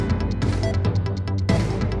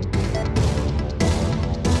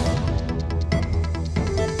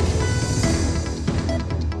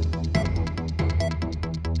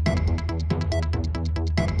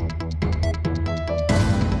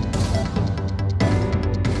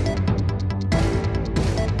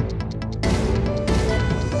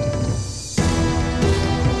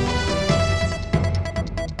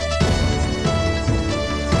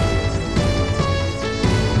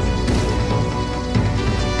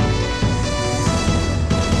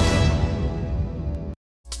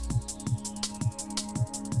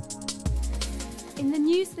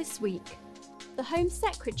week. The Home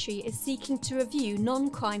Secretary is seeking to review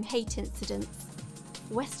non-crime hate incidents.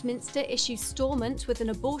 Westminster issues Stormont with an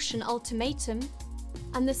abortion ultimatum.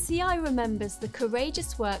 And the CI remembers the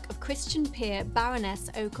courageous work of Christian peer Baroness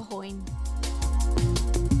O'Cahoyne.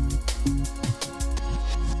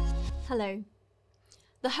 Hello.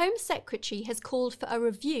 The Home Secretary has called for a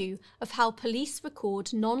review of how police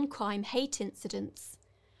record non-crime hate incidents.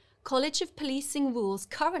 College of Policing rules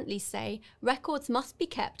currently say records must be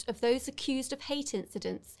kept of those accused of hate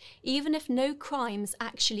incidents, even if no crimes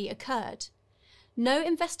actually occurred. No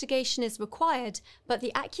investigation is required, but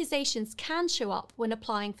the accusations can show up when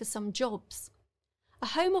applying for some jobs. A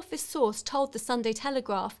Home Office source told the Sunday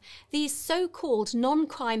Telegraph these so-called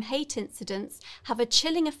non-crime hate incidents have a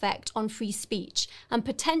chilling effect on free speech and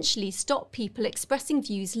potentially stop people expressing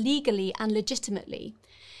views legally and legitimately.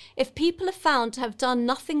 If people are found to have done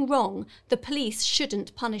nothing wrong, the police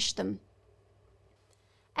shouldn't punish them.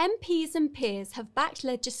 MPs and peers have backed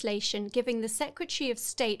legislation giving the Secretary of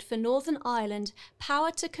State for Northern Ireland power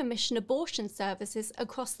to commission abortion services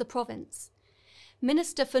across the province.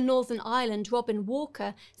 Minister for Northern Ireland Robin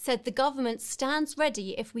Walker said the government stands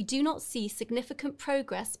ready if we do not see significant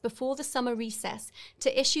progress before the summer recess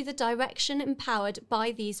to issue the direction empowered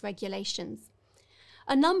by these regulations.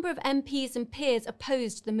 A number of MPs and peers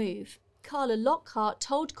opposed the move. Carla Lockhart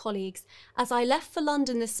told colleagues, "As I left for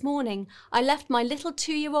London this morning, I left my little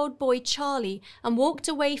 2-year-old boy Charlie and walked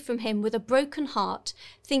away from him with a broken heart,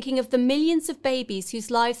 thinking of the millions of babies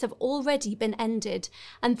whose lives have already been ended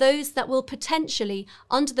and those that will potentially,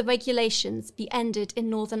 under the regulations, be ended in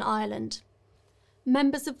Northern Ireland."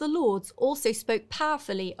 Members of the Lords also spoke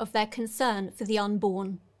powerfully of their concern for the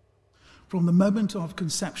unborn. From the moment of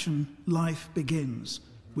conception, life begins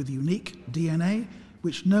with unique DNA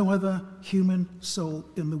which no other human soul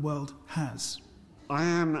in the world has. I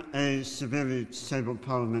am a severely disabled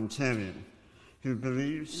parliamentarian who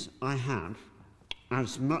believes I have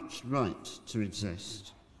as much right to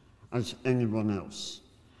exist as anyone else.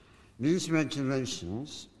 These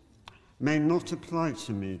regulations may not apply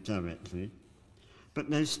to me directly, but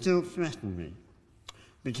they still threaten me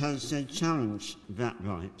because they challenge that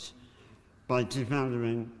right by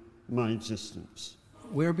devaluing my existence.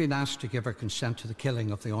 We're being asked to give our consent to the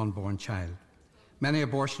killing of the unborn child. Many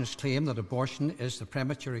abortionists claim that abortion is the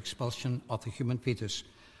premature expulsion of the human fetus,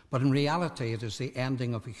 but in reality it is the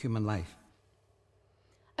ending of a human life.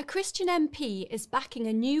 A Christian MP is backing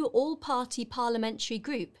a new all-party parliamentary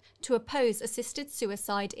group to oppose assisted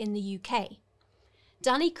suicide in the UK.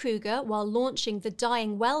 Danny Kruger, while launching the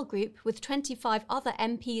Dying Well group with 25 other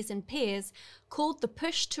MPs and peers, called the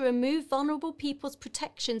push to remove vulnerable people's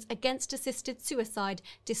protections against assisted suicide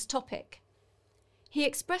dystopic. He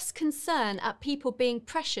expressed concern at people being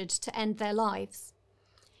pressured to end their lives.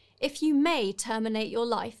 If you may terminate your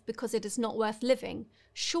life because it is not worth living,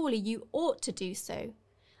 surely you ought to do so.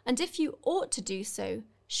 And if you ought to do so,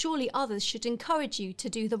 surely others should encourage you to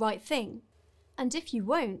do the right thing. And if you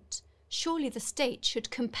won't, surely the state should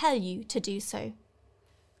compel you to do so.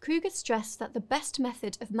 Kruger stressed that the best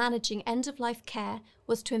method of managing end-of-life care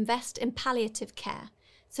was to invest in palliative care,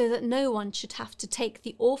 so that no one should have to take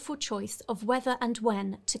the awful choice of whether and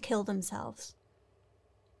when to kill themselves.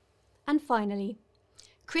 And finally,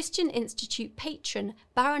 Christian Institute patron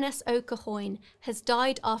Baroness O'Cahoyne has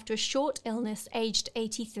died after a short illness aged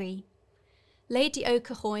 83. Lady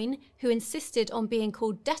O'Cahoyne, who insisted on being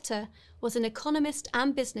called Debtor, was an economist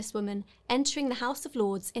and businesswoman entering the House of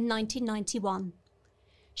Lords in 1991.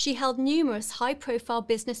 She held numerous high-profile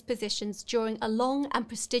business positions during a long and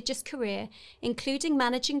prestigious career, including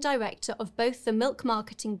managing director of both the Milk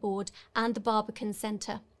Marketing Board and the Barbican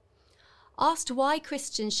Centre. Asked why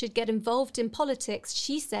Christians should get involved in politics,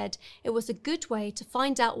 she said it was a good way to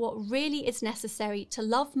find out what really is necessary to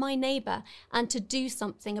love my neighbour and to do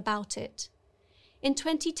something about it. In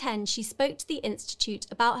 2010, she spoke to the Institute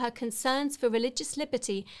about her concerns for religious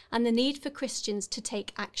liberty and the need for Christians to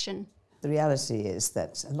take action. The reality is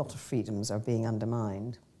that a lot of freedoms are being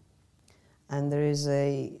undermined, and there is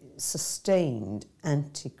a sustained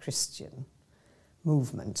anti-Christian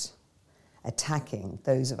movement attacking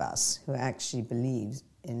those of us who actually believe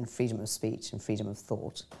in freedom of speech and freedom of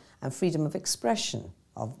thought and freedom of expression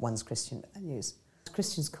of one's Christian values.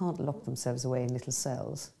 Christians can't lock themselves away in little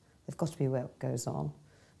cells. They've got to be aware of what goes on.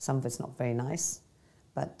 Some of it's not very nice,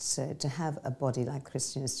 but to have a body like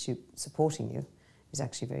Christian Institute supporting you is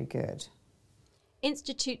actually very good.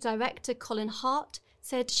 Institute Director Colin Hart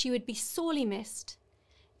said she would be sorely missed.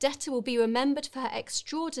 Debtor will be remembered for her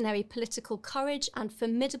extraordinary political courage and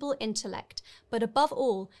formidable intellect, but above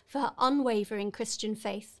all for her unwavering Christian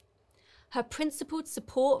faith. her principled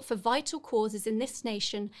support for vital causes in this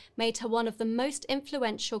nation made her one of the most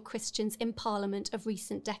influential Christians in Parliament of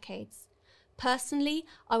recent decades. Personally,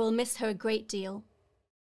 I will miss her a great deal.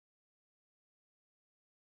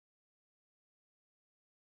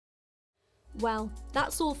 Well,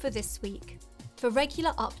 that's all for this week. For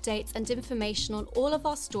regular updates and information on all of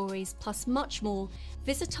our stories, plus much more,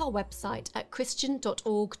 visit our website at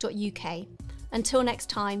christian.org.uk. Until next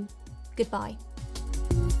time, goodbye.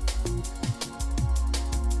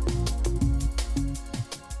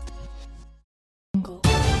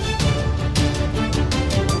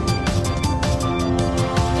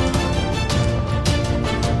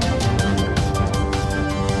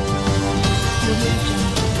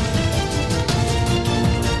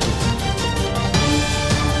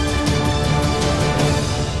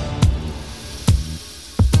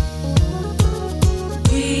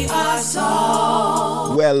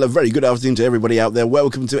 Well, a very good afternoon to everybody out there.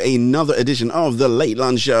 Welcome to another edition of the Late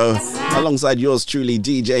Lunch Show, alongside yours truly,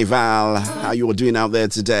 DJ Val. How you all doing out there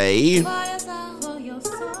today?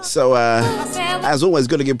 So, as always,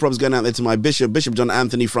 got to give props going out there to my Bishop John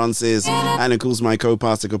Anthony Francis, and of course my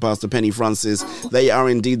co-pastor, Co-pastor Penny Francis. They are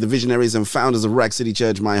indeed the visionaries and founders of Rack City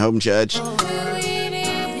Church, my home church.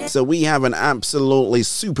 So we have an absolutely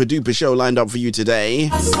super duper show lined up for you today.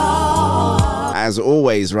 As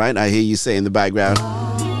always, right? I hear you say in the background.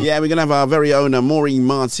 Yeah, we're going to have our very own Maureen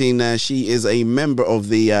Martin. She is a member of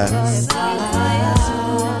the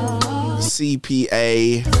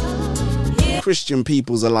CPA, Christian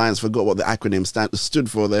People's Alliance. Forgot what the acronym stood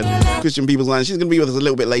for then. Christian People's Alliance. She's going to be with us a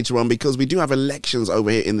little bit later on because we do have elections over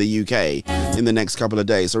here in the UK in the next couple of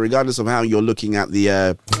days. So regardless of how you're looking at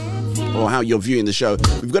the... or how you're viewing the show,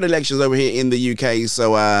 we've got elections over here in the UK,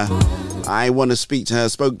 so I want to speak to her.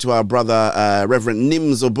 Spoke to our brother Reverend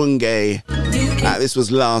Nims Obunge. This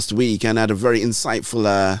was last week, and had a very insightful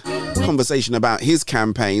conversation about his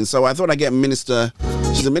campaign. So I thought I'd get minister.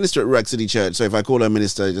 She's a minister at Rack City Church, so if I call her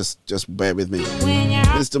minister, just bear with me.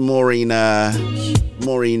 Mr. Maureen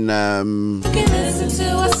listen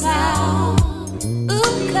to a sound. Ooh,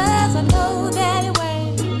 'cause I know that it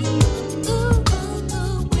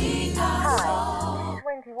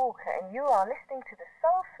Walker, and you are listening to the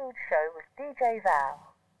Soul Food Show with DJ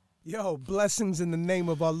Val. Yo, blessings in the name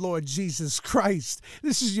of our Lord Jesus Christ.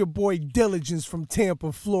 This is your boy Diligence from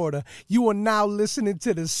Tampa, Florida. You are now listening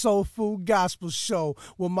to the Soul Food Gospel Show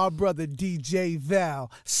with my brother DJ Val.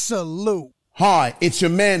 Salute. Hi, it's your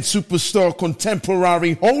man, superstar,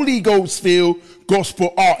 contemporary, Holy Ghost-filled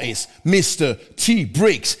gospel artist, Mr. T.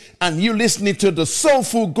 Briggs, and you're listening to the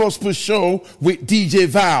Soulful Gospel Show with DJ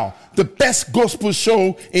Val, the best gospel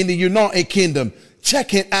show in the United Kingdom.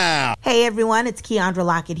 Check it out. Hey everyone, it's Keandra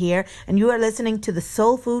Lockett here, and you are listening to the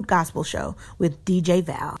Soul Food Gospel Show with DJ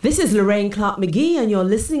Val. This is Lorraine Clark McGee, and you're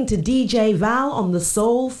listening to DJ Val on the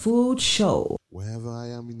Soul Food Show. Wherever I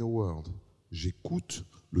am in the world, j'écoute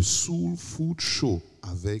le Soul Food Show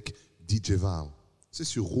avec DJ Val. C'est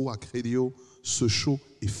sur Rouac Radio. Ce show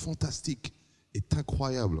est fantastique, est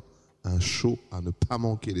incroyable. Un show à ne pas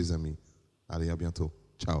manquer, les amis. Allez, à bientôt.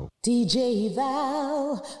 Ciao. DJ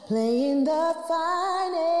Val, playing the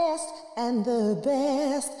finest and the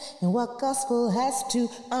best in what gospel has to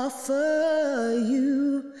offer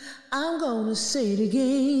you. I'm gonna say it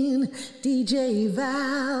again. DJ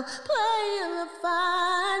Val, playing the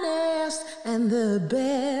finest and the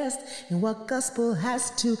best in what gospel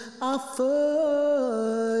has to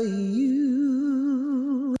offer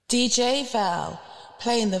you. DJ Val,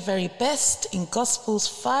 playing the very best in gospel's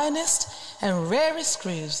finest and rarest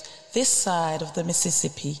grooves this side of the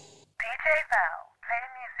Mississippi. DJ Val,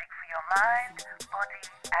 playing music for your mind, body,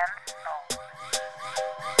 and soul.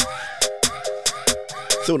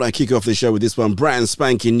 Thought I'd kick off the show with this one, brand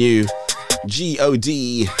spanking new,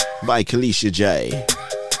 G.O.D. by Kalisha J. DJ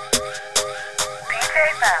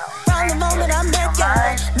Val. From the moment I met you,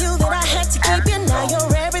 knew that I had to keep you. Now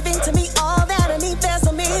you're everything to me, all that I need. There's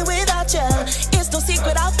no me without you. It's no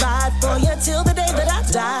secret, I'll ride for you till the day that I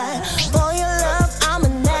die. For your love, I'm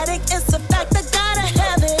an addict. It's a fact, I gotta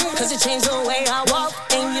have it. 'Cause you changed the way I walk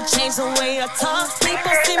and you changed the way I talk.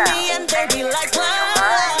 People see me and they be like, wow.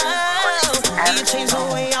 You changed the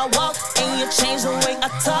way I walk and you changed the way I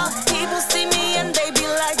talk. People see me and they be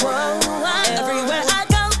like, whoa. Everywhere I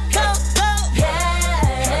go, go, go.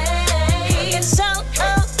 Yeah. He can show,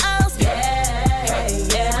 oh, oh. Yeah.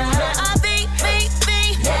 Yeah. I be.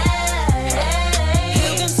 Yeah.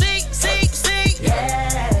 You can see.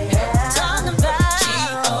 Yeah. Talking about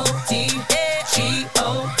G.O.D.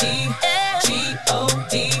 G.O.D.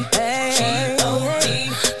 G.O.D. G.O.D.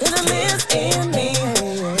 There's a live in me.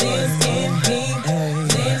 Live in me.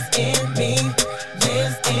 Live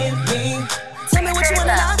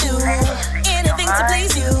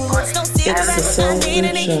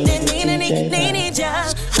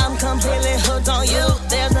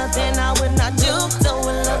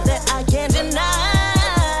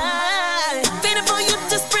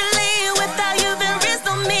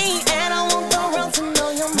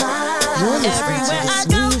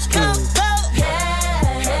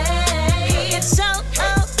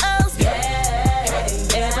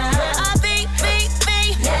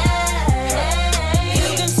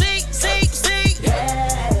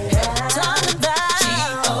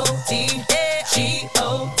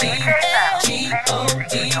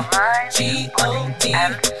Hi,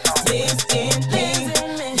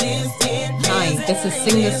 this is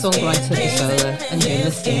singer-songwriter Deshola, and you're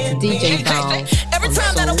listening to DJ Val. Every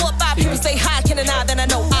time that I walk by, people say hi, can I? Then I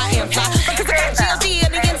know I am fly. Because I got G.O.D.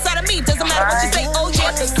 on the inside of me. Doesn't matter what you say, oh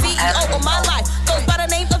yeah, the CEO of my life goes by the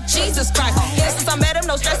name of Jesus Christ. Yeah, since I met him,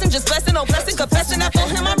 no stressing, just blessing, no blessing, confessing that for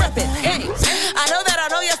him I'm repping. Hey, I know that,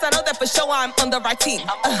 yes, I know that for sure I'm on the right team.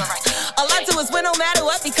 All I do is win no matter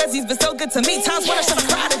what because he's been so good to me. Times when I should have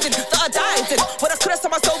cried, I didn't, thought I died, didn't. When I could have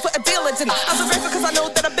sold my soul for a deal, I didn't. I'm so grateful because I know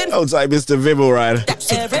that I've been. Oh, sorry, Mr. Vimmel, right?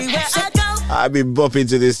 Everywhere I go. I've been bopping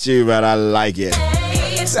to this tune, man. I like it.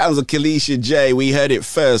 Sounds like Kalisha J. We heard it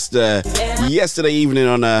first yesterday evening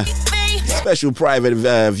on a special private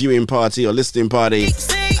viewing party or listening party.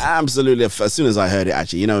 Absolutely. As soon as I heard it,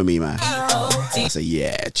 actually, you know me, man. I say,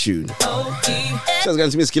 yeah, tune. Sounds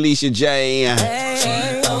going to Miss Kalisha J.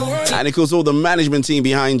 And of course, all the management team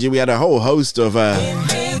behind you. We had a whole host of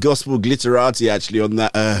gospel glitterati actually on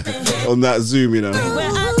that Zoom, you know.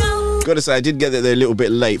 Gotta say, I did get there a little bit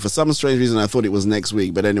late. For some strange reason, I thought it was next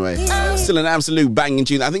week. But anyway, still an absolute banging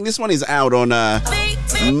tune. I think this one is out on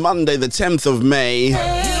Monday, the 10th of May.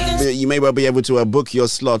 You may well be able to book your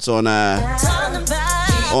slot on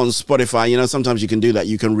Spotify. You know, sometimes you can do that.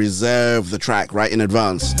 You can reserve the track right in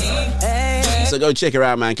advance. So go check her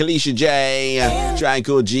out, man. Kalisha J, track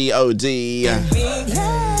called G.O.D.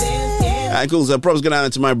 And cool, so props going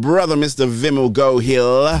out to my brother, Mr. Vimmel Go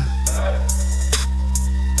Hill.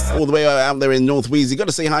 All the way out there in North Wheezy. Got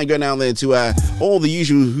to say hi going out there to all the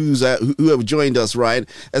usual who have joined us, right?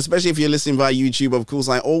 Especially if you're listening via YouTube. Of course,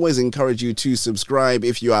 I always encourage you to subscribe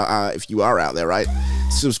if you are out there, right?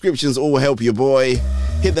 Subscriptions all help your boy.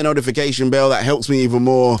 Hit the notification bell. That helps me even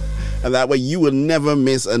more. And that way you will never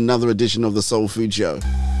miss another edition of the Soul Food Show.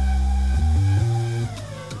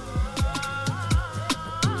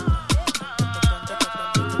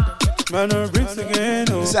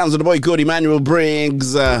 Sounds of the boy called Emmanuel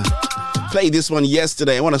Briggs. Played this one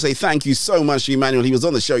yesterday. I want to say thank you so much to Emmanuel. He was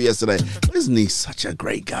on the show yesterday. Isn't he such a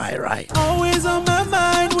great guy, right? Always on my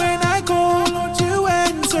mind when I call, don't you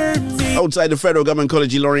answer me. Outside the Federal Government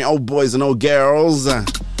College, Lorraine, old boys and old girls.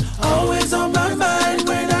 Always on my mind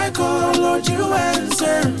when I call, don't you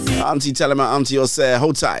answer me. Auntie Telema, Auntie Ose,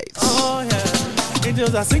 hold tight. Oh yeah,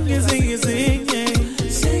 angels are singing, singing, singing.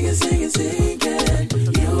 Singing, singing, singing.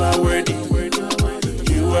 You are worthy,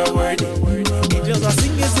 you are worthy. Angels are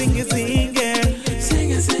singing, singing, singing.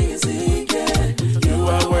 Singing, singing, singing. You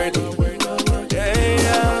are worthy.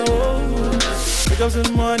 Yeah, oh. Because in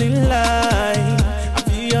the morning light, I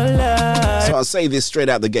feel alive. So I'll say this straight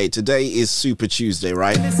out the gate. Today is Super Tuesday,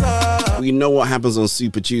 right? We know what happens on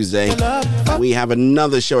Super Tuesday. We have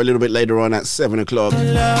another show a little bit later on at 7 o'clock.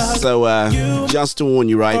 So just to warn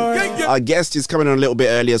you, right? Our guest is coming on a little bit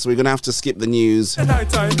earlier, so we're going to have to skip the news.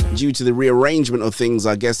 Due to the rearrangement of things,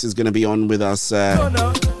 our guest is going to be on with us.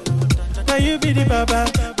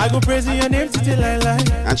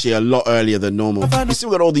 Actually, a lot earlier than normal. We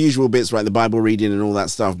still got all the usual bits, right? The Bible reading and all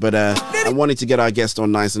that stuff. But I wanted to get our guest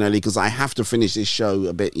on nice and early because I have to finish this show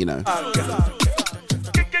a bit, you know.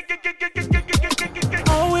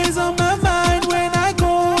 Always on my mind when I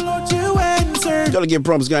call, don't you answer. Gotta give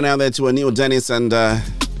props going out there to Neil Dennis and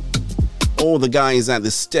all the guys at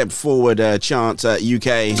the Step Forward chart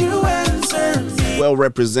UK. Well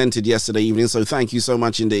represented yesterday evening, so thank you so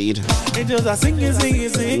much indeed. Angels are singing, singing,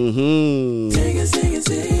 singing. Singing, singing,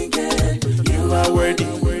 singing. You are worthy.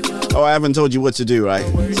 Oh, I haven't told you what to do, right?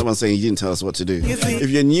 Someone's saying you didn't tell us what to do. If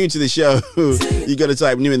you're new to the show, you got to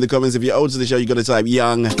type new in the comments. If you're old to the show, you got to type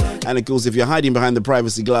young. And of course, if you're hiding behind the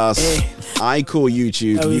privacy glass, I call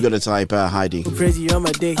YouTube. You got to type hiding. Praise you on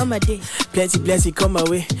my day. Plenty blessing come my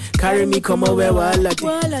way. Carry me, come away,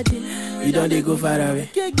 you don't they go far away.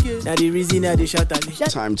 Now the reason I they shout at me.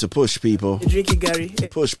 Time to push, people. Drink it, Gary.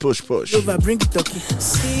 Push, push, push. Over, bring it, talkie.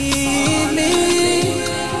 See me.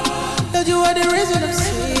 That you are the reason I'm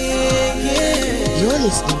singing. You're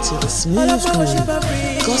listening to the Smooth Groove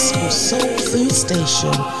Gospel Soul Food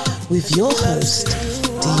Station with your host,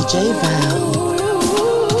 DJ Val.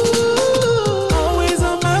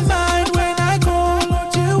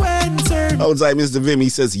 Old time Mr. Vim, he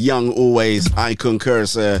says, young always. I concur,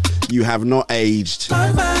 sir. You have not aged.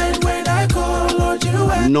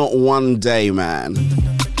 Not one day, man.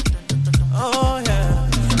 Oh, yeah.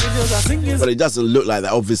 But it doesn't look like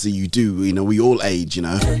that. Obviously, you do. You know, we all age, you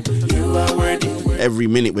know. Every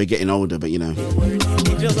minute we're getting older, but you know.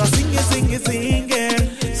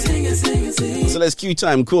 So let's cue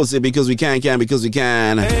time course it because we can, because we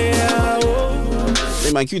can.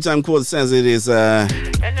 My cue time course says it is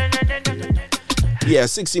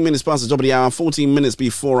 16 minutes past the top of the hour, 14 minutes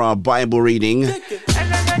before our Bible reading.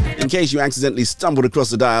 In case you accidentally stumbled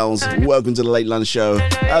across the dials, welcome to the Late Lunch Show.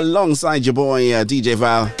 Alongside your boy, DJ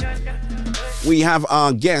Val. We have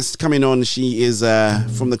our guest coming on. She is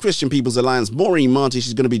from the Christian People's Alliance, Maureen Marty.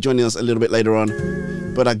 She's going to be joining us a little bit later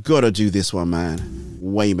on. But I got to do this one, man.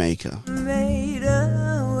 Waymaker. Made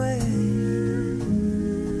a way.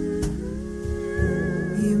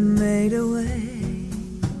 You made a way.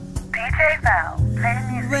 DJ Val, play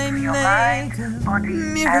music for your mind, body,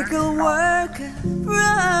 miracle worker,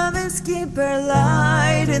 promise keeper,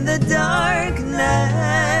 light in the darkness.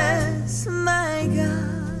 My God.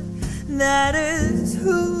 That is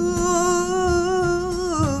who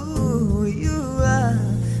you are.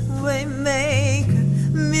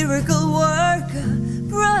 Waymaker, miracle worker,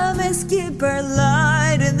 promise keeper,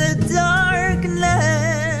 light in the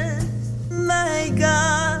darkness. My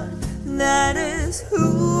God, that is who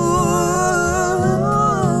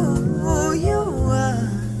you are.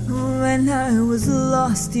 When I was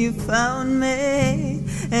lost, you found me,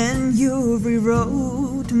 and you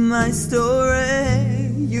rewrote my story.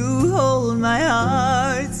 You hold my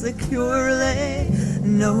heart securely.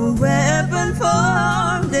 No weapon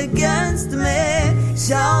formed against me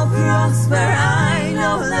shall prosper. I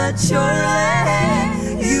know that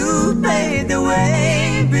surely you paved the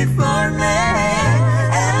way before me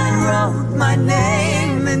and wrote my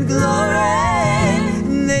name in glory.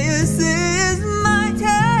 This is my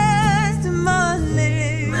testimony.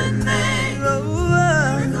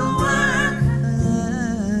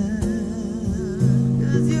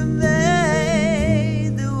 You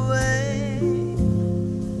made the way.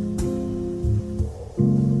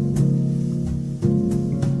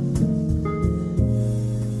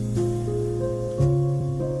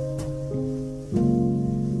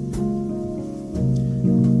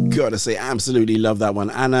 Gotta say, absolutely love that one.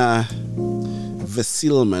 Anna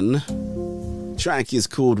Vasilman. Track is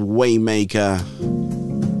called Waymaker.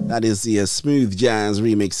 That is the smooth jazz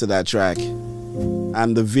remix to that track.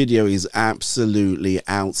 And the video is absolutely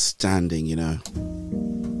outstanding, you know.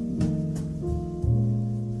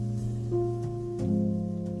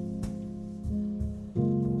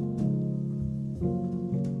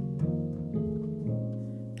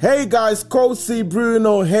 Hey guys, Kosi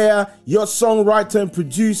Bruno here, your songwriter and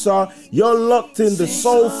producer. You're locked in the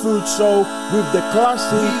Soul Food Show with the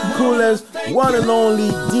classic, coolest, one and only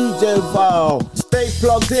DJ Val. Stay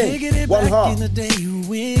plugged in. One heart.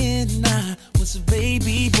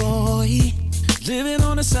 Baby boy, living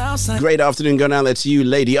on the south side. Great afternoon going out there to you,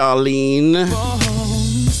 Lady Arlene.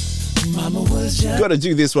 Gotta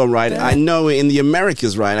do this one right. I know in the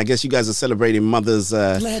Americas, right? I guess you guys are celebrating Mother's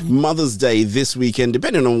Day this weekend,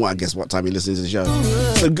 depending on what time you're listening to the show.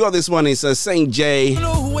 So got this one. It's St. J,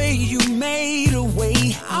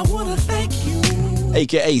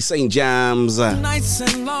 aka St. Jams.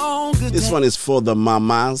 This one is for the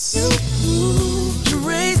mamas. You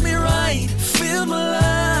raised me right, filled my life.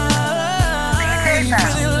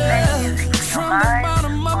 Really love from the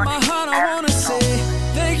bottom of my heart. I wanna say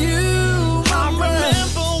thank you. I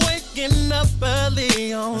remember waking up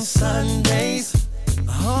early on Sundays.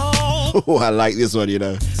 Oh, I like this one, you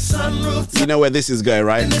know. You know where this is going,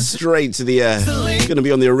 right? Straight to the, it's going to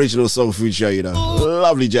be on the original Soul Food Show, you know.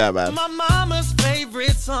 Lovely jam, man. My mama's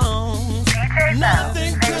favorite song.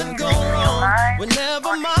 Nothing could go wrong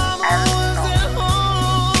whenever mama was at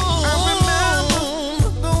home. I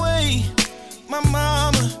remember the way my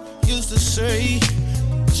mama used to say,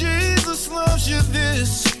 Jesus loves you,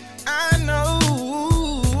 this I know.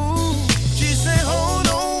 She said, hold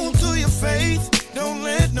on to your faith. Don't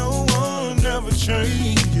let no one ever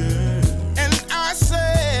change it. And I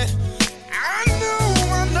said, I know,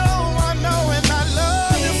 and I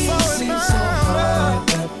love you for it now.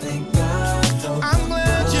 I'm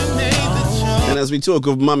glad you made the choice. And as we talk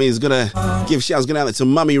of mummies, gonna give shouts going out to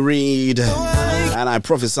Mummy Reed. And I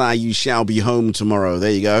prophesy you shall be home tomorrow.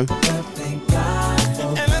 There you go.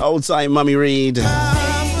 Old time Mummy Reed.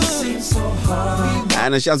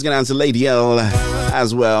 And a shout's going out to Lady L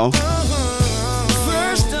as well.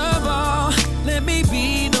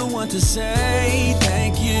 To say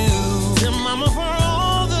thank you to mama for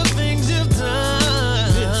all the things you've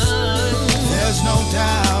done. There's no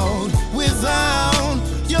doubt without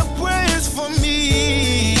your prayers for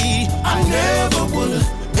me, I never would have,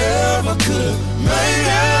 ever could have made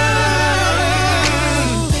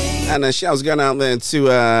it. And a shout's going out there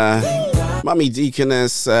to Mummy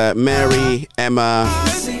Deaconess Mary, Emma,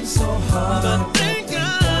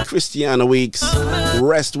 Christiana Weeks.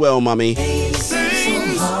 Rest well, Mummy.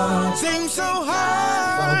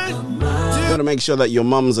 Gotta make sure that your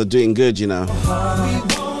mums are doing good, you know.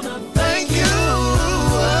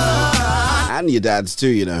 And your dads too,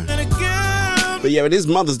 you know. But yeah, it is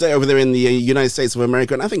Mother's Day over there in the United States of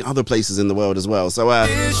America, and I think other places in the world as well. So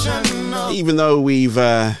even though we've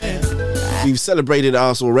celebrated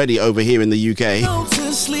ours already over here in the UK,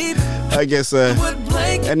 I guess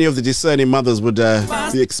any of the discerning mothers would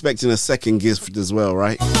be expecting a second gift as well,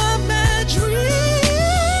 right?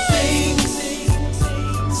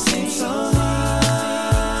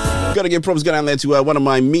 Gotta give props going down there to one of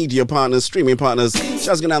my media partners, streaming partners.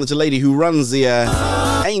 Shouts going down there to a lady who runs the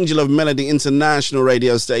Angel of Melody International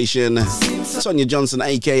radio station, Sonia Johnson,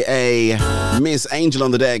 aka Miss Angel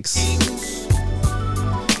on the decks.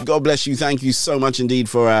 God bless you. Thank you so much indeed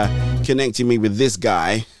for connecting me with this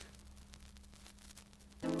guy.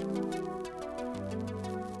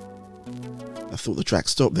 I thought the track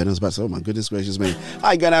stopped then. I was about to say, oh my goodness gracious me.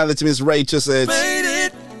 Hi, going out there to Miss Ray Tussett.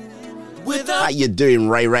 How you doing,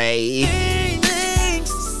 Ray Ray?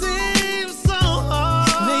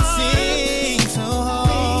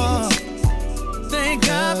 Thank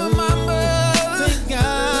God for my mother. Thank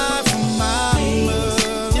God for my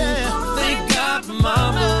mother. Yeah. Thank God for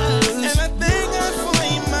my mother. And I thank God for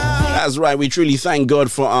my mother. That's right. We truly thank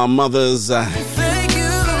God for our mothers. Thank you,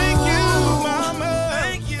 mama.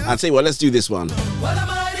 Thank you. I'll tell you what, let's do this one. What a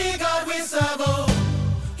mighty God we serve.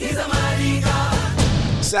 He's a mighty God.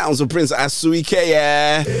 Sounds of Prince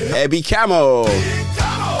Asuike, Ebby Camo.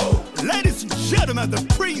 Ladies and gentlemen, the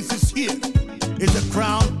prince is here. He's the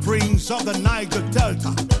crown prince of the Niger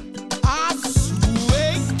Delta.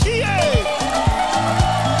 Asuike.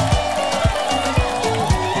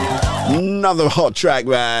 Another hot track,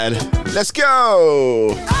 man. Let's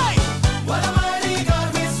go. What a mighty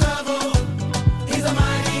God we serve. He's a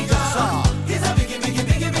mighty God. He's a biggie, biggie,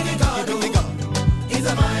 biggie, biggie God. He's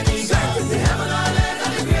a mighty God. The heaven and earth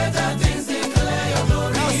and the greater things declare your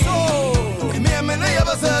glory.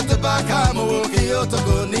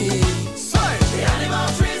 The animal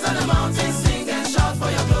trees and the mountains sing and shout for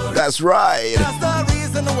your glory. That's right. That's the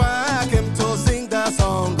reason why I came to sing that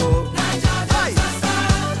song.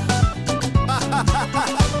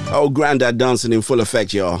 Oh, Grandad dancing in full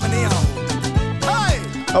effect, y'all.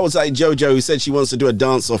 I was like Jojo, who said she wants to do a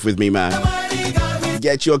dance off with me, man.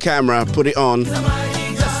 Get your camera, put it on.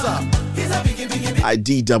 I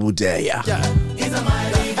double dare ya.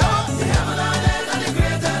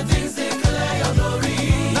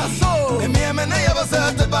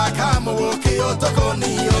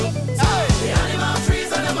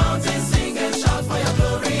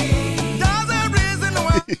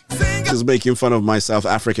 Just making fun of my South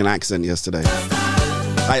African accent yesterday.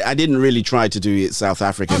 I didn't really try to do it South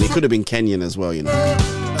African. It could have been Kenyan as well, you know.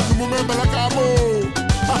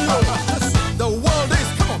 The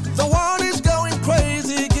world is going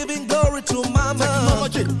crazy, giving glory to mama.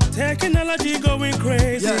 Technology going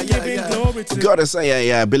crazy, giving glory to. Gotta say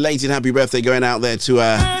a belated happy birthday going out there to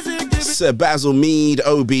Sir Basil Mead,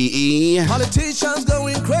 OBE. Politicians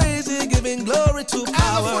going crazy, giving glory to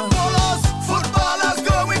power. Footballers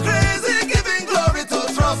going crazy, giving glory to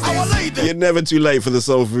trophies. You're never too late for the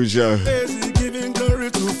Soul Food Show. Giving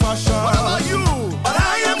glory to fashion. What about you? But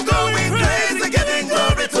I am going crazy, giving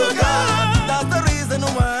glory to God. That's the reason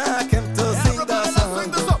why I came to sing the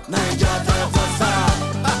song. Niger Delta song.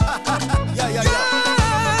 Yeah.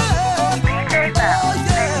 DJ Bell,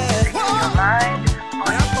 your mind.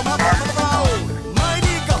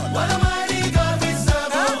 Mighty God. What a mighty God we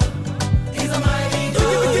serve. He's a mighty God.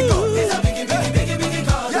 He's a biggie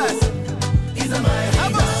God. Yes. He's a mighty God.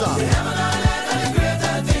 The heaven and earth and the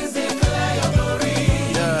greater things declare your glory.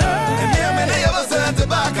 The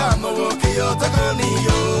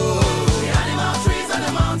animal trees and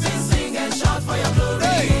the mountains sing and shout for your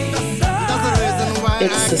glory. That's the reason why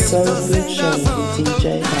It's the Soul Food Show with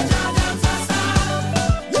DJ Val.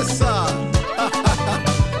 Yes, sir.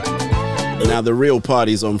 Now the real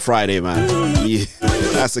party's on Friday, man. Yeah,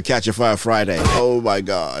 that's the Catch a Fire Friday. Oh my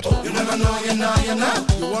God. You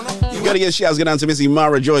gotta get shouts. Go down to Missy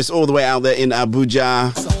Mara Joyce all the way out there in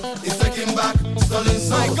Abuja.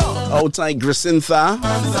 Old tight Gracintha.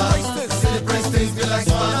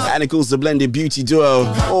 Annicles, the blended beauty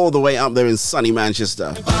duo, all the way up there in sunny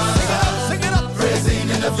Manchester.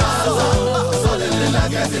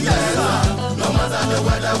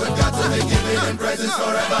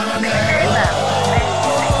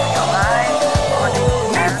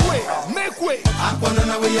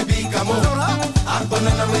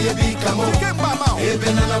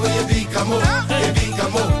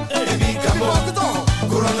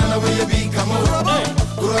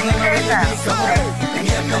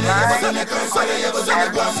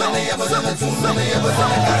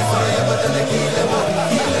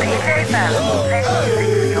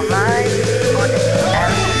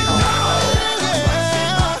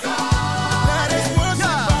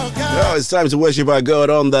 Oh, it's time to worship our God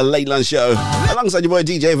on the Late Lunch Show. Alongside your boy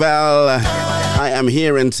DJ Val, I am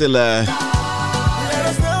here until,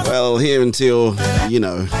 you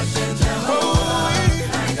know.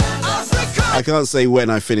 I can't say when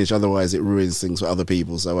I finish, otherwise it ruins things for other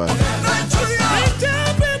people. So,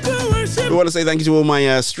 we want to say thank you to all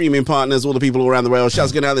my streaming partners, all the people all around the world.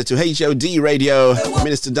 Shouts going out there to HOD Radio,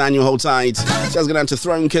 Minister Daniel, hold tight. Shouts going out to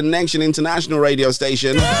Throne Connection International Radio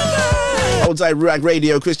Station. Hold tight, Ruach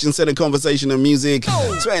Radio, Christian Center Conversation and Music,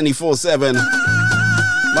 24/7.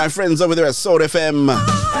 My friends over there at Soul FM,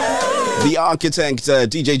 the Architect,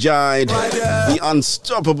 DJ Jide, the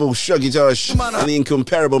Unstoppable Shuggy Tosh, and the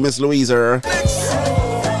Incomparable Miss Louisa.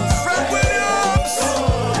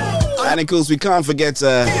 And of course, we can't forget,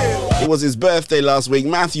 it was his birthday last week,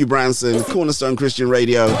 Matthew Branson, Cornerstone Christian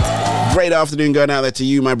Radio. Great afternoon going out there to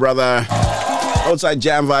you, my brother. Outside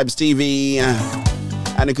Jam Vibes TV.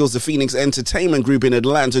 And of course, the Phoenix Entertainment Group in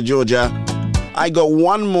Atlanta, Georgia. I got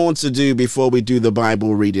one more to do before we do the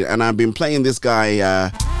Bible reading. And I've been playing this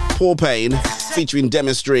guy, Paul Payne, featuring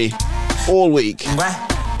Demistry all week.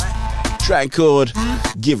 Track called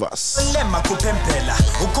Give Us.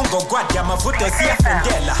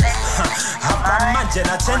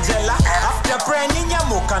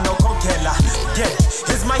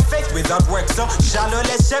 Here's my faith without work, so shallow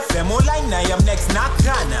let's chef Mulina, I am next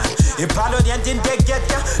Nakana. Ipalo Yantin de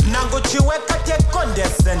Geta, Nango Chiweka take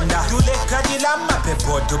condescenda. Tule Kadila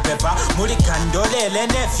Mapepo to Peppa, Mulikandole,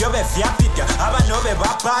 Lenefiobe Fiapita, Abanobe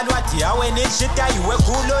Bapalwatia, when it's shit, you were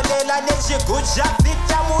cool, Lela, Neshi, good shot,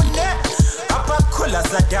 Vitamune.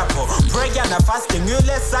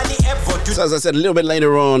 So as I said, a little bit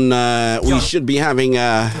later on, we should be having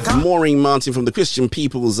Maureen Martin from the Christian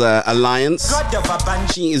People's Alliance.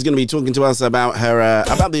 She is going to be talking to us about her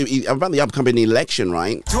about the upcoming election,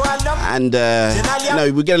 right? And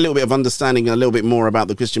we get a little bit of understanding, a little bit more about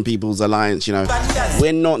the Christian People's Alliance. You know,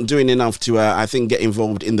 we're not doing enough to, I think, get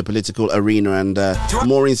involved in the political arena. And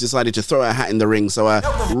Maureen's decided to throw her hat in the ring. So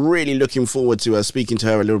really looking forward to speaking to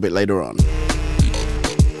her a little bit later on.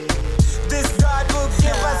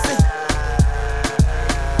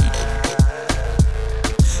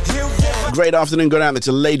 Great afternoon going out there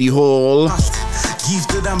to Lady Hall.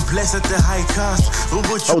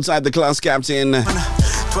 Outside the class captain.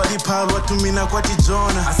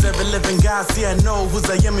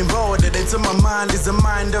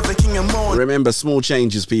 Remember, small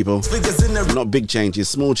changes, people. Not big changes,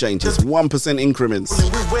 small changes. 1% increments.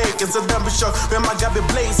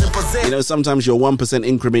 You know, sometimes your 1%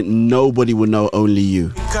 increment, nobody will know, only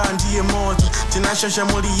you.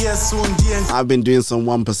 I've been doing some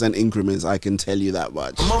 1% increments, I can tell you that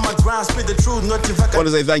much. I want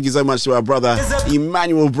to say thank you so much to our brother,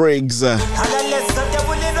 Emmanuel Briggs.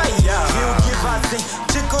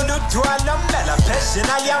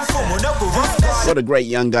 What a great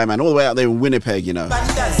young guy, man. All the way out there in Winnipeg, you know.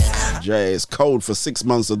 Jay, it's cold for 6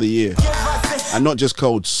 months of the year. And not just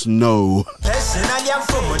cold, snow.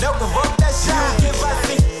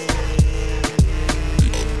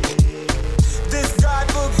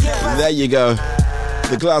 There you go.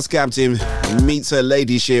 The class captain meets her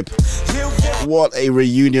ladyship. What a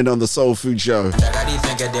reunion on the Soul Food Show.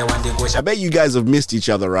 I bet you guys have missed each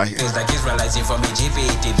other, right?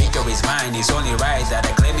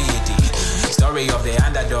 Story of the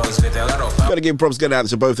underdogs with a lot of gotta give props going out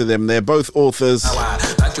to both of them. They're both authors.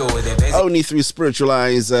 Only Through Spiritual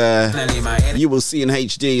Eyes, You Will See in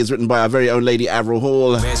HD is written by our very own Lady Avril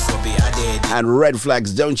Hall. And Red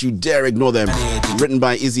Flags, Don't You Dare Ignore Them, written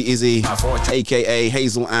by Izzy, aka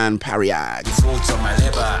Hazel Ann Pariag.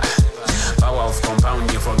 Power of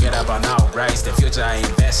compounding, forget about now, Bryce, the future I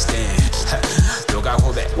invest in. Look out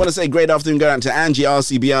for that. Want to say great afternoon going out to Angie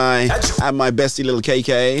RCBI and my bestie little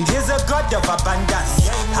KK. He's a god of abundance.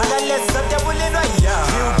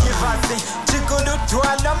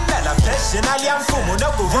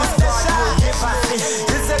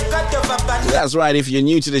 That's right, if you're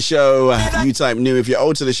new to the show, you type new. If you're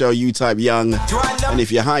old to the show, you type young. And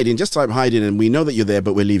if you're hiding, just type hiding and we know that you're there,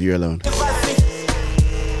 but we'll leave you alone.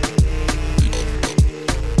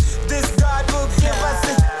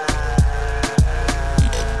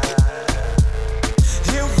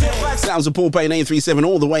 Sounds of Paul Payne 837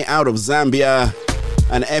 all the way out of Zambia.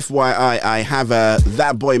 And FYI, I have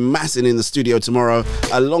that boy Massin in the studio tomorrow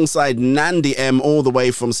alongside Nandi M all the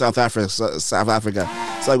way from South Africa. So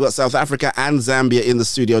I've got South Africa and Zambia in the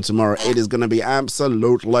studio tomorrow. It is going to be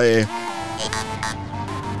absolutely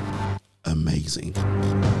amazing.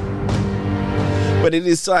 But it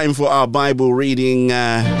is time for our Bible reading.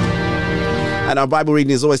 And our Bible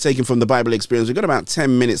reading is always taken from the Bible Experience. We've got about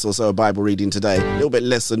 10 minutes or so of Bible reading today. A little bit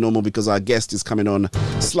less than normal because our guest is coming on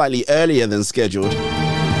slightly earlier than scheduled.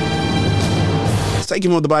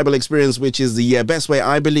 Taking from the Bible Experience, which is the best way,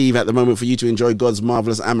 I believe, at the moment for you to enjoy God's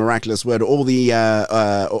marvelous and miraculous word. All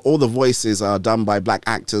the voices are done by black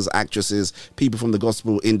actors, actresses, people from the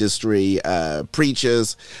gospel industry,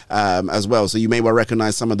 preachers as well. So you may well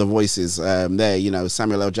recognize some of the voices there. You know,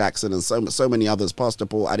 Samuel L. Jackson and so many others. Pastor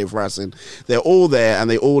Paul Adifrasin. They're all there, and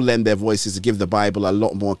they all lend their voices to give the Bible a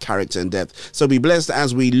lot more character and depth. So be blessed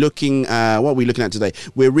as we looking. What are we looking at today?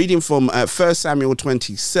 We're reading from 1 Samuel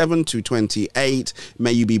 27 to 28.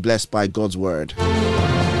 May you be blessed by God's word. But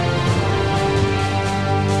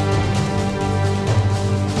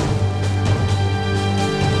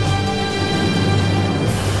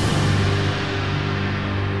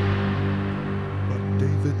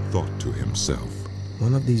David thought to himself,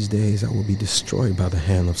 one of these days I will be destroyed by the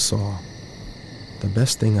hand of Saul. The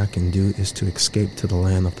best thing I can do is to escape to the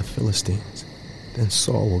land of the Philistines. Then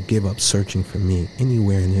Saul will give up searching for me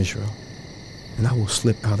anywhere in Israel, and I will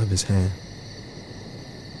slip out of his hand.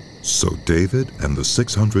 So David and the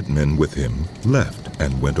 600 men with him left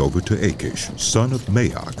and went over to Achish, son of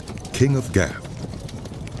Maoch, king of Gath.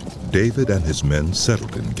 David and his men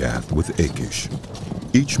settled in Gath with Achish.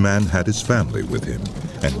 Each man had his family with him,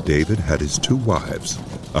 and David had his 2 wives,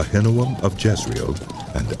 Ahinoam of Jezreel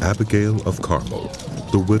and Abigail of Carmel,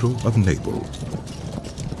 the widow of Nabal.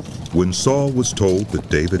 When Saul was told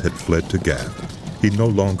that David had fled to Gath, he no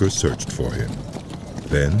longer searched for him.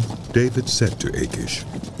 Then David said to Achish,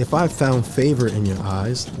 If I have found favor in your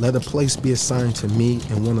eyes, let a place be assigned to me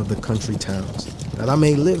in one of the country towns, that I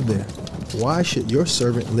may live there. Why should your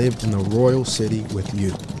servant live in the royal city with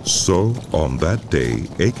you? So on that day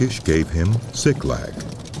Achish gave him Ziklag,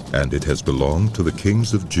 and it has belonged to the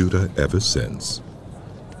kings of Judah ever since.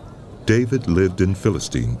 David lived in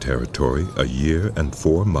Philistine territory 1 year and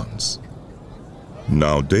 4 months.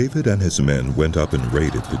 Now David and his men went up and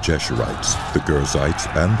raided the Geshurites, the Girzites,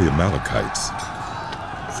 and the Amalekites.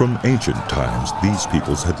 From ancient times, these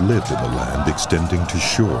peoples had lived in the land extending to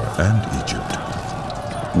Shur and Egypt.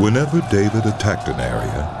 Whenever David attacked an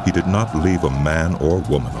area, he did not leave a man or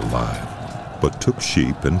woman alive, but took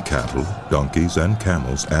sheep and cattle, donkeys and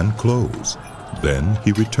camels and clothes. Then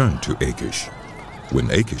he returned to Achish. When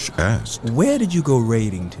Achish asked, Where did you go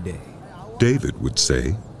raiding today? David would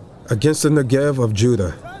say, Against the Negev of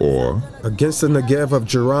Judah, or against the Negev of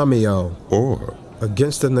Jerahmeel, or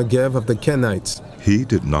against the Negev of the Kenites. He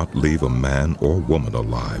did not leave a man or woman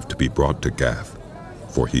alive to be brought to Gath,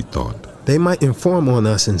 for he thought, They might inform on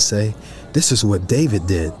us and say, This is what David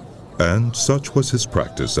did. And such was his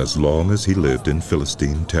practice as long as he lived in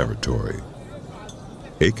Philistine territory.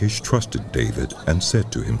 Achish trusted David and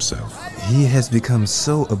said to himself, He has become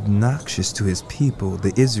so obnoxious to his people,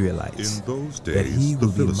 the Israelites. In those days, the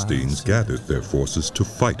Philistines gathered their forces to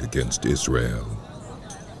fight against Israel.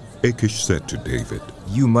 Achish said to David,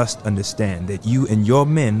 You must understand that you and your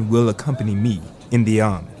men will accompany me in the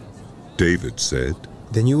army. David said,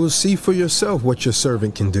 Then you will see for yourself what your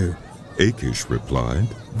servant can do. Achish replied,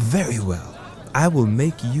 Very well. I will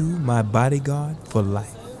make you my bodyguard for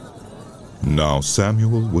life. Now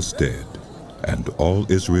Samuel was dead, and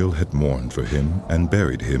all Israel had mourned for him and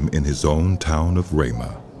buried him in his own town of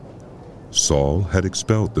Ramah. Saul had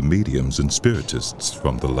expelled the mediums and spiritists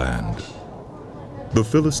from the land. The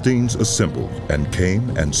Philistines assembled and came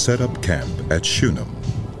and set up camp at Shunem,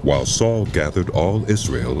 while Saul gathered all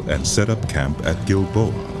Israel and set up camp at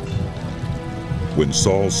Gilboa. When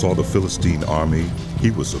Saul saw the Philistine army, he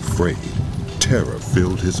was afraid. Terror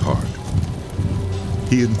filled his heart.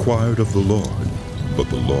 He inquired of the Lord, but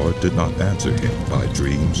the Lord did not answer him by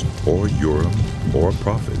dreams or Urim or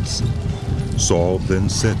prophets. Saul then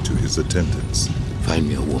said to his attendants, Find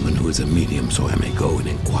me a woman who is a medium so I may go and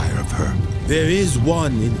inquire of her. There is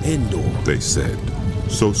one in Endor, they said.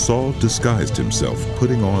 So Saul disguised himself,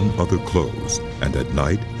 putting on other clothes, and at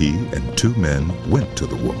night he and 2 men went to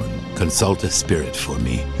the woman. Consult a spirit for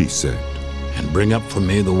me, he said, and bring up for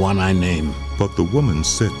me the one I name. But the woman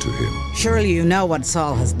said to him, Surely you know what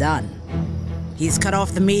Saul has done. He's cut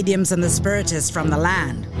off the mediums and the spiritists from the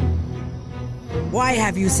land. Why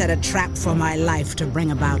have you set a trap for my life to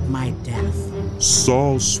bring about my death?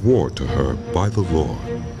 Saul swore to her by the Lord,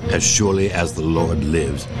 As surely as the Lord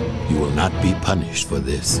lives, you will not be punished for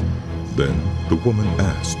this. Then the woman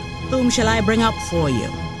asked, Whom shall I bring up for you?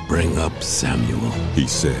 Bring up Samuel, he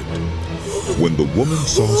said. When the woman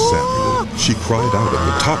saw Samuel, she cried out at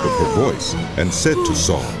the top of her voice and said to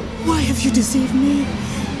Saul, Why have you deceived me?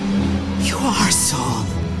 You are Saul.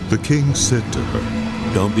 The king said to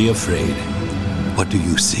her, Don't be afraid. What do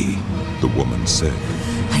you see? The woman said,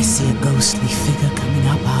 I see a ghostly figure coming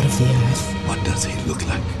up out of the earth. What does he look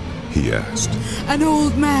like? He asked. An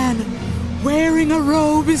old man wearing a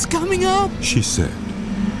robe is coming up, She said.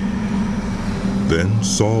 Then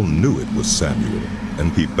Saul knew it was Samuel,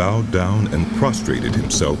 and he bowed down and prostrated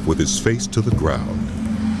himself with his face to the ground.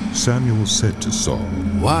 Samuel said to Saul,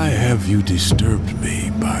 Why have you disturbed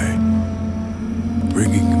me by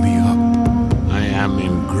bringing me up? I am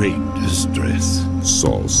in great distress,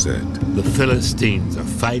 Saul said. The Philistines are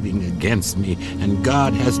fighting against me, and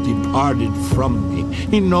God has departed from me.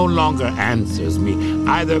 He no longer answers me,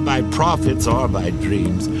 either by prophets or by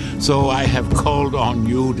dreams. So I have called on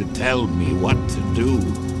you to tell me what to do.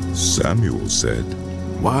 Samuel said,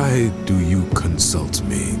 Why do you consult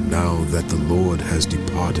me now that the Lord has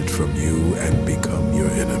departed from you and become your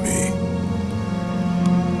enemy?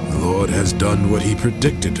 The Lord has done what he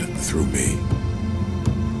predicted through me.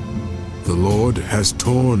 The Lord has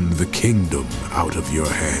torn the kingdom out of your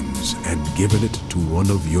hands and given it to one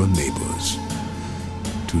of your neighbors,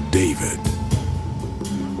 to David.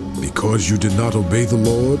 Because you did not obey the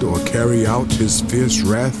Lord or carry out his fierce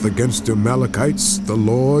wrath against the Amalekites, the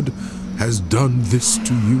Lord has done this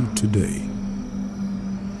to you today.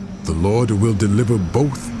 The Lord will deliver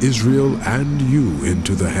both Israel and you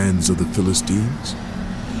into the hands of the Philistines,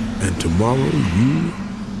 and tomorrow you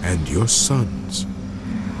and your sons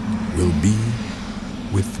will be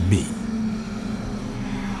with me.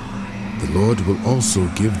 The Lord will also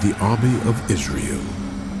give the army of Israel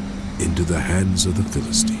into the hands of the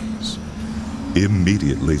Philistines.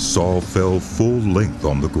 Immediately Saul fell full length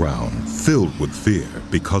on the ground, filled with fear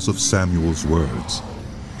because of Samuel's words.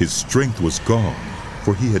 His strength was gone,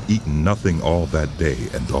 for he had eaten nothing all that day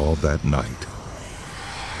and all that night.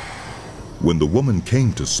 When the woman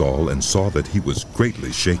came to Saul and saw that he was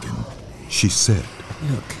greatly shaken, she said,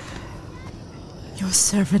 Look, your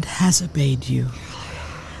servant has obeyed you.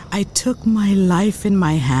 I took my life in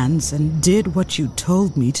my hands and did what you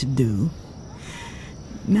told me to do.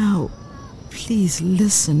 Now, please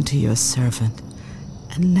listen to your servant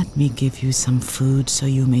and let me give you some food so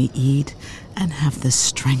you may eat and have the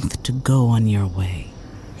strength to go on your way.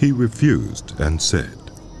 He refused and said,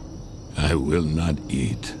 I will not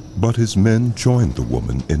eat. But his men joined the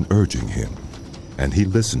woman in urging him, and he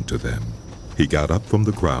listened to them. He got up from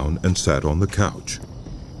the ground and sat on the couch.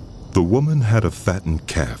 The woman had a fattened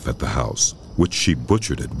calf at the house, which she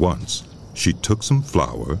butchered at once. She took some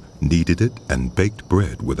flour, kneaded it, and baked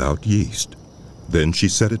bread without yeast. Then she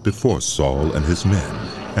set it before Saul and his men,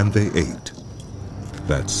 and they ate.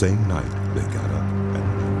 That same night they got up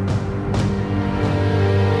and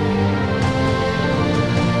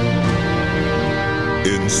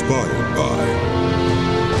Inspired by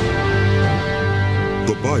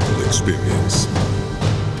The Bible Experience.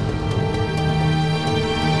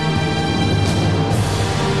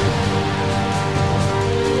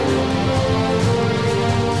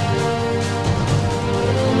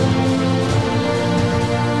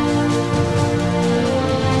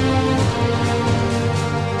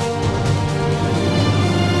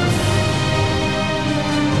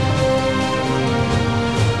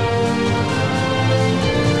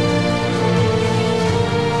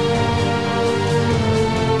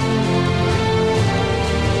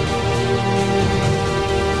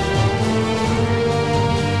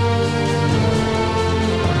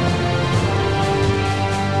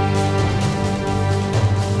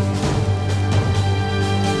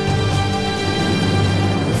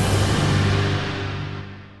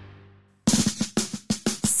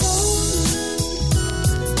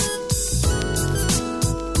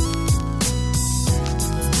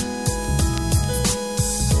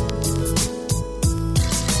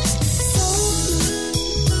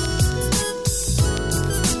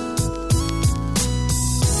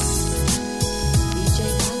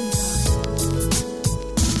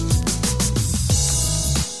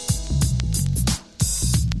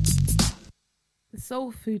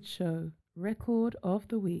 Soul Food Show Record of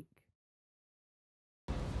the Week.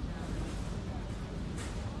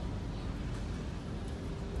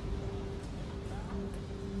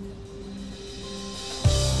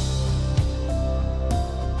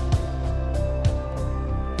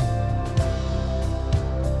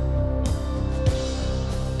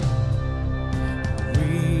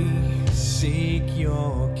 We seek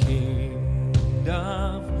your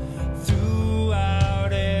kingdom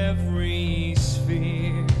throughout every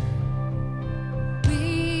sphere.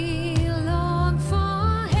 We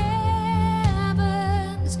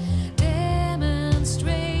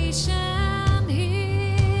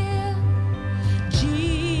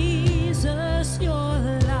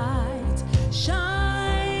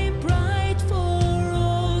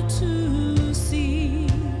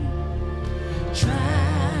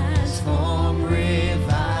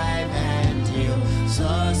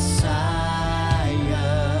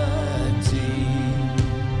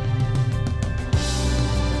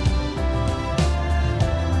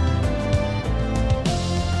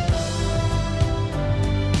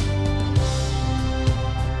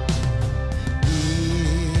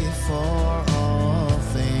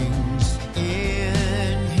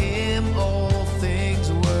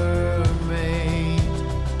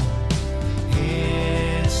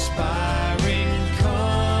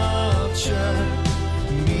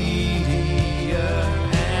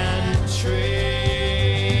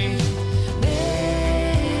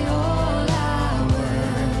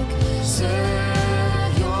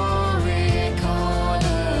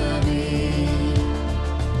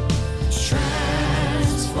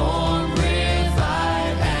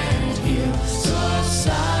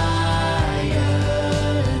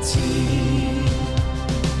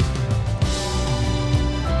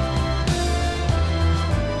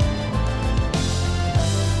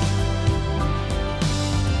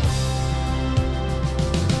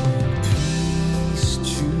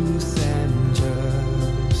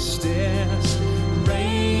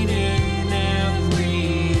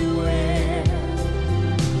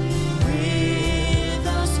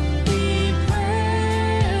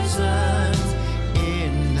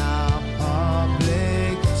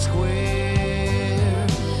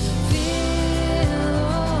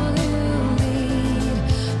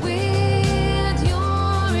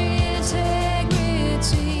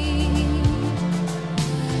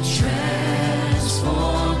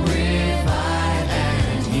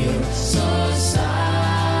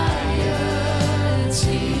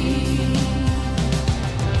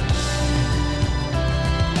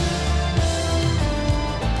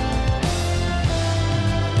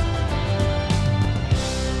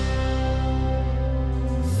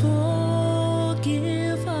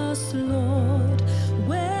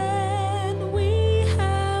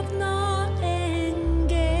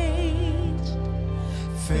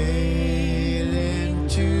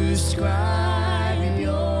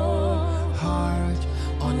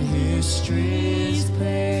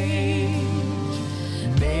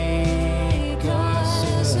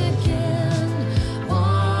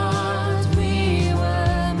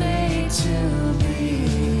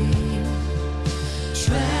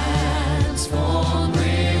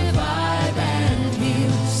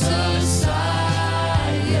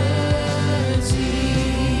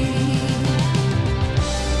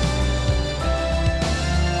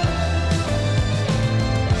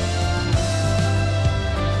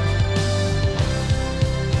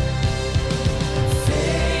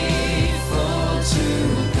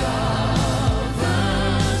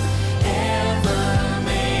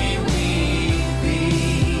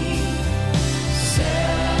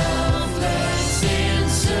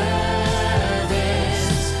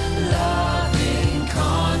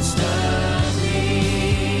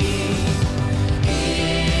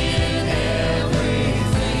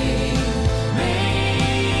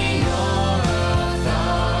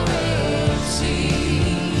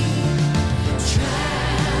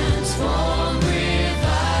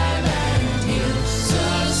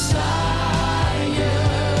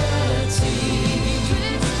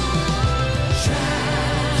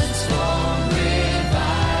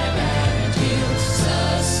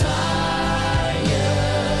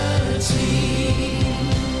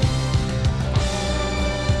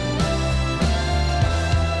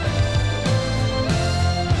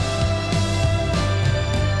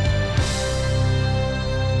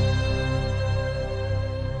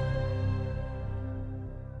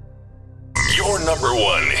your number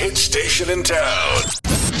one hit station in town.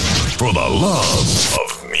 For the love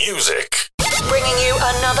of music. Bringing you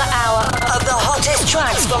another hour of the hottest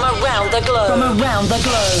tracks from around the globe.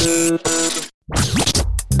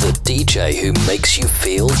 The DJ who makes you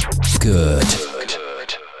feel good.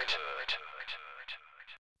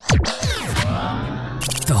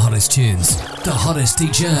 The hottest tunes, the hottest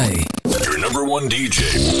DJ. Your number one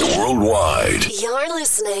DJ worldwide. You're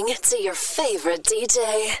listening to your favorite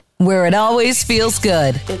DJ. Where it always feels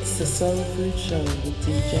good. It's the Soul Food Show with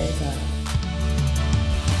DJ Val.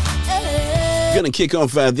 Going to kick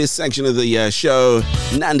off this section of the show,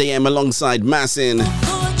 Nanda M alongside Massin.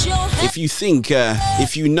 If you think,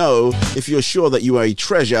 if you know, if you're sure that you are a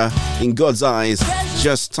treasure in God's eyes,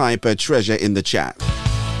 just type a treasure in the chat.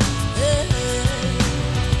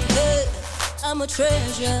 I'm a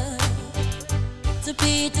treasure to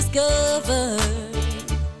be discovered.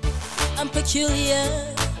 I'm peculiar,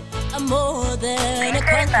 I'm more than a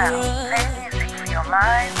conqueror.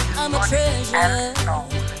 I'm a treasure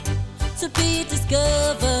to be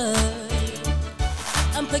discovered.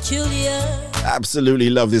 I'm peculiar. Absolutely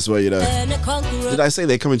love this one, you know. Did I say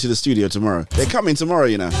they're coming to the studio tomorrow? They're coming tomorrow,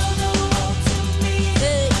 you know.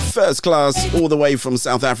 First class, all the way from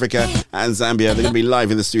South Africa and Zambia. They're going to be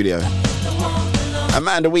live in the studio.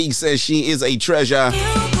 Amanda Weeks says she is a treasure.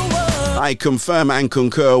 I confirm and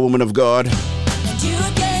concur, woman of God.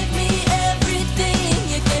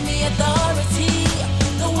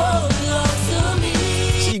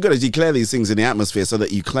 So you got to declare these things in the atmosphere so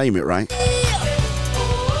that you claim it, right?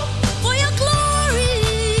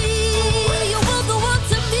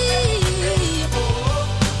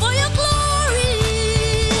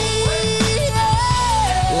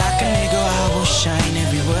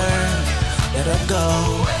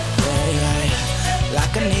 Go,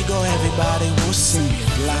 like a nigga, everybody will see me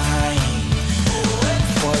flying.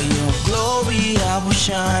 For your glory, I will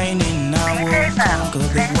shine and I will conquer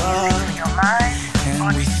the world.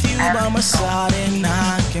 And with you by my side, and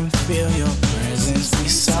I can feel your presence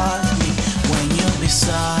beside me. When you're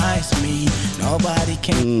beside me, nobody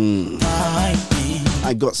can find me.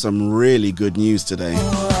 I got some really good news today.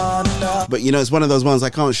 But you know, it's one of those ones I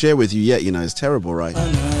can't share with you yet, you know, it's terrible, right?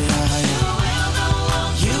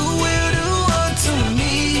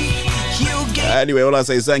 Anyway, all I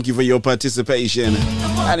say is thank you for your participation.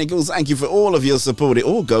 And it goes, thank you for all of your support. It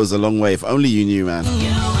all goes a long way, if only you knew, man.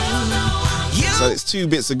 So it's two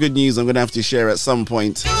bits of good news I'm going to have to share at some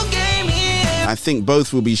point. I think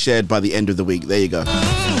both will be shared by the end of the week. There you go.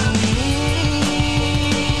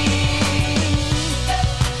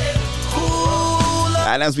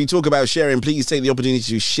 And as we talk about sharing, please take the opportunity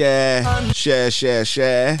to share.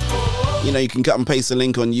 You know, you can cut and paste a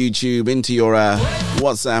link on YouTube into your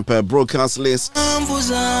WhatsApp broadcast list.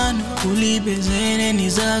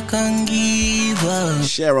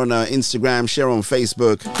 Share on Instagram, share on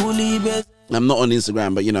Facebook. I'm not on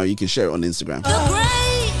Instagram, but you know, you can share it on Instagram.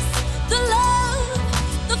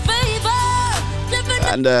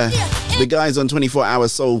 And the guys on 24-hour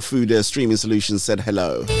Soul Food Streaming Solutions said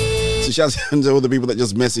hello. So shout out to all the people that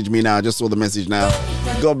just messaged me now. I just saw the message now.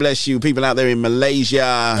 God bless you. People out there in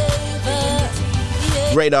Malaysia.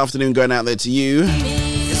 Great afternoon going out there to you.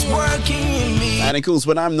 And of course,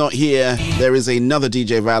 when I'm not here, there is another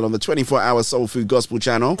DJ Val on the 24-hour Soul Food Gospel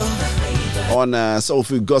channel on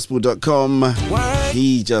soulfoodgospel.com.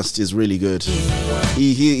 He just is really good.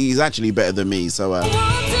 He's actually better than me, so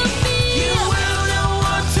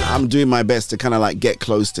I'm doing my best to kind of like get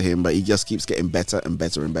close to him, but he just keeps getting better and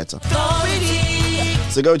better and better.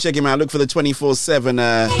 So go check him out. Look for the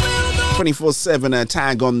 24/7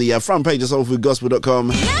 tag on the front page of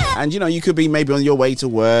soulfoodgospel.com. And you know, you could be maybe on your way to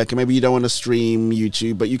work and maybe you don't want to stream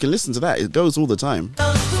YouTube, but you can listen to that. It goes all the time.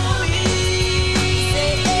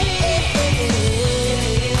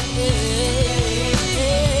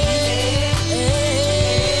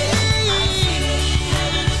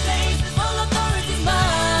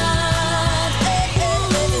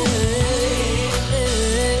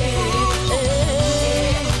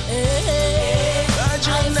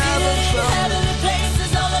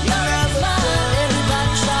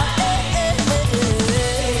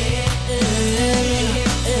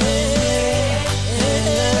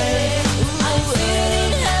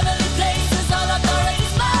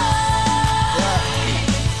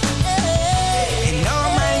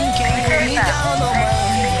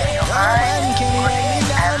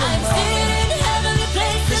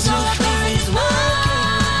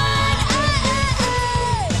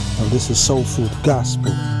 This is Soul Food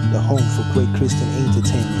Gospel, the home for great Christian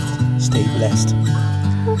entertainment. Stay blessed.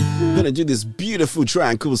 I'm going to do this beautiful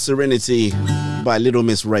track called Serenity by Little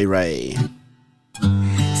Miss Ray Ray.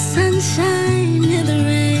 Sunshine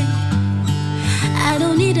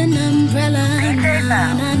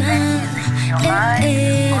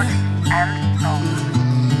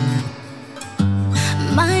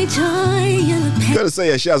My joy and the pain. Gotta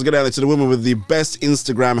say, shouts go down there to the woman with the best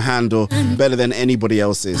Instagram handle, better than anybody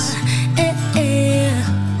else's.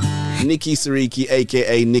 Nikki Sariki,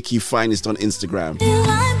 aka Nikki Finest on Instagram.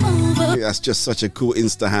 I think that's just such a cool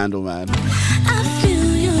Insta handle, man.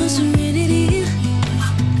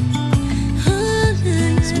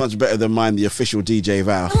 It's much better than mine, the official DJ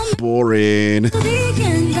Val. Boring.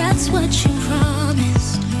 That's what you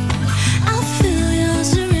promised. I feel your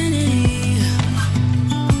serenity.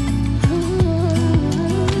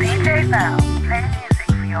 DJ Val, play music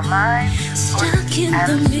for your mind. Stuck in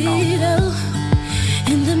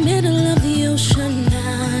the middle of the ocean.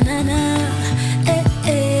 Na, na, na.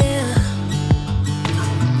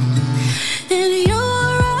 And your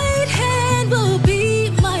right hand will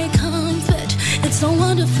be my comfort. It's a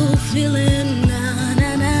wonderful feeling. Na,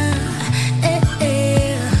 na, na.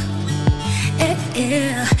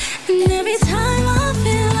 And every time I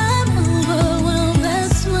feel I'm overwhelmed,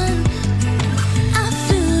 that's when I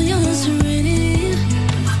feel your serenity.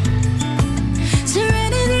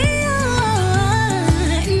 Serenity,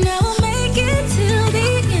 and I will make it till the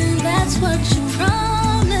end. That's what you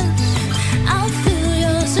promised. I'll feel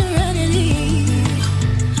your serenity.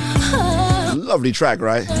 Lovely track,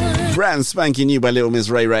 right? Brand spanking new by Little Miss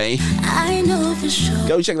Ray Ray. I know for sure.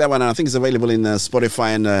 Go check that one out. I think it's available in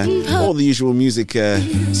Spotify and all the usual music. I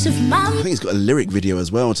think it's got a lyric video as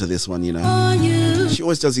well to this one, you know. She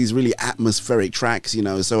always does these really atmospheric tracks, you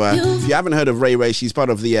know. So if you haven't heard of Ray Ray, she's part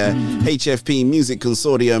of the HFP Music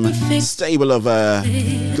Consortium, stable of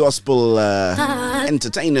gospel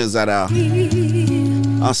entertainers that are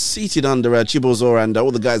seated under Chibozor and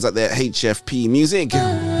all the guys out there at HFP Music.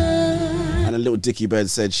 And a little Dickie Bird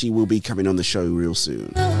said she will be coming on the show real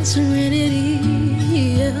soon. Serenity,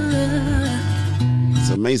 It's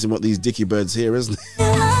amazing what these Dickie Birds hear, isn't it?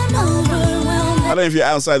 I don't know if you're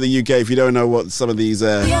outside the UK, if you don't know what some of these...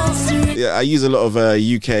 yeah, I use a lot of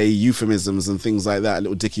UK euphemisms and things like that. A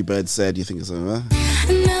little Dickie Bird said, you think it's over?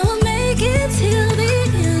 and I will make it till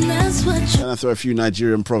the end. That's what you And I throw a few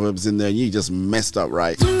Nigerian proverbs in there and you just messed up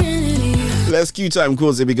right. Let's Q time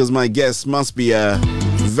calls it because my guest must be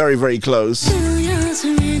very, very close. feel your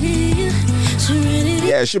serenity. Serenity.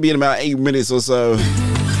 Yeah, it should be in about 8 minutes or so.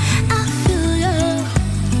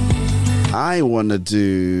 I want to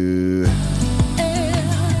do...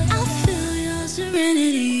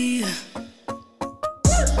 Serenity.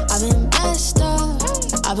 I've been blessed up.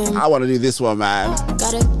 I want to do this one, man.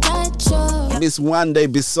 Gotta catch up. Miss Wande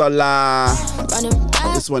Bisola. Running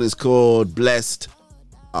back. This one is called Blessed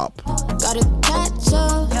Up. Gotta catch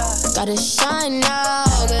up. Gotta shine now.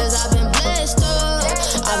 Cause I've been blessed up.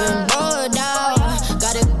 I've been brought down.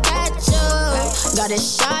 Gotta catch up. Gotta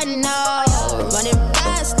shine now. Running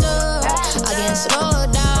faster. I can't slow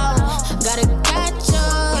down. Gotta catch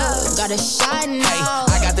up. Gotta shine now. Hey,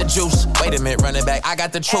 I got the juice. Wait a minute, run it back. I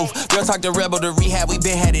got the truth. Real talk to rebel to rehab. We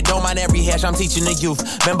been had it. Don't mind every hash. I'm teaching the youth.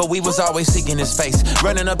 Remember, we was always seeking his face.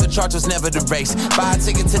 Running up the charts was never the race. Buy a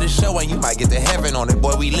ticket to the show and you might get to heaven on it.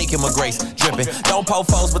 Boy, we linking with grace. Dripping. Don't poke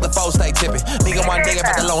foes, but the foes stay tipping. Me and one nigga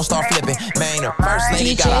about the Lone Star flipping. Man, the first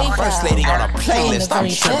lady got our first lady on a playlist. I'm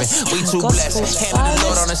tripping. We too blessed. Handle the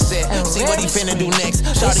Lord on the set. See what he finna do next.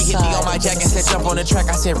 Shawty hit me on my jacket. Said jump on the track.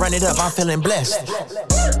 I said run it up. I'm feeling blessed.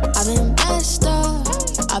 I've been blessed up,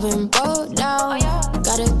 I've been broke down.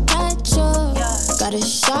 Gotta catch up, gotta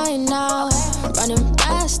shine now. Running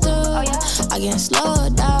faster, I can't slow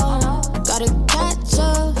down. Gotta catch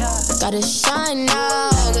up, gotta shine now.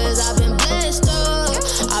 Cause I've been blessed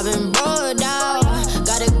up, I've been broke down.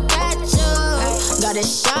 Gotta catch up, gotta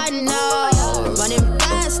shine now. Running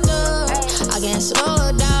faster, I can't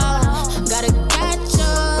slow down. Gotta catch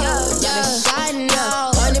up, gotta shine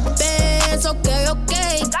now. 100 bands, okay,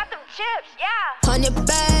 okay. Got them chips, yeah. 100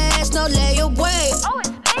 bags, no layaway. Oh, it's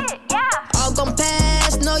lit, yeah. All gon'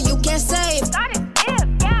 pass, no you can't save. Got it,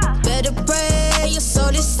 yeah. Better pray, your soul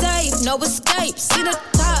is safe, no escape. See the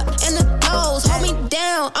top and the lows, hold me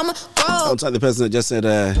down, I'ma roll. Outside the person that just said,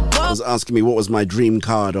 was asking me what was my dream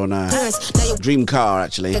card on dream car,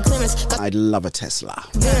 actually. I'd love a Tesla.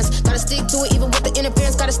 Gotta stick to it even with the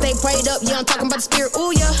interference, gotta stay prayed up. Yeah, I'm talking about the spirit,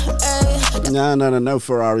 ooh yeah. No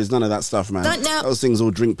Ferraris, none of that stuff, man. Those things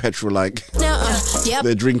all drink petrol like Yep.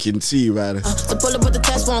 they're drinking tea, man. So pull up with the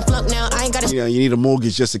test, won't flunk now. I ain't gotta You need a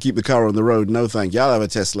mortgage just to keep the car on the road. No thank you. I'll have a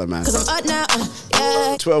Tesla, man. Cause I'm up now,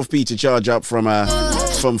 yeah. 12p to charge up from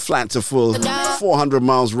flat to full. 400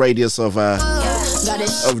 miles radius of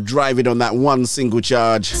driving on that one single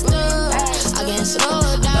charge.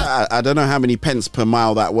 I don't know how many pence per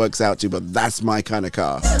mile that works out to, but that's my kind of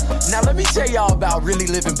car. Now let me tell y'all about really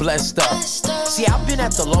living blessed up. See, I've been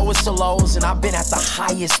at the lowest of lows and I've been at the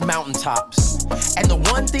highest mountaintops. And the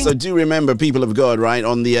one thing... So do remember, people of God, right?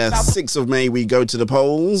 On the 6th of May, we go to the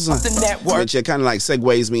polls. The network. Which kind of like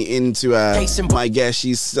segues me into my guest.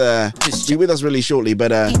 She's be with us really shortly,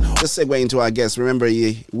 but just segue into our guest. Remember,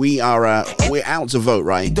 we're out to vote,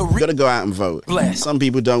 right? You got to go out and vote. Some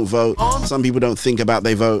people don't vote. Some people don't think about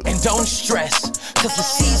they vote. And don't stress, because the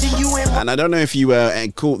season you in... And I don't know if you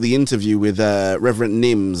caught the interview with Reverend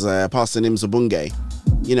Nims, Pastor Nims Obunge.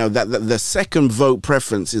 You know, that the second vote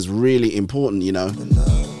preference is really important, you know.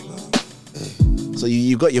 So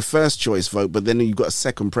you've got your first choice vote, but then you've got a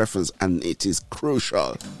second preference, and it is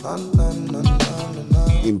crucial.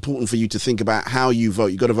 Important for you to think about how you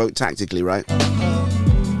vote. You've got to vote tactically, right?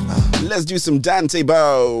 Let's do some Dante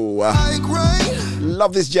Bow.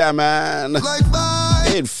 Love this jam, man.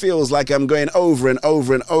 It feels like I'm going over and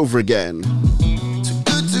over and over again. Too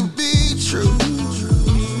good to be true.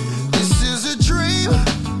 This is a dream.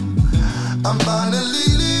 I'm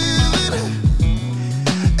finally living.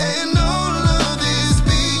 And all of this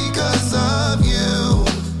because of you.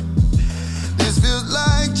 This feels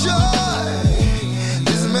like joy.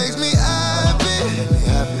 This makes me happy.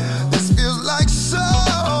 This feels like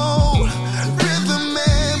soul, rhythm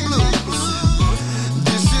and blues.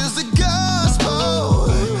 This is the gospel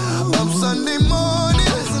of Sunday morning.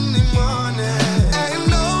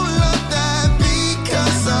 And all of that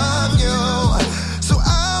because of you. So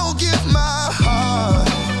I'll give my heart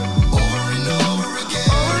over and over again,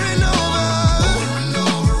 over and over, over and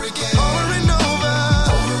over again, over and over,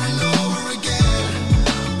 over and over again.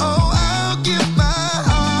 Oh, I'll give my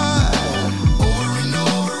heart over and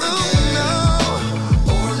over again,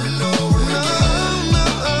 over and over again.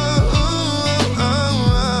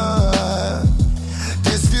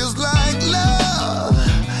 This feels like love.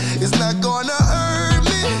 It's not gonna hurt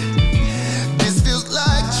me. This feels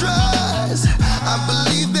like trust. I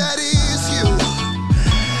believe that is you.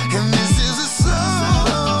 And this is a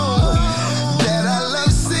song that I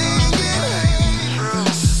love singing.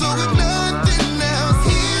 So if nothing else,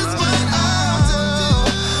 here's what I'll do.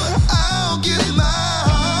 I'll give my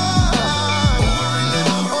heart over and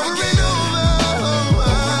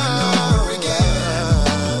over again,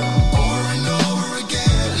 over and over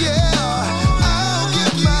again. Yeah, I'll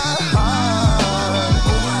give my heart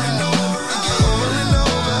over and over again, over and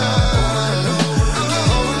over,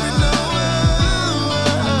 over and over.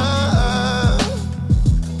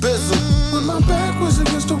 When my back was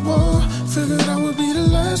against the wall, figured I would be the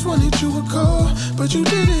last one that you would call. But you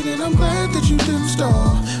did it, and I'm glad that you didn't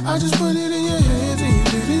stall. I just put it in your hands, and you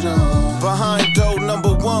did it all. Behind dough,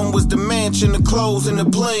 number one was the mansion, the clothes, and the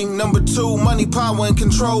bling. Number two, money, power, and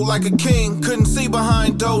control like a king. Couldn't see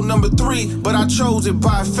behind dough, number three, but I chose it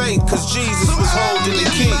by faith, cause Jesus was holding the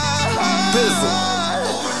key. Bizzle.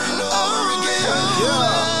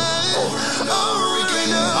 Yeah.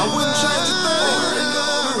 I wouldn't change a thing.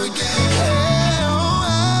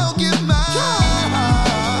 I'll give my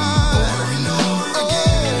heart over and over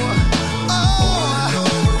again,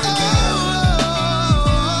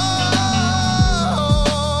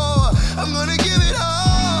 I'm gonna give it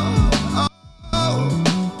all,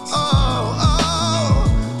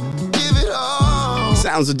 give it all.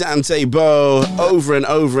 Sounds of Dante Bow over and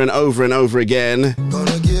over and over and over again.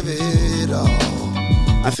 Gonna give it all.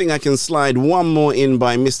 I think I can slide one more in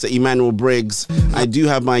by Mr. Emmanuel Briggs. I do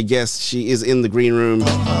have my guest. She is in the green room.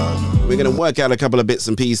 We're going to work out a couple of bits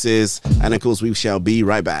and pieces. And of course, we shall be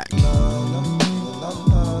right back.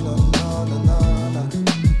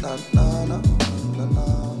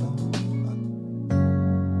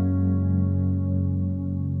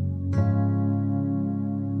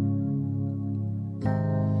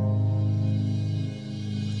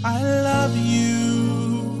 I love you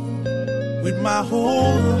with my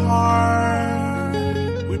whole heart,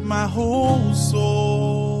 with my whole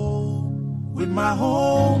soul, with my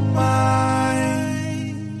whole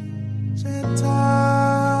mind.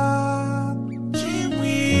 Cheta,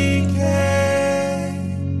 chiwike,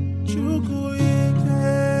 chukuike,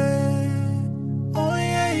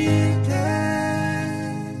 oyeike.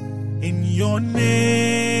 In your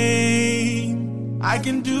name, I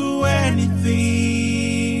can do anything.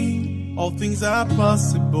 All things are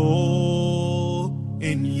possible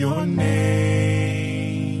in your name.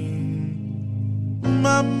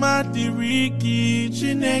 Mama diriki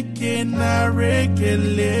chineke na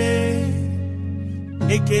rekele.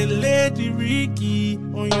 Ekele diriki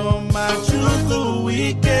oyoma chuku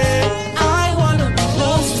wike. I wanna be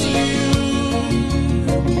close to you.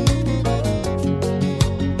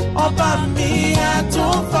 Oba mi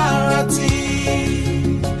ato farati.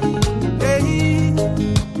 Hey.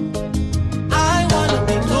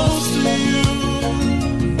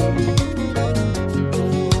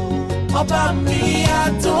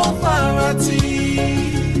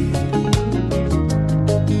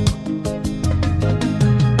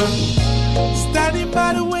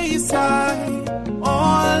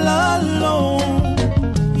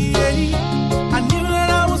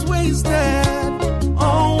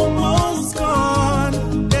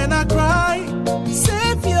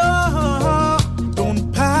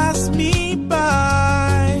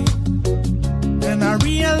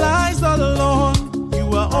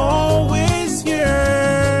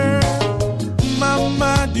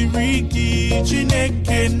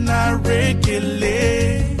 Chineke narekele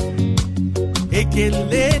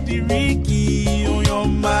ekele diriki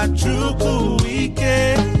oyoma chukwu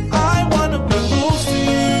ike. I wanna be close to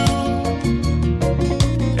you.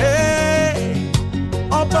 Hey,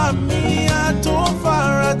 oba mi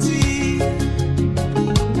atofarati.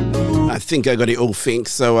 I think I got it all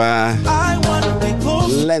fixed, so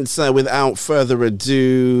let's without further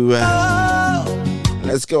ado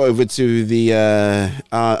let's go over to the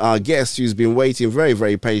our guest who's been waiting very,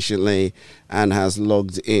 very patiently and has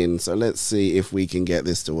logged in. So let's see if we can get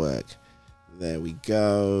this to work. There we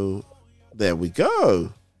go. There we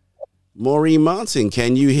go. Maureen Martin,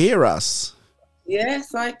 can you hear us?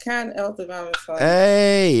 Yes, I can, Elder Valentine.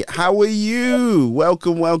 Hey, how are you?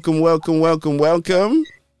 Welcome, welcome, welcome, welcome, welcome.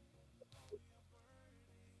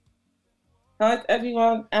 How's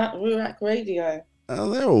everyone at Ruach Radio? Oh,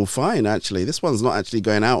 they're all fine, actually. This one's not actually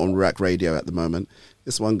going out on Ruach Radio at the moment.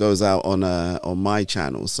 This one goes out on my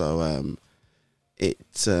channel. So I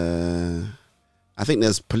think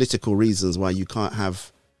there's political reasons why you can't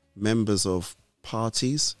have members of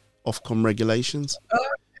parties, Ofcom regulations.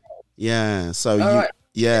 Yeah, so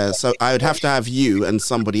so I would have to have you and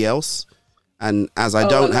somebody else, and as I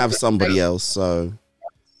don't have somebody else, so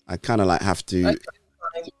I kind of like have to,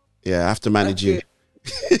 I have to manage you.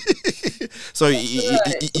 So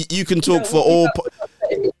you can talk for all.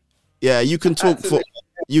 You can talk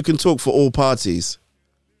for all parties.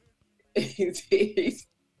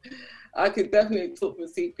 I could definitely talk for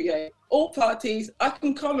CPA. All parties. I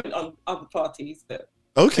can comment on other parties. But...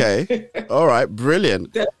 Okay. All right.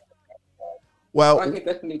 Brilliant. Well, I can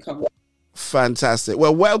definitely comment. Fantastic.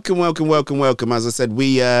 Well, welcome. As I said,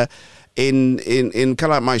 we in kind of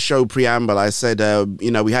like my show preamble, I said,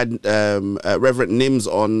 we had Reverend Nims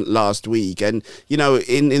on last week, and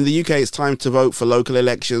in the UK, it's time to vote for local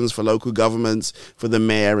elections, for local governments, for the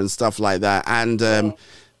mayor and stuff like that, and.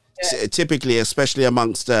 Typically, especially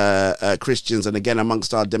amongst Christians and again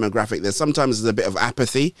amongst our demographic, there's sometimes a bit of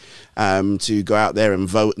apathy to go out there and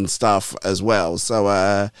vote and stuff as well.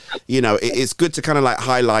 So, it's good to kind of like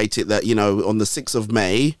highlight it that, on the 6th of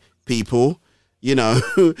May, people, you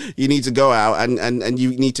need to go out and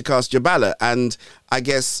you need to cast your ballot. And I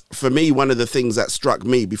guess for me, one of the things that struck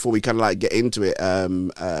me before we kind of like get into it,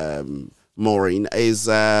 Maureen, is...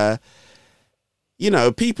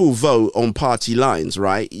 people vote on party lines,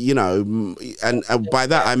 right? And by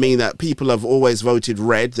that I mean that people have always voted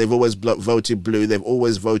red, they've always voted blue, they've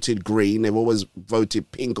always voted green, they've always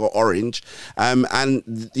voted pink or orange, and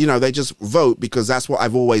they just vote because that's what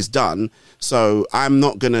I've always done. So I'm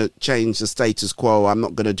not going to change the status quo. I'm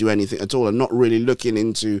not going to do anything at all. I'm not really looking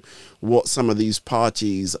into what some of these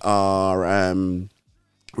parties are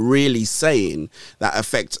really saying that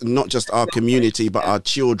affect not just our community but our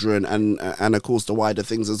children and of course the wider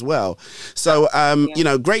things as well. So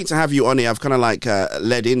great to have you on here. I've kind of like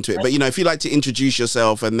led into it, but if you'd like to introduce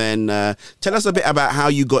yourself and then tell us a bit about how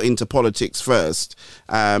you got into politics first,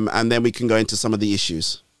 and then we can go into some of the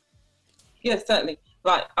issues. Yes, certainly.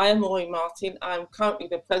 Right, I am Maureen Martin. I'm currently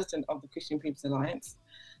the president of the Christian People's Alliance,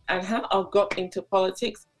 and how I got into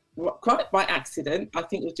politics quite by accident. I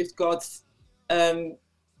think it was just God's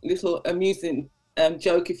little amusing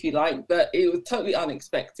joke, if you like, but it was totally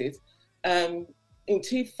unexpected. In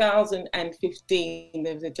 2015,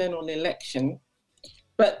 there was a general election,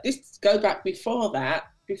 but this go back before that,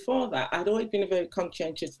 I'd always been a very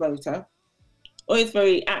conscientious voter, always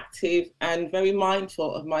very active and very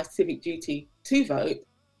mindful of my civic duty to vote.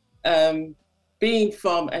 Being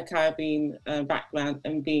from a Caribbean background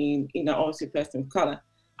and being, obviously a person of colour,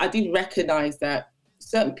 I did recognise that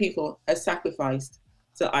certain people had sacrificed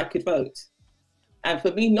so I could vote. And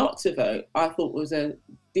for me not to vote, I thought was a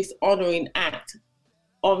dishonouring act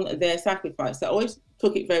on their sacrifice. So I always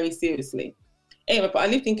took it very seriously. Anyway, but I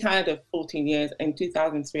lived in Canada for 14 years. In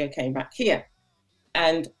 2003, I came back here.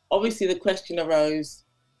 And obviously the question arose,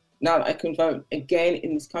 now that I can vote again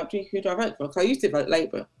in this country, who do I vote for? Because I used to vote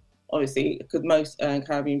Labour, obviously, because most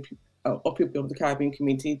Caribbean or people of the Caribbean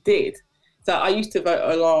community did. So I used to vote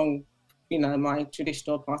along, my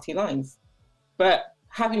traditional party lines. But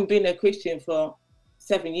having been a Christian for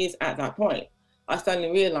 7 years at that point, I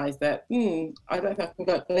suddenly realised that, I don't think I can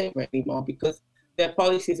vote for Labour anymore because their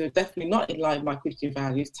policies are definitely not in line with my Christian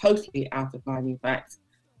values, totally out of line, in fact.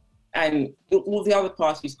 And all the other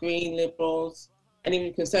parties, Green, Liberals, and even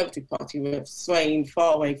the Conservative Party were swaying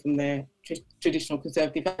far away from their traditional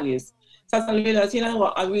Conservative values. So I suddenly realised, you know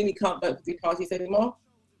what, I really can't vote for these parties anymore.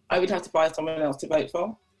 I would have to find someone else to vote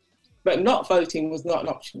for. But not voting was not an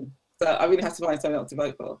option. So I really had to find someone else to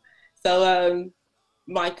vote for. So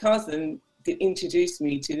my cousin introduced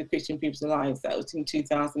me to the Christian People's Alliance. That was in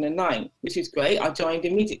 2009, which is great. I joined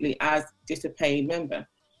immediately as just a paid member.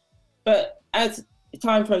 But as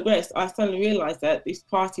time progressed, I suddenly realised that this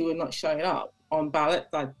party were not showing up on ballots.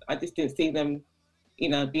 I just didn't see them,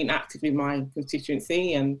 being active in my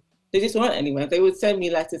constituency, and they just weren't anywhere. They would send me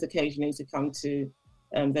letters occasionally to come to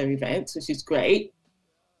their events, which is great,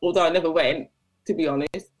 although I never went, to be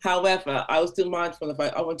honest. However, I was still mindful of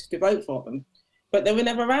it. I wanted to vote for them, but they were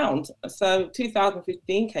never around. So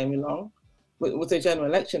 2015 came along, it was a general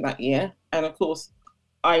election that year, and of course,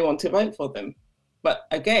 I want to vote for them. But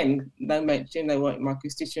again, no mention, they weren't in my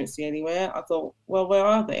constituency anywhere. I thought, well, where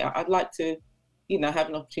are they? I'd like to, have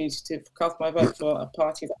an opportunity to cast my vote for a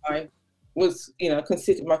party that I was,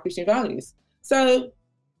 considered my Christian values. So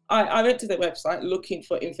I went to their website looking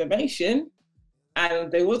for information,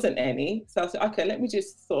 and there wasn't any. So I said, okay, let me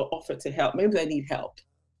just sort of offer to help. Maybe they need help.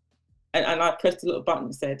 And I pressed a little button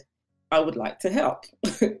and said, I would like to help.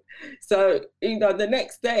 So, the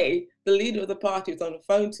next day, the leader of the party was on the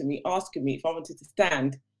phone to me, asking me if I wanted to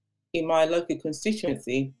stand in my local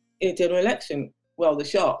constituency in a general election. Well, the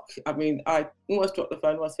shock. I mean, I almost dropped the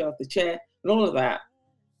phone, almost fell off the chair, and all of that.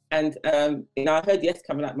 And, I heard yes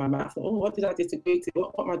coming out of my mouth. Oh, what did I disagree to?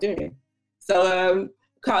 What am I doing? So,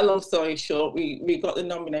 cut a long story short, we got the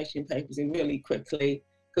nomination papers in really quickly,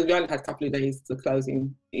 because we only had a couple of days to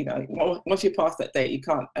closing. Once you pass that date, you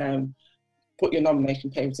can't put your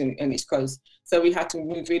nomination papers in, and it's closed. So we had to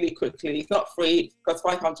move really quickly. It's not free. It costs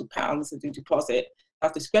 £500 to do deposit. I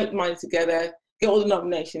have to scrape the money together, get all the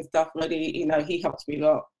nomination stuff ready. He helped me a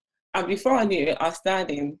lot. And before I knew it, I was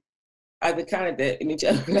standing as a candidate in the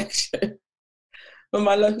general election for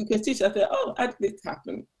my local constituency. I thought, oh, how did this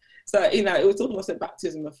happen? So, it was almost a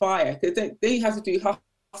baptism of fire, because they had to do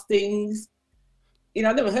hustings.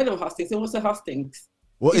 I never heard of hustings. So what's a hustings?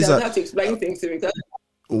 What is that? They had to explain things to me.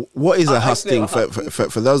 What is a husting?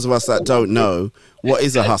 For those of us that don't know, what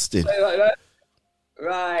is a husting?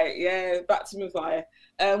 Right, yeah, baptism of fire.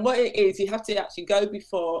 What it is, you have to actually go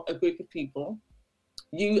before a group of people,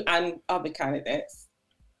 you and other candidates,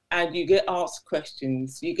 and you get asked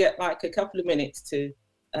questions. You get like a couple of minutes to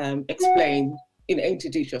explain,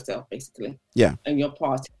 introduce yourself, basically. Yeah. And your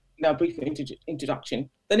party. A brief introduction.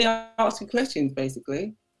 Then they ask you questions,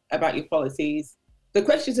 basically, about your policies. The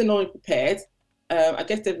questions are normally prepared. I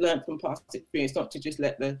guess they've learned from past experience not to just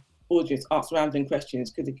let the audience ask random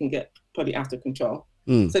questions, because it can get pretty out of control.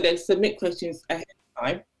 So they submit questions ahead of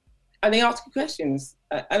time, and they ask you questions.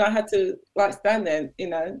 And I had to stand there,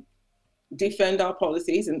 defend our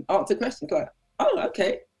policies and answer questions. Oh,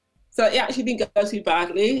 okay. So it actually didn't go too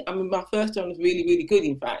badly. I mean, my first one was really, really good,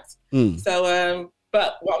 in fact. So,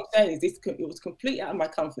 but what I'm saying is it was completely out of my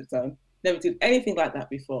comfort zone. Never did anything like that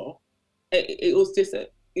before. It was just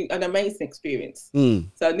an amazing experience.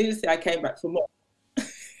 So needless to say, I came back for more.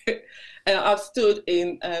 And I've stood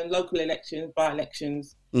in local elections,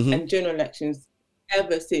 by-elections, and general elections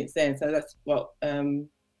ever since then. So that's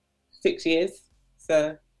 6 years.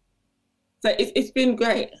 So it's been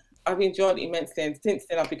great. I've enjoyed it immensely. And since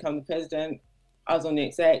then, I've become the president. I was on the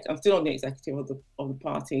exec. I'm still on the executive of the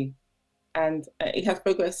party. And it has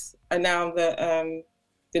progressed. And now I'm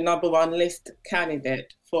the number one list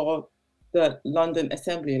candidate for the London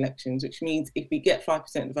Assembly elections, which means if we get 5%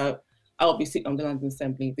 of the vote, I'll be sitting on the London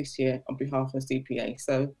Assembly this year on behalf of CPA.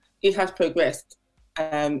 So it has progressed.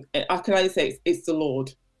 I can only say it's the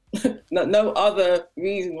Lord. no other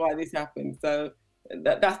reason why this happened. So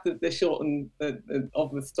that's the short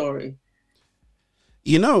of the story.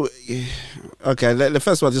 Okay,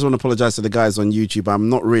 first of all, I just want to apologize to the guys on YouTube. I'm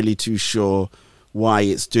not really too sure why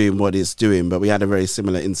it's doing what it's doing, but we had a very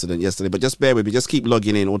similar incident yesterday. But just bear with me, just keep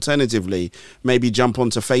logging in. Alternatively, maybe jump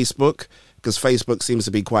onto Facebook, because Facebook seems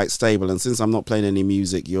to be quite stable, and since I'm not playing any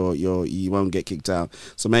music, you won't get kicked out.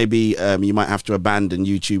 So maybe you might have to abandon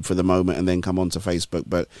YouTube for the moment and then come onto Facebook.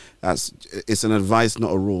 But it's an advice,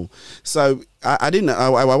 not a rule. So I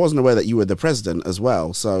wasn't aware that you were the president as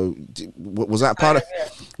well. So was that part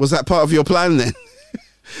of your plan then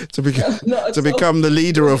to become the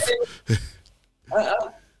leader of?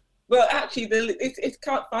 Well, actually, it's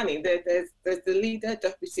quite funny. There's the leader,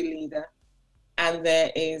 deputy leader, and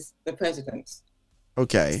there is the president.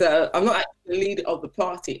 Okay. So I'm not actually the leader of the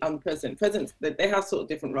party. I'm the president. Presidents, they have sort of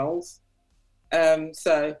different roles.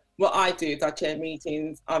 So what I do is I chair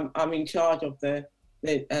meetings. I'm in charge of the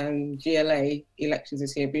GLA elections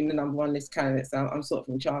this year, being the number one list candidate. So I'm sort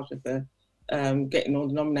of in charge of the getting all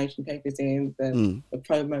the nomination papers in, the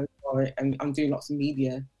promo for it, and I'm doing lots of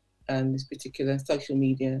media. This particular social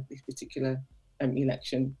media, this particular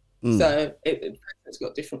election. So it's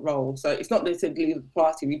got different roles. So it's not necessarily leader of the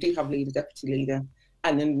party. We do have leader, deputy leader,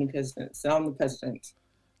 and then the president. So I'm the president.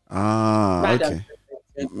 Ah, Madam okay.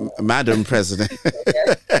 Madam President.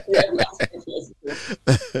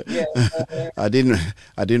 I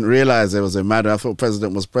didn't realize there was a madam. I thought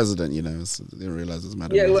president was president. You know, so I didn't realize it was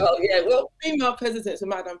madam. Well, female presidents are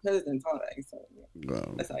madam presidents, aren't they? So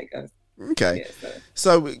that's how it goes. Okay,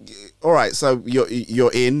 so all right, so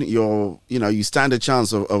you're in. You stand a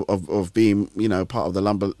chance of being part of the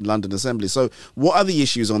London Assembly. So what are the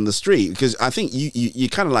issues on the street? Because I think you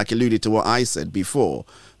kind of like alluded to what I said before,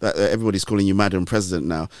 that everybody's calling you Madam President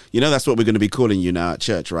now. You know, that's what we're going to be calling you now at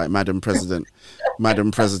church, right? Madam President,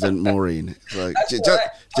 Madam President Maureen. So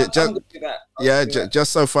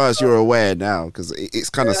just so far as you're aware now, because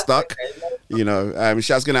it's kind of stuck.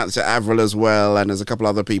 Shouts going out to Avril as well, and there's a couple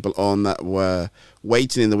other people on that were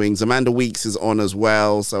waiting in the wings. Amanda Weeks is on as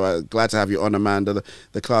well, so glad to have you on, Amanda.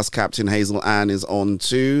 The class captain, Hazel Ann, is on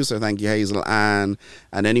too, so thank you, Hazel Ann.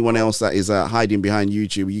 And anyone else that is hiding behind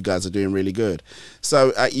YouTube, you guys are doing really good.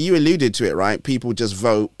 So you alluded to it, right? People just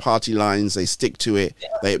vote party lines, they stick to it,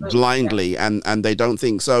 they blindly, and they don't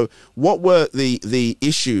think. So what were the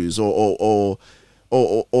issues or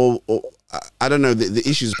I don't know, the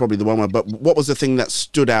issue is probably the one word, but what was the thing that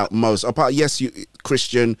stood out most? Apart, yes, you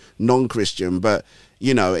Christian, non-Christian, but,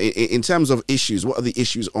 in terms of issues, what are the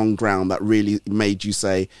issues on ground that really made you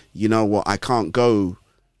say, you know what, I can't go,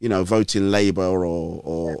 voting Labour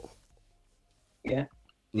or... Yeah.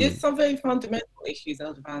 There's some very fundamental issues,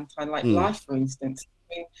 Elder Valentine, like life, for instance.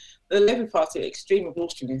 I mean, the Labour Party are extreme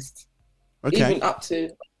abortionists. Okay. Even up to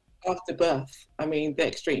after birth. I mean, they're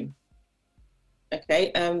extreme.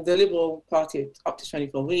 Okay, the Liberal Party up to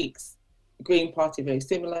 24 weeks, the Green Party very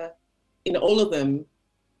similar. All of them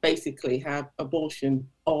basically have abortion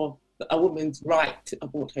or a woman's right to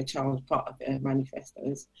abort her child as part of their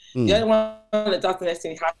manifestos. The only one that doesn't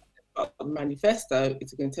necessarily have a manifesto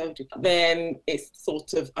is a Conservative. Then it's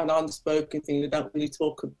sort of an unspoken thing they don't really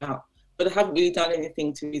talk about, but they haven't really done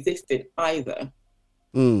anything to resist it either.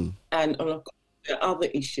 And of course, there are other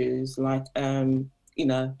issues like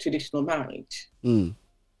traditional marriage.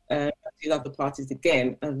 These other parties,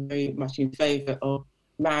 again, are very much in favour of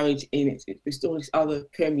marriage in its all these other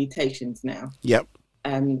permutations now. Yep.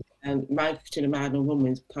 And marriage between a man and a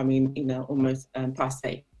woman is becoming, almost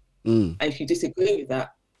passé. And if you disagree with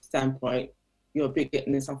that standpoint, you're a bigot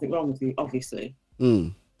and there's something wrong with you, obviously.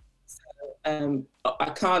 So I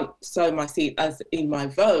can't sow my seed as in my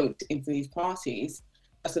vote into these parties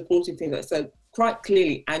are supporting things that are so quite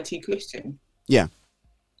clearly anti-Christian. Yeah.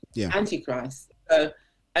 Antichrist.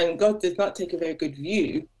 And God does not take a very good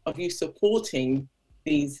view of you supporting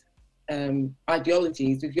these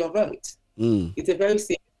ideologies with your vote. It's a very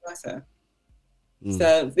serious matter.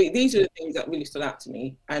 So these are the things that really stood out to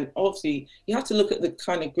me. And obviously, you have to look at the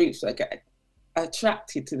kind of groups that get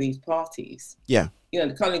attracted to these parties. Yeah.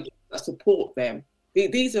 The kind of groups that support them.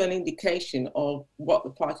 These are an indication of what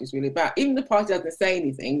the party is really about. Even the party doesn't say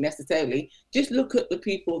anything necessarily. Just look at the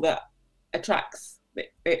people that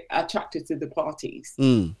they're attracted to the parties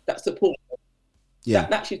that support them. Yeah.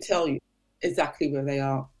 That should tell you exactly where they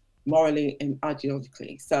are morally and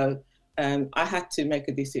ideologically. So I had to make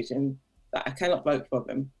a decision that I cannot vote for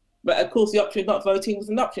them. But of course, the option of not voting was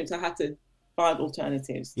an option, so I had to find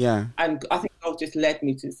alternatives. Yeah. And I think God just led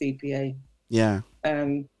me to the CPA. Yeah.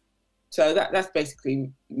 So that's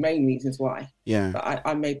basically main reasons why. Yeah. But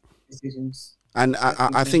I made decisions. And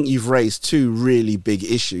I think you've raised two really big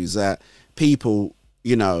issues that people,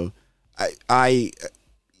 I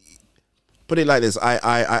put it like this.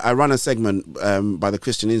 I run a segment by the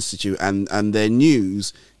Christian Institute, and their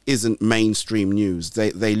news isn't mainstream news.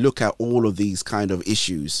 They look at all of these kind of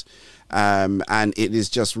issues, and it is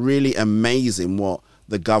just really amazing what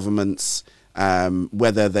the governments,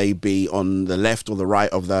 whether they be on the left or the right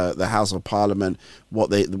of the House of Parliament, what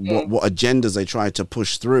agendas they try to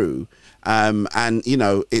push through. And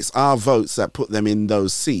it's our votes that put them in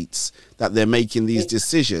those seats, that they're making these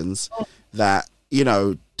decisions that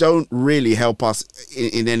don't really help us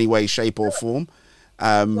in any way, shape or form.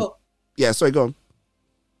 Yeah, sorry, go on.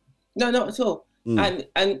 No, not at all. And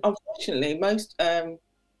unfortunately, most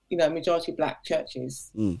majority black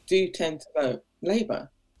churches do tend to vote Labour.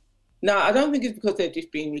 Now, I don't think it's because they're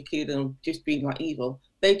just being wicked and just being like evil.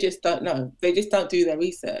 They just don't know. They just don't do their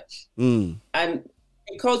research. And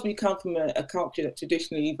because we come from a culture that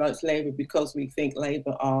traditionally votes Labour because we think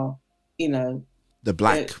Labour are, the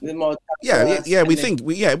black, the more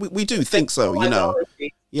we do think so,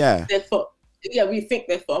 Yeah. Therefore, we think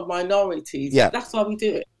they're for minorities. Yeah. That's why we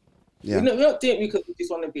do it. Yeah. We're not doing it because we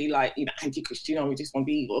just want to be like, anti-Christian, or we just want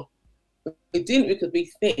to be evil. We're doing it because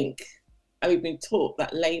we think, and we've been taught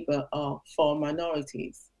that Labour are for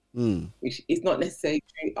minorities. which is not necessarily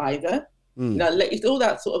true either. It's all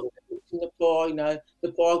that sort of the poor,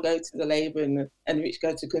 the poor go to the Labour and the rich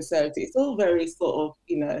go to Conservative. It's all very sort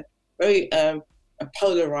of, very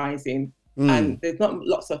polarising, and there's not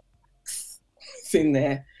lots of facts in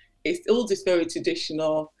there. It's all just very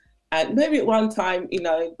traditional. And maybe at one time,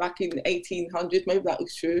 back in the 1800s, maybe that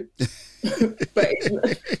was true, but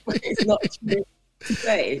it's not true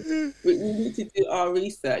today. We need to do our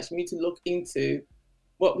research. We need to look into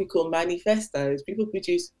what we call manifestos.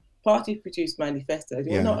 Parties produce manifestos.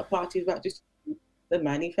 We're not a party about just the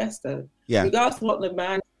manifesto. Yeah. Regardless of what the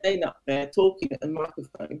man is saying up there, talking at the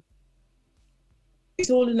microphone,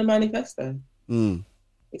 it's all in the manifesto.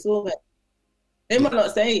 It's all there. They might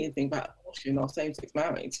not say anything about abortion or same-sex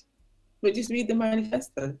marriage, but just read the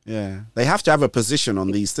manifesto. Yeah. They have to have a position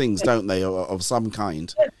on these things, don't they, of some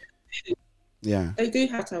kind? Yeah. They do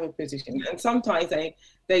have to have a position. And sometimes they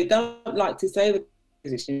don't like to say the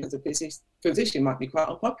position because the position might be quite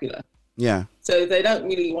unpopular. Yeah. So they don't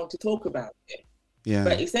really want to talk about it. Yeah.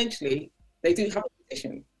 But essentially, they do have a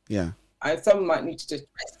position. Yeah. And some might need to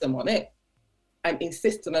just press them on it and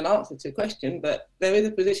insist on an answer to a question, but there is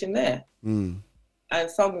a position there. And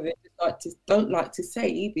some of it don't like to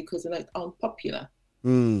say because it's unpopular.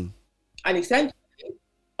 And essentially,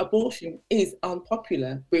 abortion is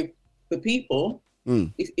unpopular with the people.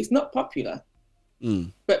 It's not popular.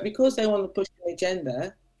 But because they want to push an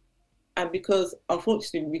agenda, and because,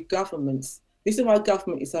 unfortunately, with governments, this is why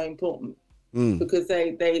government is so important, because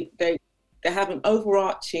they have an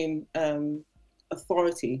overarching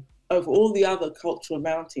authority over all the other cultural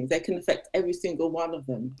mountains. They can affect every single one of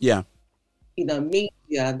them. Yeah.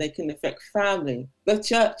 Media, they can affect family, the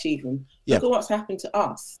church even. Look at what's happened to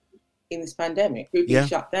us in this pandemic. We've been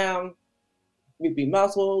shut down, we've been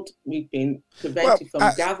muzzled, we've been prevented from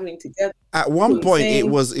gathering together. At one point, it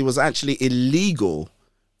was actually illegal.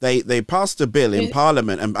 They passed a bill in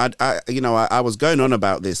Parliament, and I was going on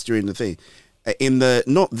about this during the thing. I think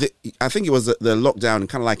it was the lockdown,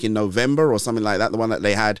 kind of like in November or something like that. The one that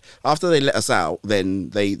they had after they let us out,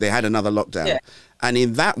 then they had another lockdown, and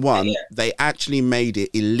in that one they actually made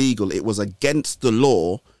it illegal. It was against the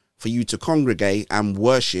law for you to congregate and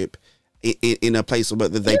worship in a place where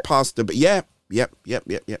they passed the They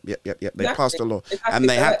passed a law, and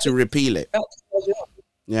they had to repeal it.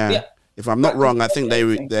 If I'm not wrong, I think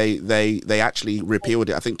they actually repealed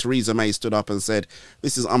it. I think Theresa May stood up and said,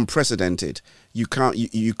 "This is unprecedented. You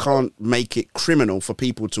can't make it criminal for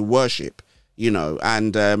people to worship."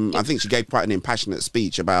 And I think she gave quite an impassionate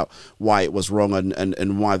speech about why it was wrong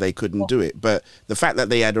and why they couldn't do it. But the fact that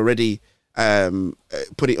they had already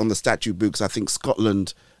put it on the statute books, I think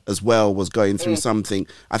Scotland as well was going through something.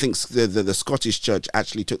 I think the Scottish Church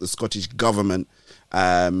actually took the Scottish government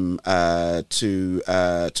to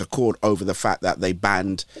court over the fact that they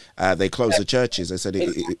closed the churches. They said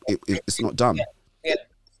it's not done.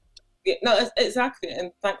 No, exactly,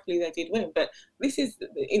 and thankfully they did win. But this is,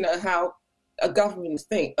 how a government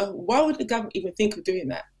think. Why would the government even think of doing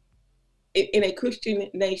that in a Christian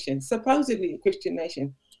nation, supposedly a Christian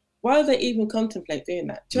nation? Why would they even contemplate doing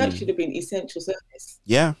that? Church should have been essential service.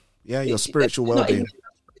 Yeah, your spiritual well-being.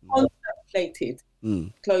 Contemplated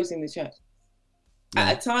closing the church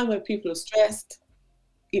at a time when people are stressed.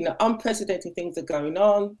 Unprecedented things are going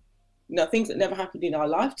on. Things that never happened in our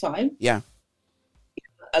lifetime. Yeah.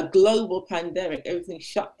 A global pandemic, everything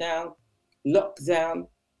shut down, locked down.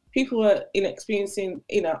 People were experiencing,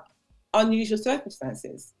 unusual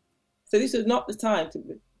circumstances. So this is not the time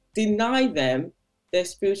to deny them their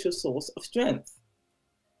spiritual source of strength,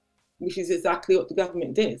 which is exactly what the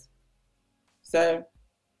government did. So,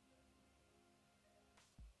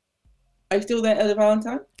 are you still there, Elder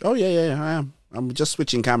Valentine? Oh, yeah, I am. I'm just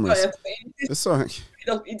switching cameras. It's all right.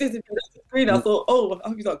 You disappeared off the screen. I thought, I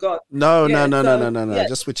hope he's not gone. No.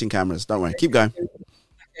 Just switching cameras. Don't worry. Keep going.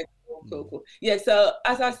 Okay, cool. Yeah, so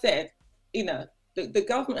as I said, the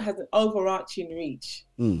government has an overarching reach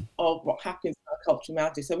of what happens in our cultural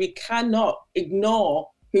mountain. So we cannot ignore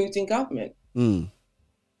who's in government. We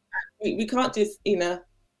can't just,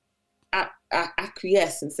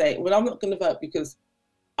 acquiesce and say, well, I'm not going to vote because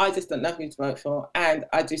I just don't know who to vote for and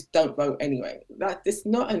I just don't vote anyway. That's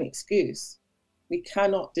not an excuse. We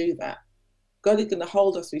cannot do that. God is going to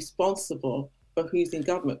hold us responsible for who's in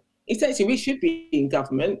government. Essentially, we should be in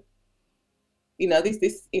government.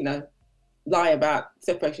 This lie about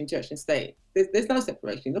separation church and state. There's no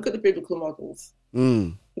separation. Look at the biblical models.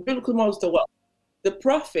 The biblical models are what? The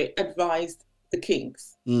prophet advised the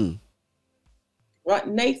kings. Right?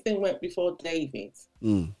 Nathan went before David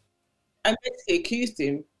and basically accused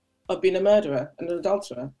him of being a murderer and an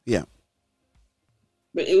adulterer. Yeah.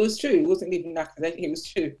 But it was true. It wasn't even an accusation. It was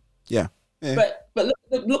true. Yeah. Yeah. But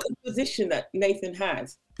look at the position that Nathan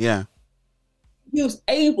had. Yeah. He was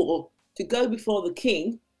able to go before the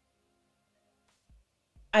king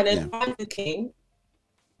and advise the king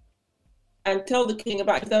and tell the king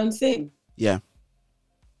about his own sin. Yeah.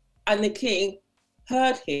 And the king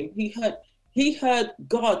heard him. He heard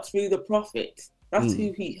God through the prophet. That's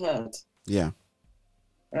who he heard. Yeah.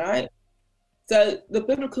 Right? So the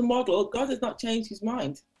biblical model, God has not changed his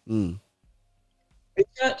mind. Mm. The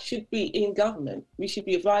church should be in government. We should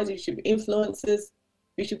be advisors, we should be influencers.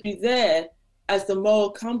 We should be there as the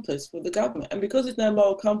moral compass for the government. And because there's no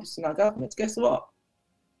moral compass in our government, guess what?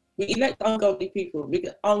 We elect ungodly people. We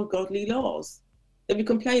get ungodly laws. Then we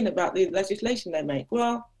complain about the legislation they make.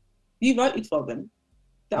 Well, you voted for them.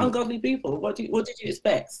 They're ungodly people. What did you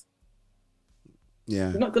expect?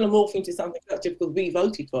 Yeah. We're not going to morph into something else just because we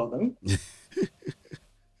voted for them.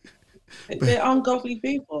 They're ungodly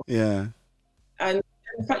people. Yeah. And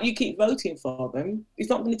the fact you keep voting for them, it's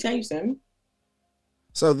not going to change them.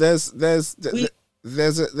 So there's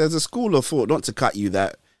a school of thought, not to cut you,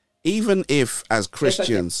 that even if as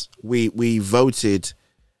Christians we voted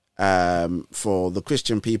for the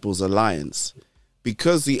Christian People's Alliance,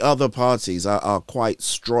 because the other parties are quite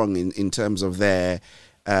strong in terms of their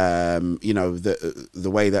the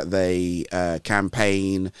way that they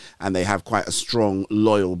campaign, and they have quite a strong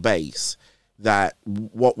loyal base, that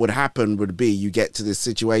what would happen would be you get to this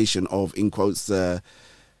situation of, in quotes,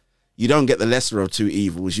 you don't get the lesser of two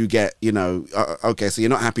evils. You get, okay, so you're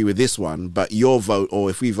not happy with this one, but your vote,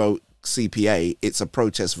 or if we vote CPA, it's a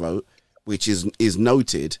protest vote, which is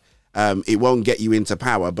noted. It won't get you into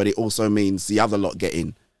power, but it also means the other lot get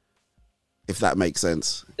in, if that makes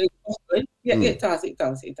sense. Yeah, it does.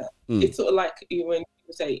 It's sort of like when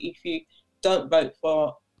people say, if you don't vote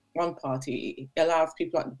for one party, it allows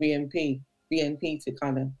people like the BNP to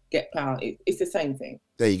kind of get power. It's the same thing.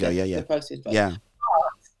 There you go. Yeah. The protest vote.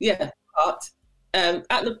 Yeah. But at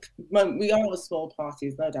the moment, we are a small party,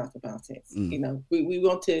 there's no doubt about it. We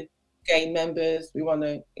want to gain members. We want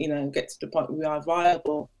to, get to the point where we are a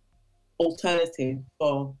viable alternative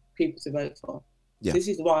for people to vote for. Yeah. This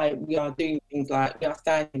is why we are doing things like we are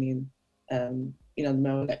standing in, the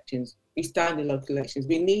mayoral elections. We stand in local elections.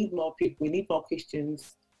 We need more people. We need more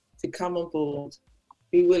Christians to come on board,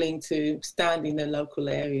 be willing to stand in their local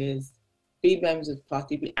areas, be members of the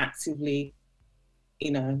party, be actively,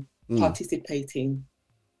 participating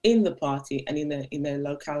in the party and in their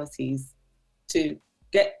localities to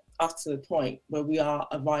get us to the point where we are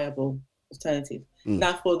a viable alternative.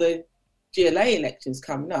 Now, for the GLA elections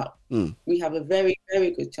coming up, we have a very,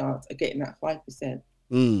 very good chance of getting that 5%.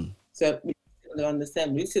 So we on the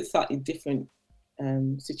assembly, this is a slightly different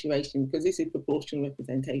situation because this is proportional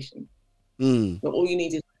representation. But all you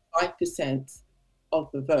need is 5% of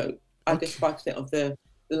the vote. I guess 5% of the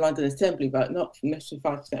London Assembly vote, not necessarily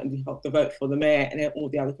 5% of the vote for the mayor and all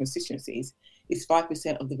the other constituencies. It's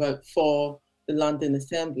 5% of the vote for the London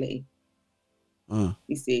Assembly.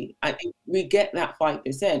 You see, and if we get that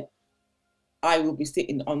 5%, I will be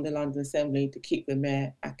sitting on the London Assembly to keep the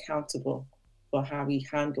mayor accountable for how he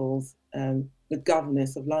handles the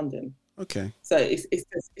governance of London. Okay. So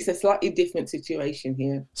it's a slightly different situation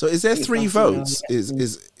here. So is there 3 votes?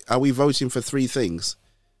 Are we voting for 3 things?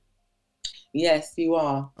 Yes, you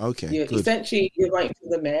are. Okay. Essentially, you're voting for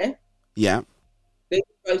the mayor. Yeah. Then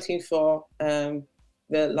you're voting for the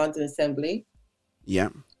London Assembly. Yeah.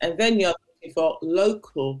 And then you're voting for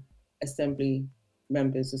local assembly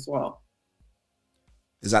members as well.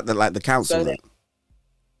 Is that like the council? So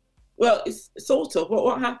well, it's sort of.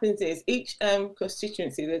 What happens is each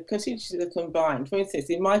constituency, the constituencies are combined. For instance,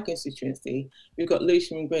 in my constituency, we've got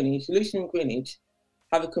Lewisham and Greenwich. Lewisham and Greenwich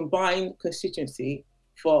have a combined constituency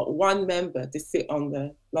for one member to sit on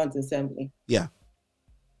the London Assembly. Yeah.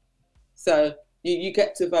 So you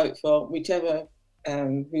get to vote for whichever,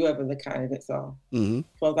 whoever the candidates are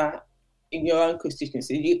for that in your own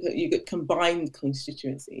constituency. You get combined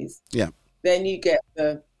constituencies. Yeah. Then you get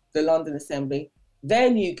the London Assembly.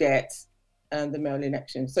 Then you get the mayoral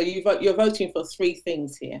election. So you're voting for 3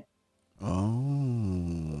 things here.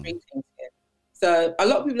 Oh. 3 things here. So a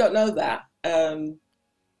lot of people don't know that.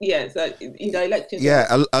 Yeah, so elections. Yeah,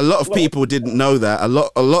 a lot of people didn't know that. A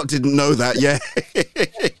lot didn't know that. Yeah.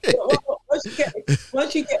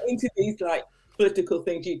 Once you get into these like political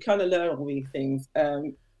things, you kind of learn all these things.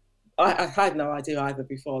 I had no idea either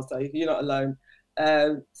before, so you're not alone.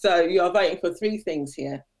 So you are voting for 3 things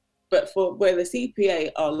here, but for where the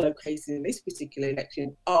CPA are located in this particular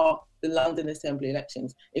election are the London Assembly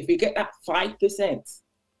elections. If we get that 5%,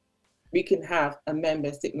 we can have a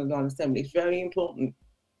member sitting in the London Assembly. It's very important.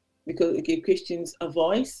 because it gives Christians a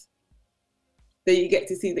voice. Then you get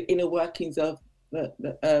to see the inner workings of the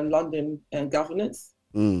London governance.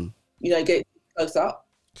 Mm. You know, get close up.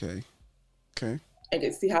 Okay. And get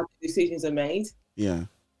to see how the decisions are made. Yeah.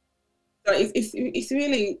 So it's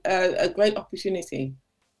really a great opportunity,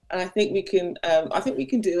 and I think we can. I think we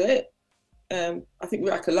can do it. I think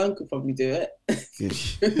Iraq alone could probably do it.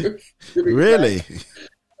 Really?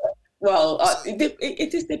 Well,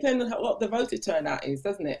 it just depends on what the voter turnout is,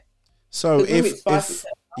 doesn't it? So if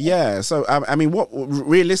yeah, so I mean, what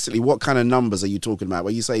realistically, what kind of numbers are you talking about?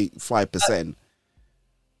 When you say 5%?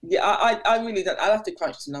 Yeah, I really don't. I'll have to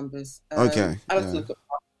crunch the numbers. Okay. I'll have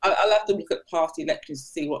to look at past elections to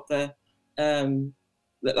see what the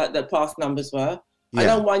past numbers were. Yeah. I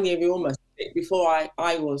know 1 year we almost before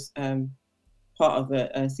I was part of the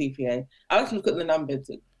CPA. I'll have to look at the numbers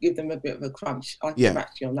to give them a bit of a crunch. I'll get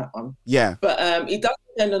back to you on that one. Yeah. But it does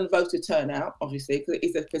depend on the voter turnout, obviously, because it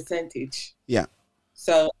is a percentage. Yeah.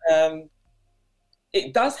 So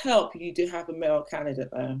it does help you do have a male candidate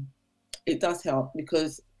there. It does help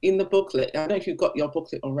because in the booklet, I don't know if you've got your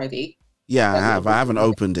booklet already. Yeah, I have. I haven't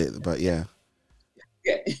opened it, but yeah.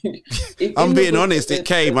 Yeah. I'm being honest, it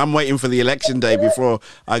came. I'm waiting for the election day before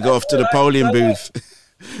I go off to the polling booth.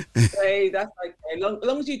 Hey, that's okay.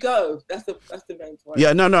 Long as you go, that's the main point.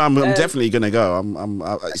 Yeah, no, I'm definitely gonna go.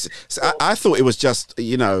 I thought it was just,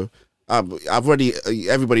 you know, I've already,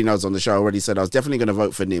 everybody knows on the show, I already said I was definitely going to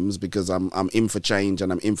vote for NIMS because I'm in for change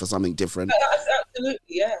and I'm in for something different. Absolutely,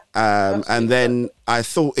 yeah. And then I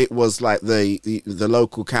thought it was like the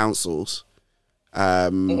local councils,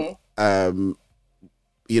 you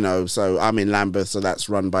know, so I'm in Lambeth, so that's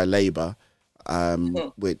run by Labour,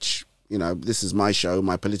 which, you know, this is my show.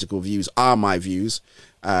 My political views are my views,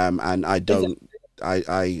 and I don't.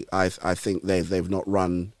 I think they've not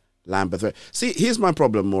run Lambeth. See, here's my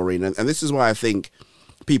problem, Maureen, and this is why I think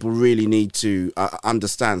people really need to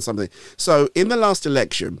understand something. So, in the last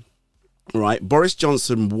election, right, Boris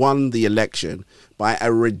Johnson won the election by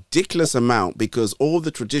a ridiculous amount because all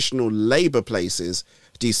the traditional Labour places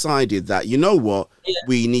decided that, you know what,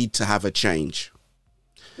 we need to have a change.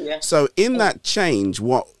 Yeah. So in that change,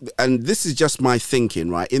 and this is just my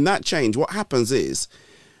thinking, right? In that change, what happens is,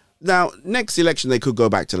 now, next election, they could go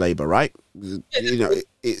back to Labour, right? You know,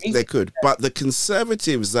 they could. But the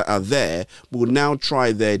Conservatives that are there will now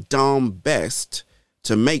try their darn best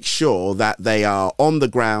to make sure that they are on the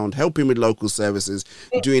ground, helping with local services,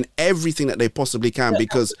 doing everything that they possibly can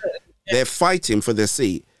because they're fighting for their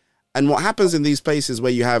seat. And what happens in these places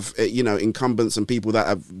where you have, you know, incumbents and people that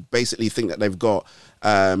have basically think that they've got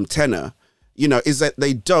tenure, you know, is that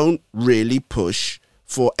they don't really push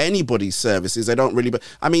for anybody's services. They don't really,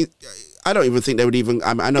 I mean, I don't even think they would even,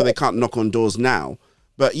 I know they can't knock on doors now,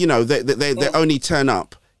 but, you know, they only turn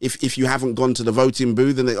up if you haven't gone to the voting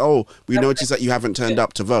booth and we noticed that you haven't turned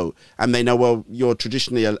up to vote. And they know, well, you're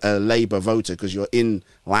traditionally a Labour voter because you're in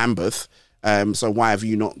Lambeth. So why have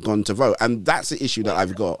you not gone to vote? And that's the issue that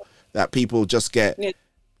I've got. That people just get,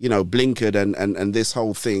 you know, blinkered and this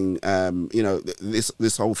whole thing, you know,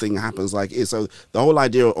 this whole thing happens like it. So the whole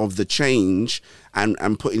idea of the change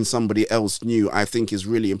and putting somebody else new, I think is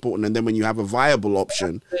really important. And then when you have a viable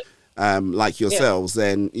option, like yourselves,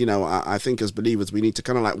 then, you know, I think as believers, we need to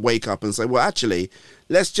kind of like wake up and say, well, actually,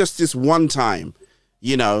 let's just this one time,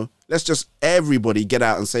 you know, let's just everybody get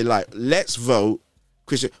out and say, like, let's vote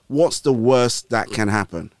Christian. What's the worst that can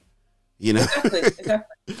happen? You know? Exactly.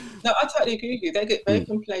 No, I totally agree with you. They get very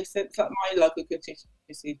complacent. It's like my local constituency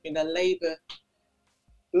has been a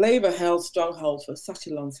Labour-held stronghold for such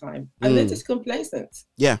a long time. And they're just complacent.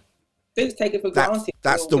 Yeah. They just take it for granted.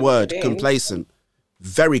 That's the word, complacent.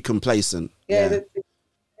 Very complacent. Yeah.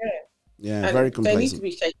 Very complacent. They need to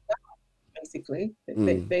be shaken up, basically.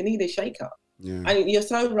 They need a shake-up. Yeah. And you're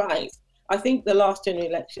so right. I think the last general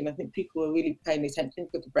election, I think people were really paying attention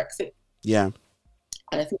because of Brexit. Yeah.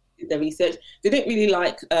 And I think they did their research. They didn't really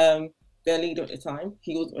like their leader at the time.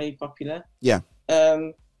 He wasn't very popular. Yeah.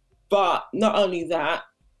 But not only that,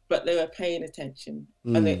 but they were paying attention.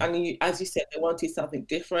 And as you said, they wanted something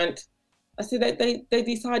different. I said they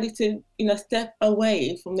decided to, you know, step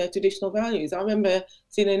away from their traditional values. I remember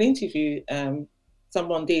seeing an interview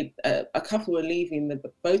someone did. A couple were leaving the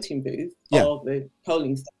voting booth or the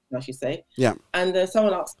polling station, I should say. Yeah. And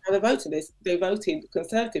someone asked how they voted. They voted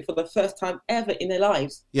Conservative for the first time ever in their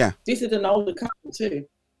lives. Yeah. This is an older couple too.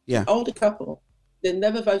 Yeah. Older couple. They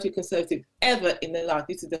never voted Conservative ever in their life.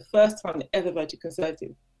 This is the first time they ever voted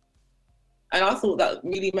Conservative. And I thought that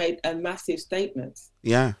really made a massive statement.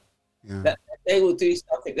 Yeah. That they will do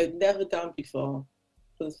something they've never done before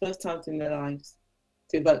for the first time in their lives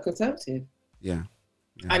to vote Conservative. Yeah.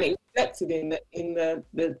 And it reflected in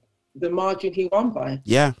the margin he won by.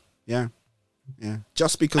 Yeah.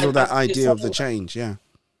 Just because of that idea of the change. Yeah.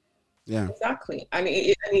 Exactly. And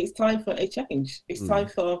it's time for a change. It's time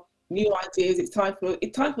for new ideas. It's time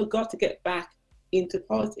for God to get back into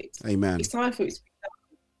politics. Amen. It's time for it to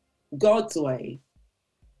be God's way.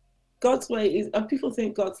 God's way is, and people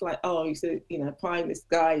think God's like, oh, you said, pie in the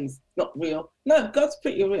sky is not real. No, God's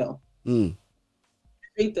pretty real. Read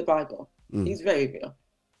the Bible. He's very real.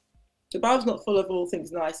 The Bible's not full of all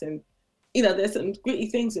things nice and, there's some gritty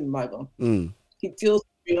things in the Bible. He deals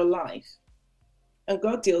with real life. And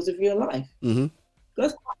God deals with real life.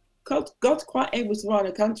 God's quite able to run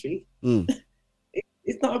a country.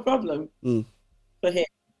 It's not a problem for him.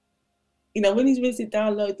 When he's ready to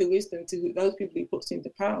download the wisdom to those people he puts into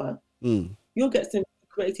power, you'll get some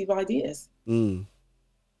creative ideas.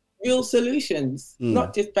 Real solutions,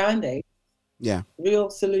 not just Band-Aids. Yeah. Real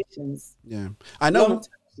solutions. Yeah. I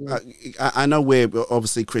know we're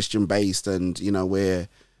obviously Christian based and, we're,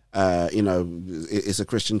 it's a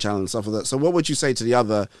Christian channel and stuff like that. So what would you say to the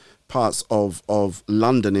other parts of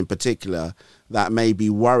London in particular that may be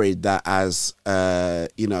worried that as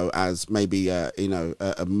maybe a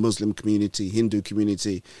Muslim community, Hindu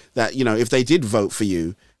community, that, if they did vote for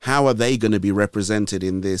you, how are they going to be represented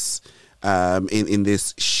in this in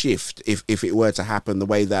this shift if it were to happen the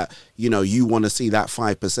way that you want to see that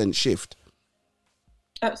 5% shift?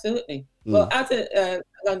 Absolutely. Well, as a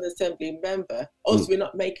London Assembly member, also we're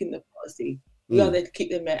not making the policy. We are there to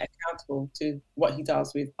keep the mayor accountable to what he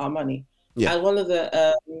does with our money. Yeah. And one of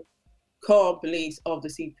the core beliefs of the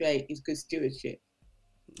CPA is good stewardship.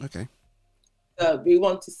 Okay. So we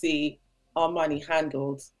want to see our money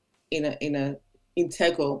handled in a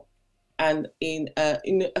integral and in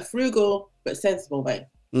a frugal but sensible way.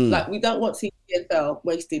 Like, we don't want TFL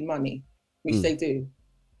wasting money, which they do.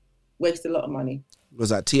 Waste a lot of money. Was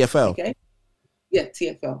that TFL? Okay. Yeah,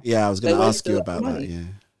 TFL. Yeah, I was going to ask you about that. Yeah.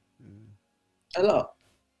 A lot.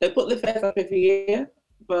 They put the fares up every year,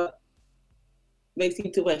 but they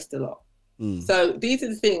seem to waste a lot. So these are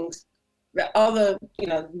the things that other,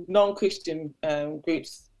 non-Christian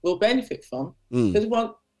groups will benefit from. Because we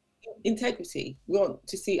want integrity. We want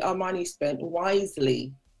to see our money spent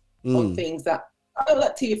wisely on things that, I know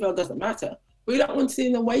that TFL doesn't matter. We don't want to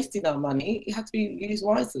see them wasting our money. It has to be used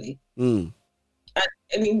wisely.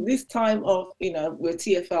 And in this time of, where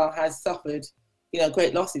TFL has suffered,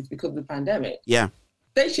 great losses because of the pandemic. Yeah.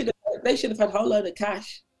 They should have had a whole load of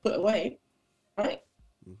cash put away, right?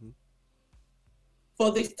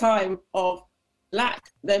 For this time of lack.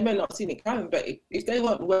 They may not have seen it coming, but if they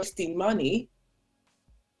weren't wasting money,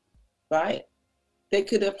 right, they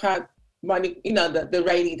could have had money, the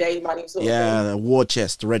rainy day money sort of thing. The war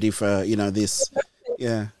chest ready for, this.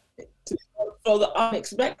 Yeah. For the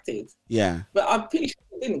unexpected. Yeah. But I'm pretty sure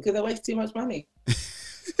they didn't because they waste too much money.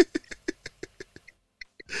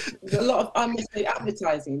 There's a lot of unnecessary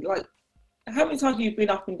advertising. Like, how many times have you been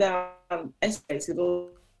up and down estates with all,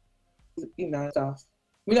 stuff?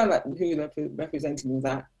 We don't like who they're representing all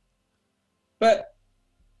that. But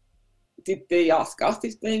did they ask us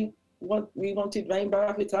if we wanted rainbow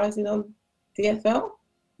advertising on TFL?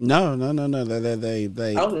 No.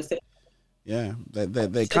 They I would say. Yeah,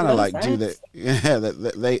 they kind of like do that. Yeah,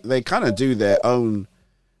 they kind of do their own.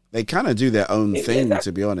 They kind of do their own thing,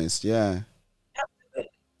 to be honest. Yeah.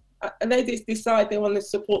 And they just decide they want to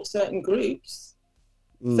support certain groups.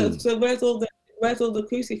 So where's all the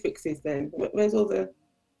crucifixes then? Where's all the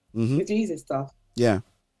Jesus stuff? Yeah.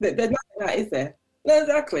 There's nothing like that, is there? No,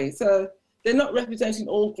 exactly. So they're not representing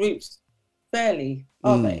all groups fairly,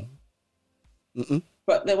 are they?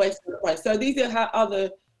 But they're wasting the money. So these are how other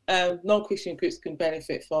non-Christian groups can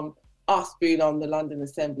benefit from us being on the London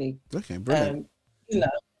Assembly. Okay, brilliant.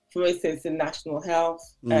 For instance, in national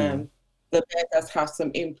health, the mayor does have some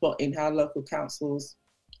input in how local councils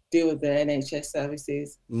deal with their NHS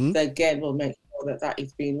services. So again, we'll make sure that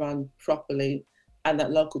is being run properly and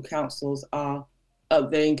that local councils are,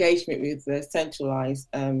 their engagement with the centralised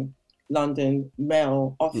London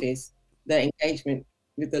Mail office, their engagement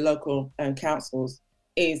with the local councils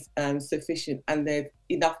is sufficient and there's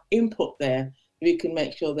enough input there we can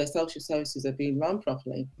make sure their social services are being run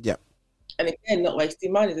properly. Yeah. And again, not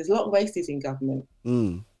wasting money. There's a lot of wastage in government.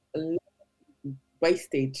 A lot of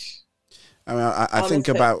wastage. I mean, I think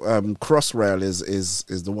about Crossrail is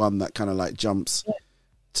the one that kind of like jumps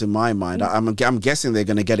to my mind. I'm guessing they're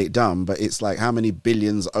going to get it done, but it's like how many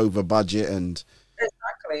billions over budget and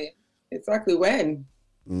exactly when,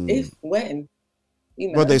 if when.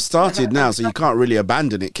 Well, they've started now, so you can't really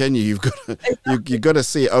abandon it, can you? You've got to, you've got to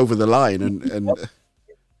see it over the line, and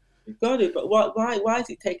you've got it. But why is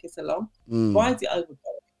it taking so long? Why is it over?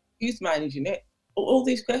 Who's managing it? All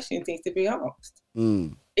these questions need to be asked.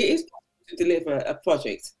 Mm. It is possible to deliver a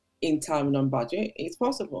project in time and on budget. It's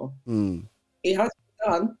possible. Mm. It has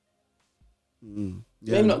been done. Mm.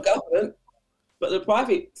 Yeah. Maybe not government, but the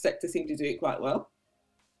private sector seems to do it quite well.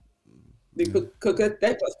 Because they've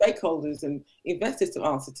got stakeholders and investors to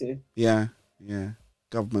answer to. Yeah.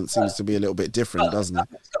 Government seems to be a little bit different, doesn't it?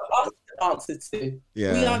 It's got us to answer to.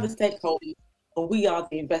 Yeah. We are the stakeholders and we are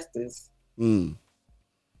the investors. Mm.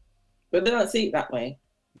 But they don't see it that way.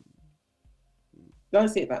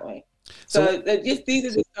 So these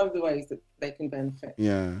are just some of the ways that they can benefit.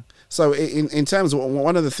 Yeah. So in terms of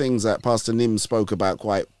one of the things that Pastor Nim spoke about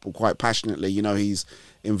quite passionately, you know, he's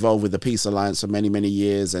involved with the Peace Alliance for many, many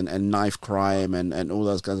years and knife crime and all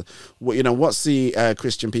those kinds of, you know, what's the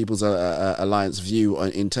Christian People's Alliance view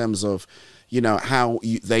in terms of, you know, how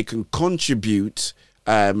they can contribute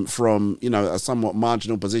from, you know, a somewhat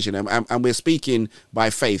marginal position. And we're speaking by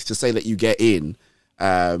faith to say that you get in,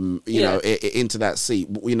 you know, into that seat.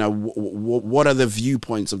 You know, what are the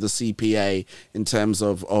viewpoints of the CPA in terms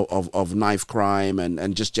of knife crime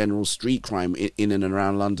and just general street crime in and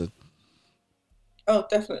around London? Oh,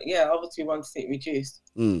 definitely. Yeah, obviously we want to see it reduced,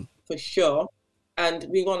 for sure. And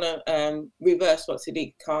we want to reverse what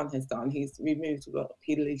Sadiq Khan has done. He's removed a lot of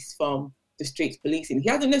police from the streets policing. He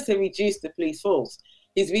hasn't necessarily reduced the police force.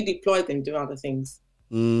 He's redeployed them to other things,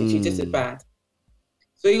 which is just as bad.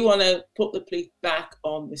 So we want to put the police back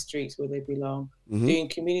on the streets where they belong, doing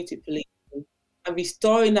community policing and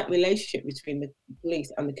restoring that relationship between the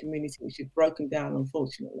police and the community, which is broken down,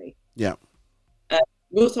 unfortunately. Yeah.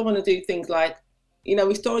 We also want to do things like, you know,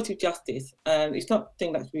 restorative justice. It's not a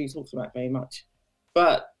thing that's really talked about very much,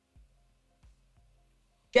 but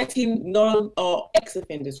getting non or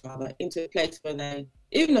ex-offenders rather into a place where they,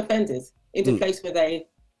 even offenders, into a place where they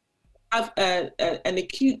have an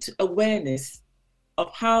acute awareness of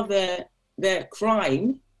how their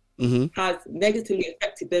crime has negatively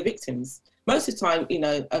affected their victims. Most of the time, you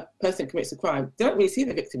know, a person commits a crime, they don't really see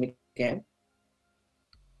the victim again.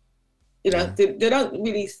 You know, they don't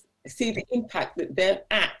really see the impact that their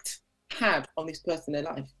act had on this person in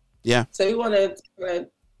their life. Yeah. So we want to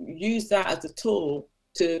use that as a tool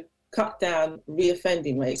to cut down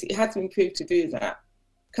reoffending rates. It has been proved to do that.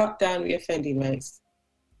 Cut down reoffending rates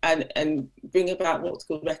and bring about what's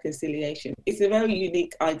called reconciliation. It's a very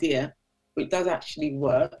unique idea, but it does actually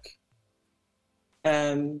work.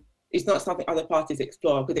 It's not something other parties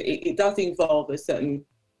explore, because it does involve a certain,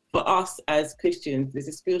 for us as Christians, there's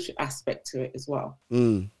a spiritual aspect to it as well.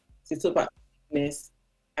 So it's all about forgiveness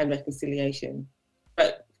and reconciliation.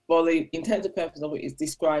 But for the intended purpose of it is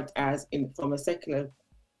described as, from a secular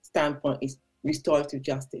standpoint, is restorative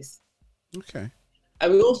justice. Okay.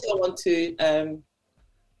 And we also want to,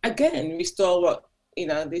 again, restore what, you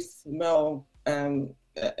know, this Mel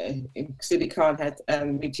Sadiq Khan had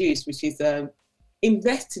reduced, which is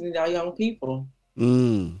investing in our young people.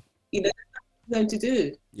 You know, that's what them to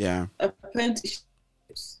do. Yeah.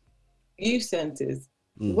 Apprenticeships, youth centres,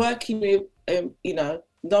 working with, you know,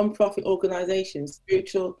 non-profit organisations,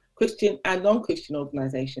 spiritual, Christian and non-Christian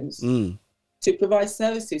organisations, to provide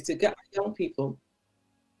services to get our young people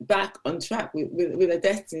back on track with a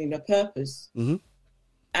destiny and a purpose.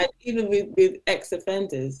 And even with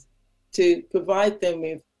ex-offenders, to provide them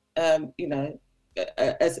with, you know,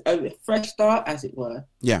 as a fresh start, as it were.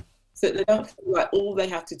 Yeah. So that they don't feel like all they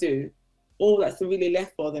have to do, all that's really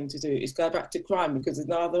left for them to do is go back to crime because there's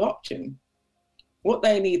no other option. What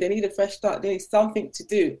they need a fresh start. They need something to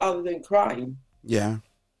do other than crime. Yeah.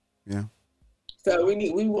 Yeah. So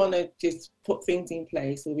we want to just put things in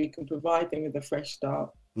place so we can provide them with a fresh start.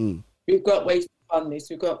 We've got ways to fund this.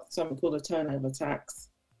 We've got something called a turnover tax,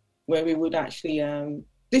 where we would actually,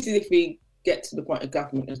 this is if we get to the point of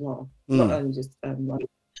government as well, not only just money,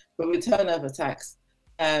 but with turnover tax,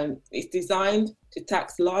 it's designed to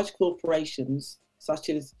tax large corporations such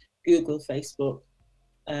as Google, Facebook,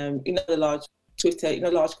 you know, the large Twitter, you know,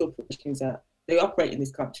 large corporations that they operate in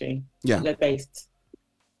this country. Yeah. They're based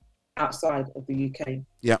outside of the UK.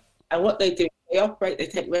 Yeah. And what they do, they operate, they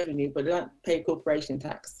take revenue, but they don't pay corporation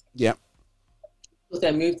tax. Yeah. Because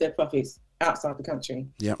they move their profits outside the country.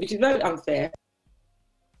 Yeah. Which is very unfair,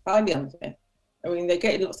 highly unfair. I mean, they're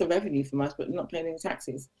getting lots of revenue from us, but not paying any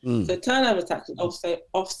taxes. So turnover tax would also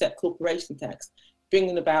offset corporation tax,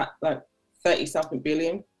 bringing about like 30-something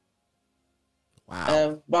billion.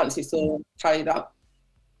 Wow. Once it's all tallied up.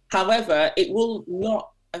 However, it will not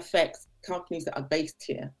affect companies that are based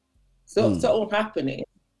here. So what will happen is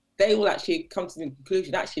they will actually come to the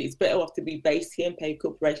conclusion, actually, it's better off to be based here and pay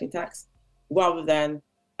corporation tax rather than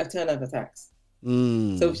a turnover tax.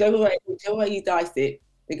 So whichever way you dice it,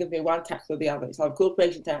 they're going to pay one tax or the other. It's either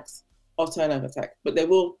corporation tax of turnover tax, but they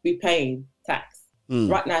will be paying tax.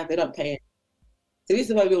 Right now, they don't pay it. So this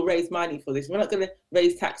is why we'll raise money for this. We're not going to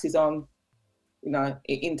raise taxes on,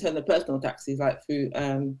 in terms of personal taxes, like through,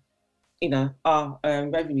 our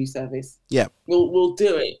revenue service. Yeah. We'll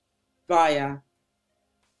do it via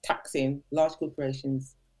taxing large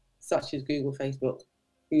corporations such as Google, Facebook,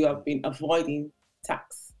 who have been avoiding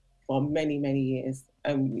tax for many, many years.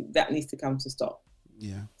 And that needs to come to stop.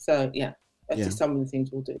 Yeah. So, that's just some of the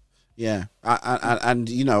things we'll do. Yeah.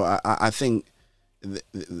 I think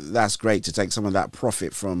that's great to take some of that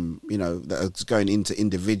profit from, that's going into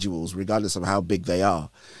individuals, regardless of how big they are,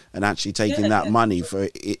 and actually taking that money for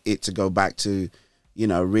it to go back to,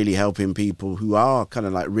 really helping people who are kind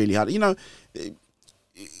of like really hard.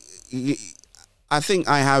 I think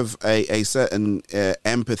I have a certain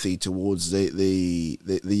empathy towards the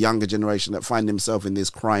younger generation that find themselves in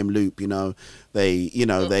this crime loop. They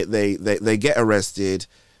get arrested,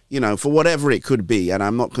 for whatever it could be. And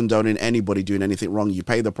I'm not condoning anybody doing anything wrong. You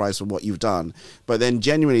pay the price for what you've done. But then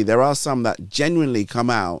genuinely, there are some that genuinely come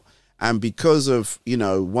out, and because of,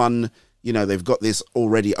 they've got this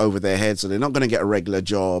already over their head, so they're not going to get a regular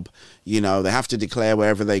job. They have to declare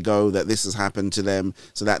wherever they go that this has happened to them.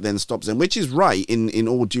 So that then stops them, which is right in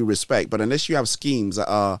all due respect. But unless you have schemes that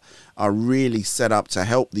are really set up to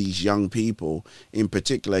help these young people in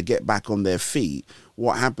particular get back on their feet,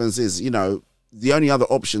 what happens is, the only other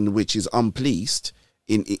option, which is unpoliced,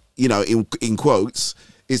 in quotes,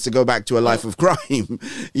 is to go back to a life of crime,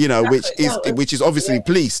 which is obviously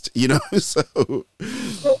policed, So,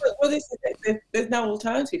 there's no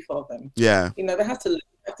alternative for them. Yeah, they have to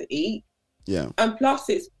eat. Yeah, and plus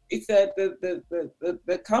it's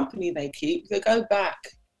the company they keep. They go back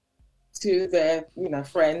to their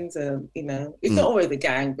friends. It's not always a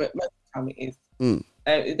gang, but most of the time it is.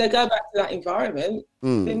 If they go back to that environment,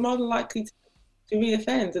 they're more than likely to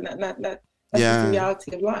reoffend, and that's the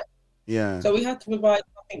reality of life. Yeah. So we have to provide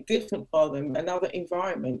something different for them, another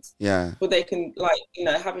environment. Yeah. Where they can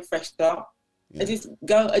have a fresh start and just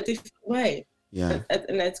go a different way. Yeah.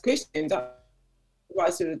 And as Christians,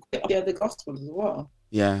 right, so the other gospel as well.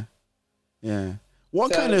 Yeah. Yeah.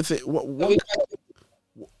 What kind of thing?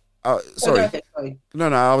 Sorry. No,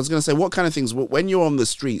 I was going to say, what kind of things, when you're on the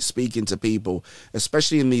street speaking to people,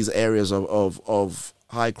 especially in these areas of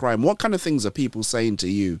high crime, what kind of things are people saying to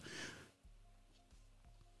you?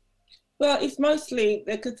 Well, it's mostly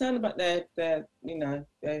they're concerned about their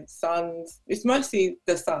sons. It's mostly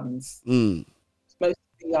the sons. It's mostly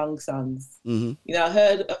the young sons. Mm-hmm. I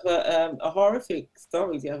heard of a horrific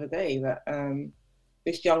story the other day that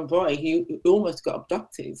this young boy, he almost got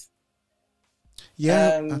abducted.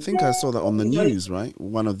 Yeah, I think I saw that on the news, right?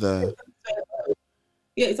 One of the...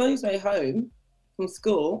 Yeah, he's on his way home from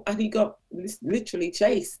school, and he got literally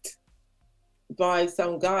chased by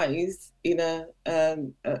some guys in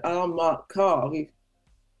an unmarked car with,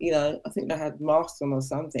 I think they had masks on or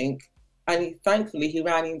something. And thankfully he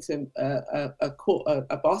ran into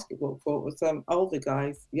a basketball court with some older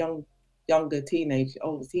guys, older teenagers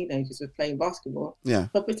were playing basketball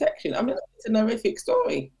for protection. I mean, it's an horrific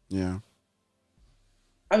story. Yeah.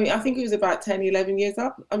 I mean, I think he was about 10, 11 years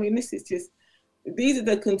up. I mean, these are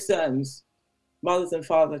the concerns mothers and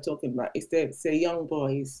fathers are talking about. It's their young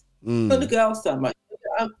boys. Not the girls so much.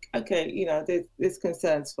 Okay, there's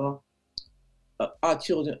concerns for our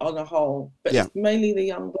children on a whole, but it's mainly the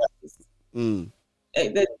young boys.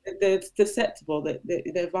 They're susceptible.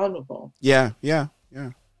 They're vulnerable. Yeah. And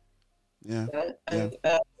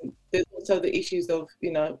there's also the issues of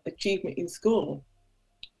achievement in school.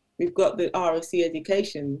 We've got the RSC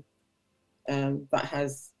education that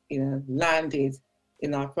has landed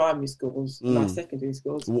in our primary schools, in our secondary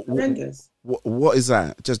schools. Horrendous. What is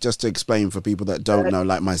that? Just to explain for people that don't know,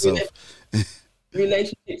 like myself.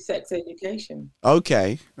 Relationship, sex education.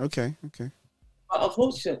 Okay. But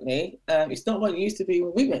unfortunately, it's not what it used to be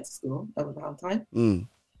when we went to school over our time.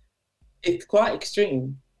 It's quite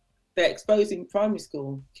extreme. They're exposing primary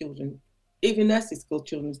school children, even nursery school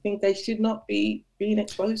children, things they should not be being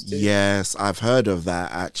exposed to. Yes, I've heard of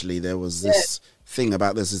that, actually. There was this thing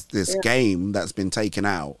about this game that's been taken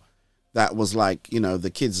out that was like,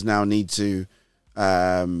 the kids now need to,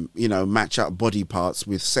 match up body parts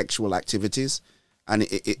with sexual activities. And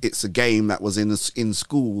it's a game that was in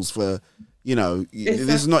schools for,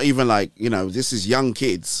 this is not even like, this is young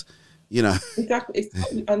kids, Exactly. It's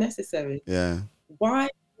totally unnecessary. Yeah. Why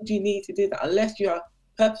would you need to do that unless you are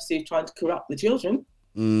purposely trying to corrupt the children?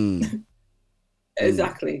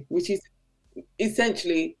 Exactly. Which is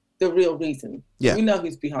essentially the real reason. Yeah. We know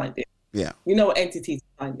who's behind it. Yeah. We know what entity's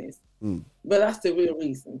behind this. But that's the real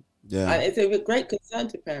reason. Yeah. And it's a great concern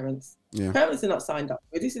to parents. Yeah. Parents are not signed up.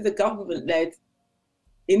 This is a government-led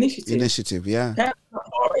initiative. Yeah. Parents are not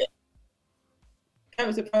for it.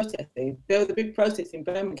 Parents are protesting. There was a big protest in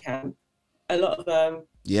Birmingham. A lot of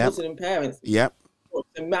Muslim parents. Yep.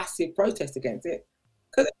 A massive protest against it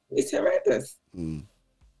because it's horrendous. Mm.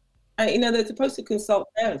 And they're supposed to consult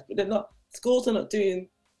parents, but they're not. Schools are not doing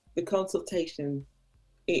the consultation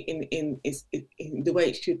in the way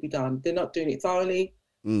it should be done. They're not doing it thoroughly.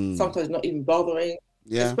 Sometimes not even bothering.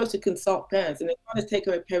 Yeah. They're supposed to consult parents, and they're trying to take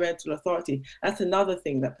away parental authority. That's another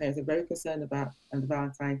thing that parents are very concerned about on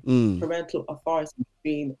Valentine. Parental authority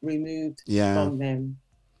being removed from them.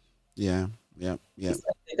 Yeah. They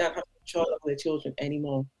don't have control over their children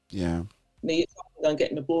anymore. Yeah. You're talking about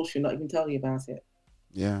getting an abortion, not even tell you about it.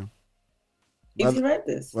 Yeah. It's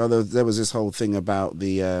horrendous. Well, there was this whole thing about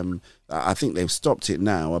the, I think they've stopped it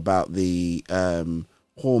now, about the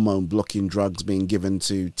hormone blocking drugs being given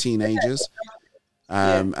to teenagers.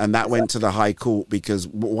 And that went to the High Court because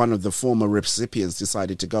one of the former recipients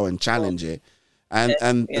decided to go and challenge it. And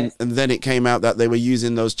then it came out that they were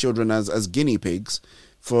using those children as guinea pigs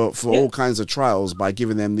for all kinds of trials by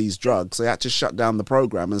giving them these drugs. They had to shut down the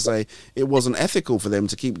program and say it wasn't ethical for them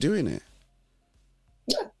to keep doing it.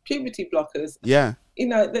 Yeah, puberty blockers. Yeah.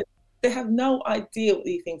 They have no idea what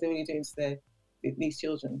these things are really doing to these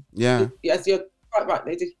children. Yeah. As you're quite right,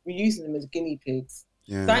 they're just using them as guinea pigs.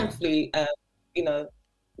 Yeah. Thankfully,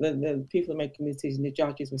 the people making the decision, the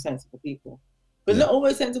judges were sensible people. But not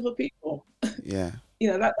always sensible people. Yeah.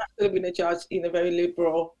 That could have been a judge, very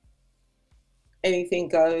liberal, anything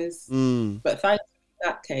goes. But thankfully, in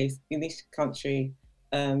that case, in this country,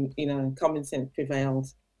 common sense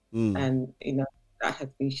prevails. And, that has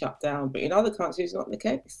been shut down. But in other countries, it's not the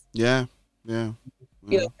case. Yeah.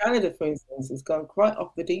 Canada, for instance, has gone quite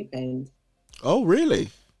off the deep end. Oh,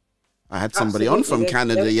 really? I had somebody on from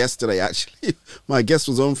Canada yesterday, actually. My guest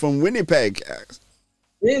was on from Winnipeg.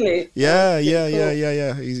 Really? Yeah.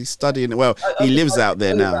 He's studying. Well, he lives out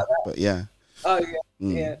there now, but yeah. Oh, yeah,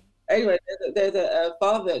 yeah. Anyway, there's a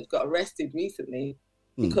father that got arrested recently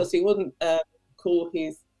because he wouldn't call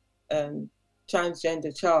his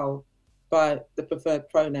transgender child by the preferred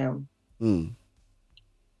pronoun.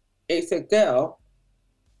 It's a girl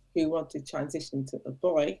who wanted to transition to a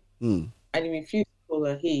boy, and he refused to call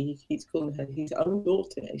her he. He's calling her his own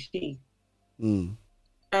daughter a she. And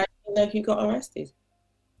he got arrested.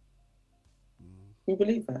 Can you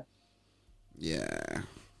believe that? Yeah,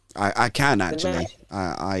 I can actually.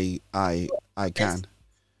 I can.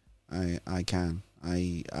 I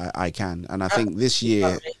can, and I think this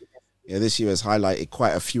year has highlighted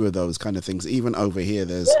quite a few of those kind of things. Even over here,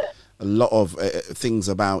 there's a lot of things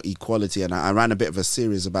about equality, and I ran a bit of a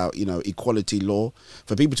series about equality law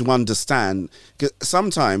for people to understand. Because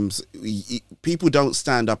sometimes people don't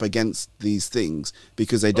stand up against these things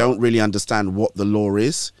because they don't really understand what the law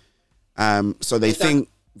is. So they think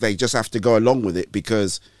they just have to go along with it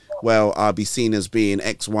because, well, I'll be seen as being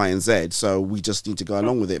X, Y, and Z, so we just need to go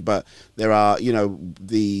along with it. But there are,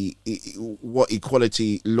 what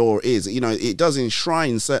equality law is. It does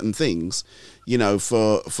enshrine certain things,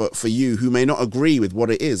 for you who may not agree with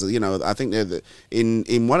what it is. I think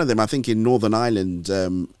in one of them, I think in Northern Ireland,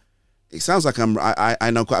 it sounds like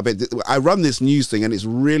I know quite a bit. I run this news thing, and it's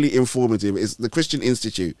really informative. It's the Christian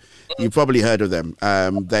Institute. You've probably heard of them.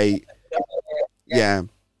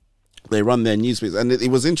 They run their newspapers, and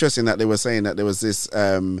it was interesting that they were saying that there was this.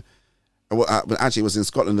 Actually, it was in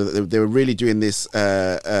Scotland that they were really doing this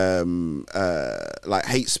like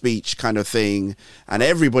hate speech kind of thing, and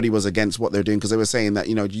everybody was against what they were doing because they were saying that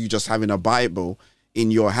you just having a Bible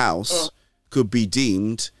in your house could be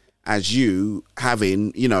deemed as you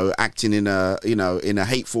having acting in a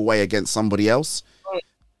hateful way against somebody else.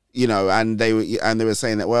 And they were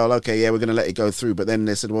saying that, well, okay, yeah, we're going to let it go through. But then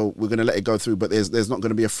they said, well, we're going to let it go through, but there's not going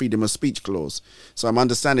to be a freedom of speech clause. So I'm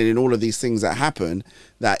understanding in all of these things that happen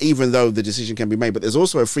that even though the decision can be made, but there's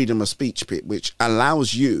also a freedom of speech bit, which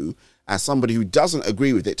allows you as somebody who doesn't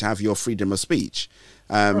agree with it to have your freedom of speech.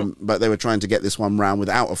 But they were trying to get this one round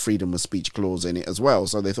without a freedom of speech clause in it as well.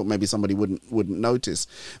 So they thought maybe somebody wouldn't notice.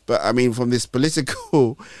 But I mean, from this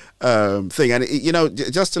political thing, and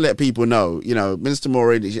just to let people know, Minister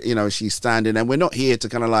Maureen, she's standing, and we're not here to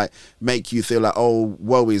kind of like make you feel like, oh,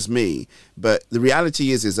 woe is me. But the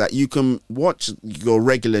reality is that you can watch your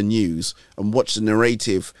regular news and watch the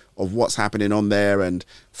narrative of what's happening on there and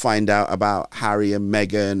find out about Harry and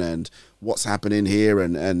Meghan and what's happening here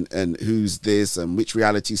and who's this and which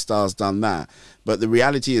reality star's done that. But the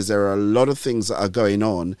reality is there are a lot of things that are going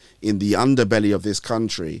on in the underbelly of this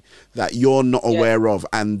country that you're not aware of,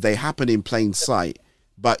 and they happen in plain sight.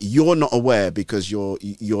 but you're not aware because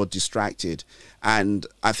you're distracted. And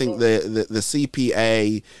I think the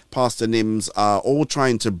CPA, Pastor Nims are all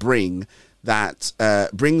trying to bring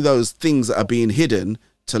those things that are being hidden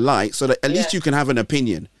to light, so that at least you can have an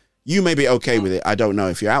opinion. You may be okay with it. I don't know.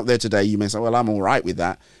 If you're out there today, you may say, well, I'm all right with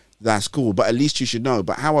that. That's cool. But at least you should know.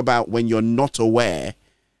 But how about when you're not aware?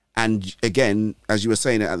 And again, as you were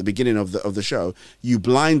saying at the beginning of the show, you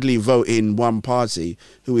blindly vote in one party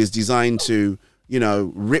who is designed to,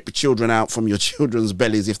 rip children out from your children's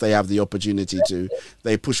bellies if they have the opportunity to.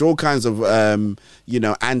 They push all kinds of,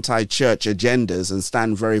 anti-church agendas and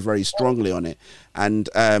stand very, very strongly on it. And,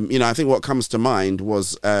 I think what comes to mind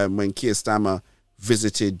was when Keir Starmer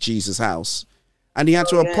visited Jesus' house and he had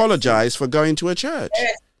to apologize for going to a church.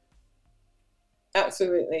 Yes.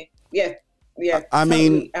 Absolutely. Yeah. Yeah. I totally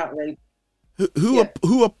mean, outrageous.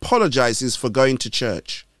 who apologizes for going to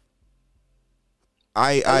church?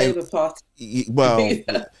 Labour Party. Well,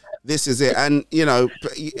 this is it. And,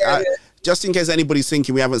 just in case anybody's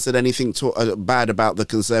thinking we haven't said anything bad about the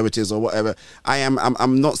Conservatives or whatever,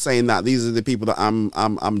 I'm not saying that. These are the people that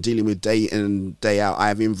I'm dealing with day in and day out. I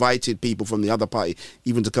have invited people from the other party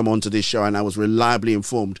even to come onto this show, and I was reliably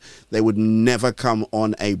informed they would never come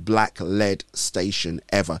on a black-led station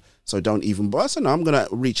ever. So don't even bother. So no, I'm going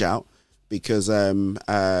to reach out because and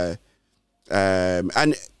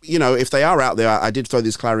if they are out there, I did throw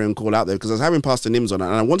this clarion call out there because I was having Pastor Nims on,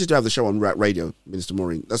 and I wanted to have the show on radio, Minister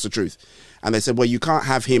Maureen. That's the truth. And they said, well, you can't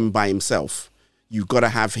have him by himself. You've got to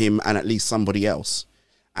have him and at least somebody else.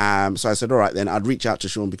 So I said, all right, then I'd reach out to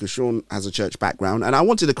Sean because Sean has a church background, and I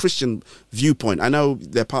wanted a Christian viewpoint. I know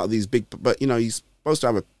they're part of these big, but he's supposed to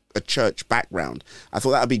have a church background. I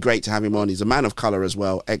thought that would be great to have him on. He's a man of color as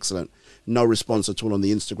well. Excellent. No response at all on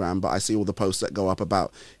the Instagram, but I see all the posts that go up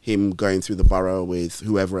about him going through the borough with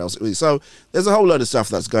whoever else. So there's a whole load of stuff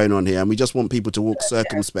that's going on here, and we just want people to walk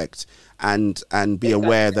circumspect and be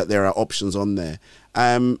aware that there are options on there.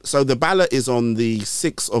 So the ballot is on the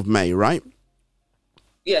 6th of May, right?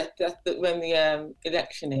 Yeah, that's when the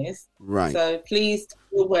election is. Right. So please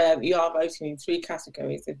be aware that you are voting in 3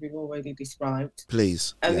 categories, as we've already described.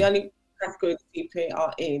 Please. And the only category the CPA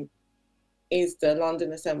are in is the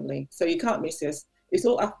London Assembly. So you can't miss this. It's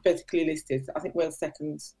all alphabetically listed. I think we're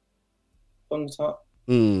second from the top.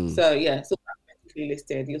 So yeah, it's all alphabetically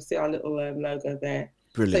listed. You'll see our little logo there.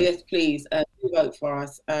 Brilliant. So yes, please do vote for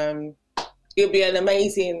us. It'll be an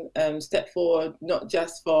amazing step forward, not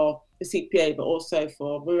just for the CPA, but also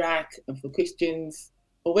for Ruach and for Christians,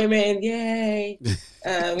 for women. Yay!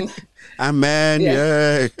 Amen.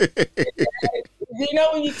 Yay!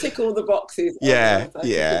 When you tick all the boxes. Yeah.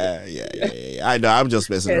 I know. I'm just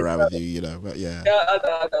messing around with you, but yeah. Yeah,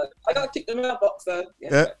 I know. I don't tick them out box though.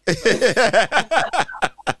 Yeah.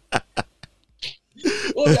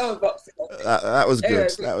 All the other boxes. That was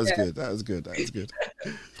good. Anyway, That was good.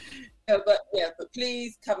 But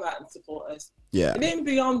please come out and support us. Yeah. And even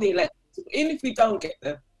beyond the election, even if we don't get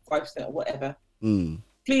the 5% or whatever,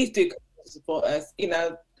 please do come and support us.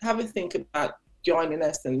 Have a think about joining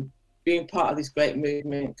us and being part of this great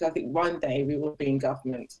movement. Because I think one day we will be in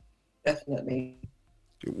government, definitely.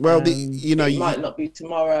 Well, it might not be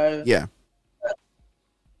tomorrow. Yeah.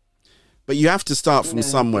 But you have to start from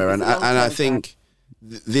somewhere, and I think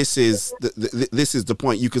this is the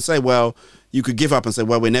point. You could say, well, you could give up and say,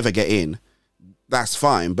 well, we never get in. That's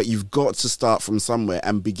fine, but you've got to start from somewhere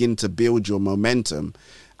and begin to build your momentum.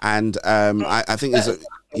 And I think it's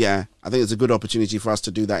a good opportunity for us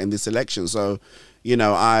to do that in this election. So,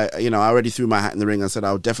 I already threw my hat in the ring. I said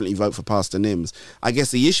I would definitely vote for Pastor Nims. I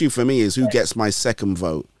guess the issue for me is who gets my second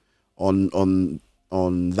vote on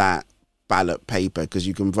that ballot paper, because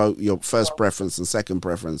you can vote your first preference and second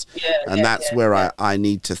preference, that's where I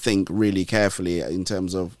need to think really carefully in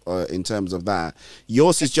terms of that.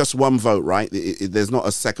 Yours is just one vote, right? There's not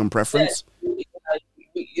a second preference.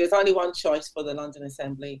 There's only one choice for the London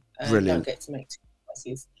Assembly. Brilliant. You don't get to make 2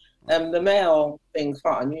 choices. The mayoral thing's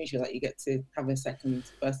quite unusual that you get to have a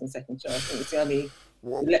first and second choice. I think it's the only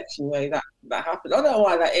election way that happens. I don't know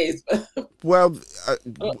why that is. Well,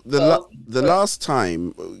 the last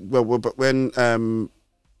time, but when Pastor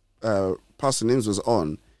Nims was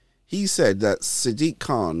on, he said that Sadiq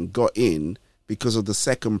Khan got in because of the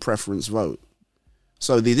second preference vote.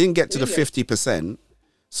 So they didn't get to the 50%.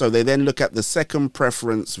 So they then look at the second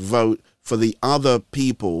preference vote for the other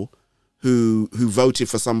people who voted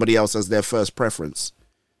for somebody else as their first preference.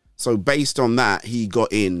 So based on that, he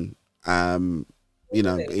got in. You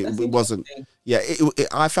know, it wasn't. Yeah,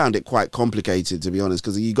 I found it quite complicated, to be honest,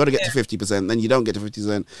 because you got to get to 50%, then you don't get to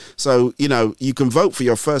 50%. So, you know, you can vote for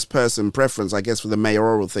your first person preference, I guess, for the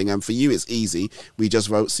mayoral thing. And for you, it's easy. We just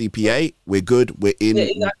vote CPA. We're good. We're in. Yeah,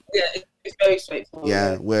 exactly. Yeah, it's very straightforward.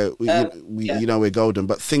 Yeah, you know, we're golden.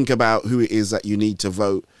 But think about who it is that you need to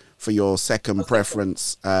vote for your second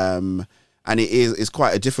preference. And it's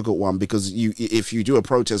quite a difficult one, because if you do a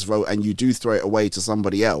protest vote and you do throw it away to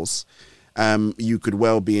somebody else, you could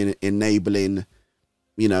well be enabling,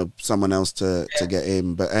 you know, someone else to get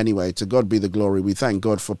in. But anyway, to God be the glory. We thank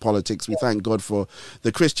God for politics. We thank God for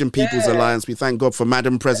the Christian People's Alliance. We thank God for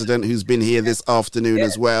Madam President, who's been here this afternoon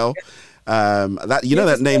as well. That you know,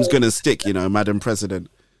 that name's going to stick, you know, Madam President.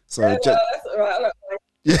 So that's all right.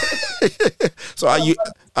 So are you?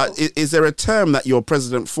 Is there a term that you're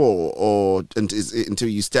president for, or until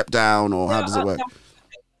you step down, or how does it work?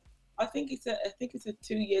 I think it's a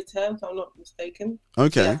 2-year term, if I'm not mistaken.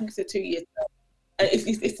 Okay. Yeah, I think it's a 2-year term.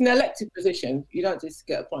 It's an elected position. You don't just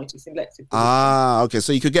get appointed. It's an elected position. Ah, okay.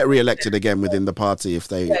 So you could get re-elected again within the party if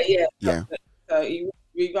they. Yeah. So you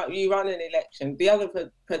run an election. The other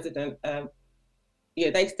president,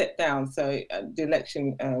 they stepped down. So the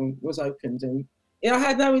election was opened, and I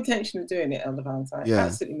had no intention of doing it on the Valentine. Yeah.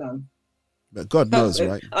 Absolutely none. But God knows,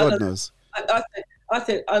 right? God knows. I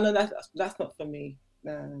said, oh no, that's not for me.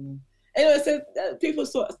 No. Anyway, so people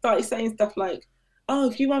sort of started saying stuff like, "Oh,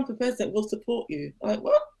 if you run for president, we'll support you." I'm like,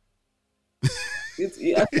 what?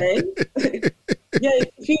 Okay. Yeah,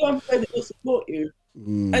 if you run for president, we'll support you.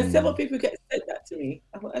 And several people said that to me.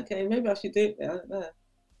 I'm like, okay, maybe I should do it. I don't know.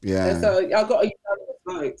 Yeah. And so I got a unanimous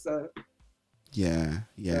vote. So. Yeah.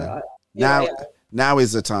 Now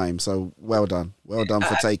is the time. So well done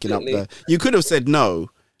for taking up the. You could have said no,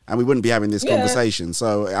 and we wouldn't be having this conversation.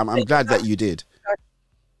 So I'm glad that you did.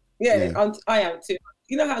 Yeah. I am too.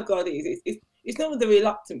 You know how God is. It's not with the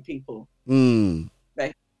reluctant people.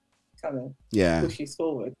 They kind of pushes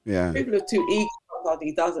forward. Yeah. People are too eager. Sometimes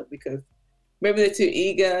he doesn't, because maybe they're too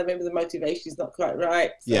eager. Maybe the motivation is not quite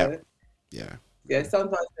right. So, yeah.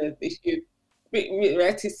 Sometimes if you're a bit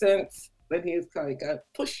reticent, then he's kind of going to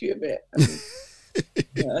push you a bit.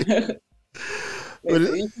 You can do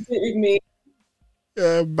it with me.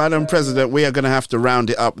 Madam President, we are going to have to round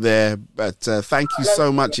it up there, but thank you so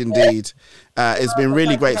much indeed. It's been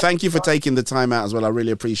really great. Thank you for taking the time out as well. I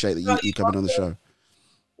really appreciate that you coming on the show.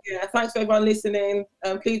 Yeah, thanks for everyone listening.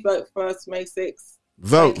 Please vote for us May 6th.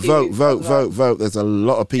 Vote. There's a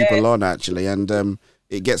lot of people on, actually, and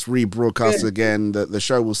it gets rebroadcast again. The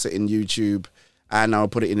show will sit in YouTube, and I'll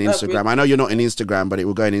put it in Instagram. I know you're not in Instagram, but it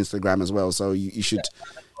will go in Instagram as well, so you should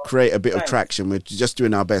create a bit of traction. We're just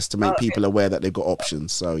doing our best to make people aware that they've got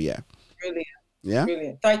options. So Brilliant. Yeah.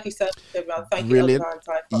 Brilliant. Thank you so much, everyone. Thank you, Valentine,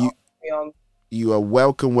 for asking me on. You are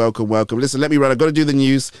welcome. Listen, let me run. I've got to do the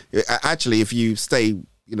news. Actually, if you stay,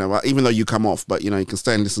 even though you come off, but you can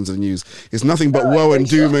stay and listen to the news. It's nothing but woe and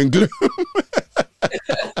doom and gloom.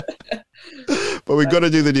 But we've got to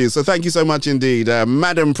do the news. So thank you so much indeed.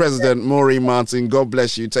 Madam President Maureen Martin, God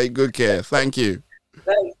bless you. Take good care. Thank you.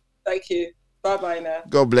 Thank you. Bye-bye now.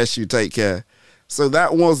 God bless you. Take care. So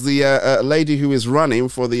that was the lady who is running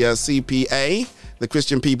for the CPA, the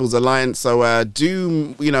Christian People's Alliance. So I've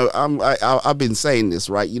been saying this,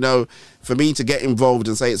 right? For me to get involved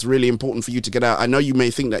and say it's really important for you to get out. I know you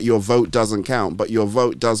may think that your vote doesn't count, but your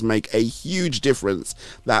vote does make a huge difference.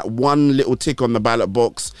 That one little tick on the ballot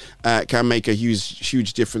box can make a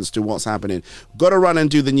huge difference to what's happening. Got to run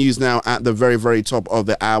and do the news now at the very, very top of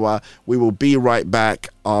the hour. We will be right back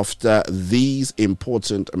after these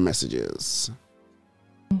important messages.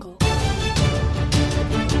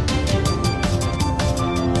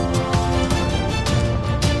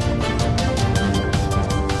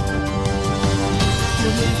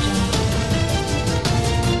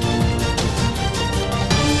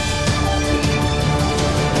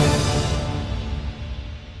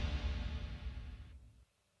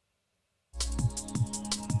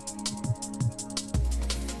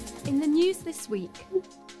 In the news this week,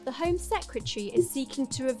 the Home Secretary is seeking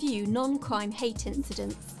to review non-crime hate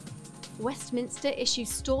incidents. Westminster issues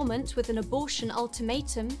Stormont with an abortion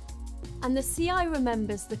ultimatum, and the CI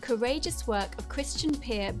remembers the courageous work of Christian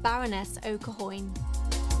peer Baroness O'Cahoyne.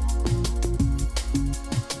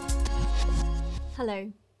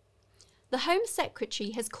 Hello. The Home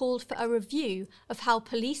Secretary has called for a review of how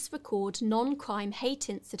police record non-crime hate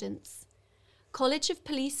incidents. College of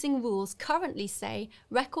Policing rules currently say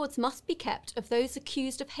records must be kept of those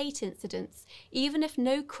accused of hate incidents, even if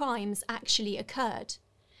no crimes actually occurred.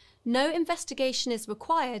 No investigation is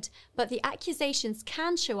required, but the accusations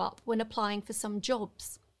can show up when applying for some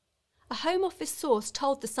jobs. A Home Office source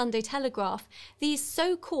told the Sunday Telegraph these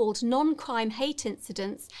so-called non-crime hate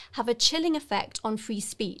incidents have a chilling effect on free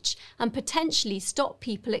speech and potentially stop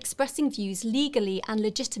people expressing views legally and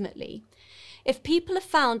legitimately. If people are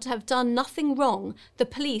found to have done nothing wrong, the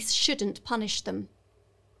police shouldn't punish them.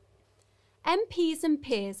 MPs and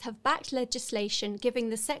peers have backed legislation giving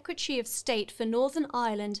the Secretary of State for Northern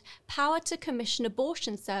Ireland power to commission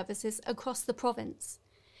abortion services across the province.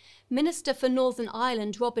 Minister for Northern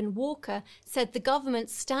Ireland Robin Walker said the government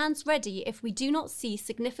stands ready if we do not see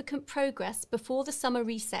significant progress before the summer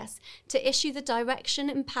recess to issue the direction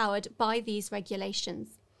empowered by these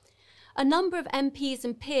regulations. A number of MPs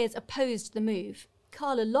and peers opposed the move.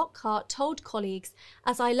 Carla Lockhart told colleagues,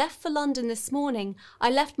 "As I left for London this morning, I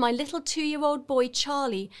left my little 2-year-old boy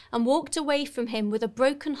Charlie and walked away from him with a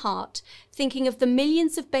broken heart, thinking of the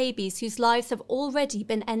millions of babies whose lives have already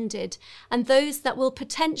been ended and those that will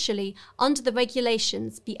potentially, under the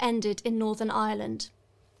regulations, be ended in Northern Ireland."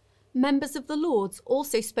 Members of the Lords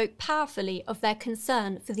also spoke powerfully of their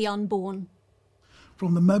concern for the unborn.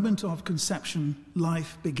 From the moment of conception,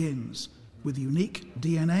 life begins with unique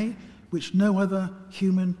DNA which no other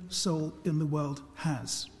human soul in the world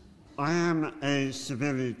has. I am a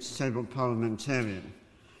severely disabled parliamentarian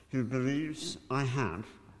who believes I have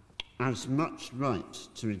as much right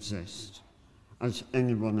to exist as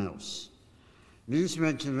anyone else. These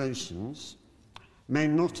regulations may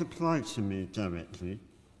not apply to me directly,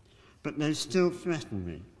 but they still threaten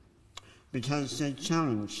me because they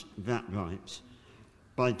challenge that right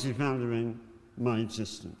by devaluing my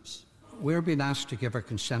existence. We're being asked to give our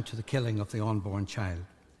consent to the killing of the unborn child.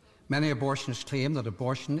 Many abortionists claim that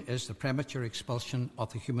abortion is the premature expulsion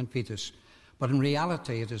of the human fetus, but in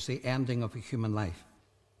reality it is the ending of a human life.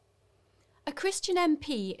 A Christian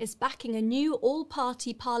MP is backing a new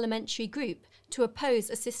all-party parliamentary group to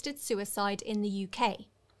oppose assisted suicide in the UK.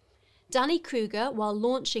 Danny Kruger, while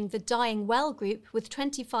launching the Dying Well group with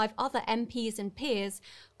 25 other MPs and peers,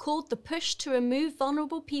 called the push to remove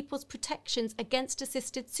vulnerable people's protections against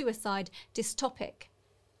assisted suicide dystopic.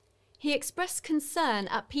 He expressed concern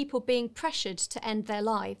at people being pressured to end their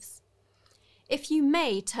lives. If you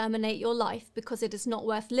may terminate your life because it is not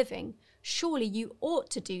worth living, surely you ought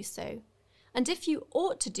to do so. And if you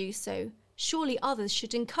ought to do so, surely others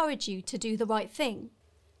should encourage you to do the right thing.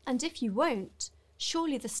 And if you won't,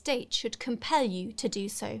 surely the state should compel you to do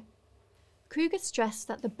so. Kruger stressed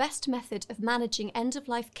that the best method of managing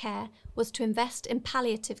end-of-life care was to invest in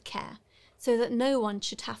palliative care, so that no one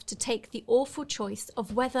should have to take the awful choice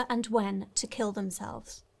of whether and when to kill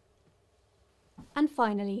themselves. And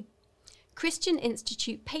finally, Christian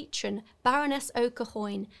Institute patron Baroness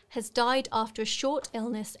O'Cahoyne has died after a short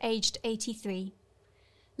illness aged 83.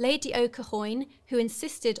 Lady O'Cahoyne, who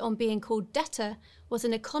insisted on being called Debtor, was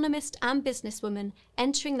an economist and businesswoman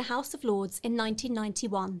entering the House of Lords in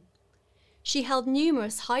 1991. She held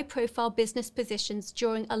numerous high-profile business positions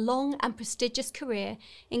during a long and prestigious career,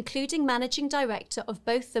 including managing director of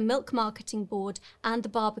both the Milk Marketing Board and the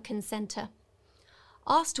Barbican Centre.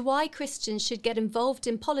 Asked why Christians should get involved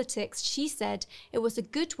in politics, she said it was a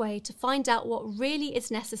good way to find out what really is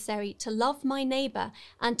necessary to love my neighbour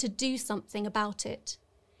and to do something about it.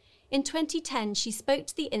 In 2010, she spoke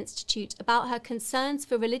to the Institute about her concerns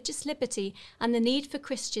for religious liberty and the need for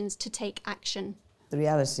Christians to take action. The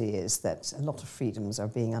reality is that a lot of freedoms are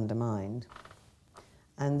being undermined,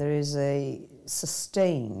 and there is a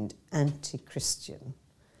sustained anti-Christian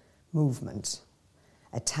movement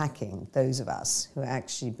attacking those of us who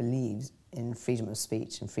actually believe in freedom of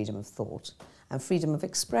speech and freedom of thought and freedom of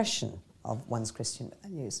expression of one's Christian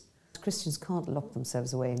values. Christians can't lock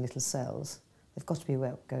themselves away in little cells. They've got to be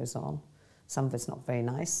aware of what goes on. Some of it's not very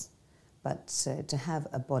nice, but to have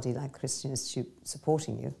a body like Christian Institute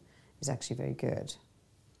supporting you is actually very good.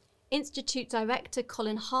 Institute Director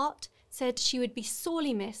Colin Hart said she would be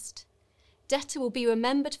sorely missed. Debtor will be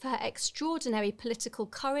remembered for her extraordinary political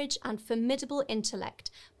courage and formidable intellect,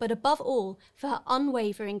 but above all for her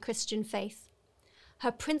unwavering Christian faith.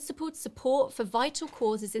 Her principled support for vital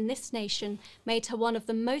causes in this nation made her one of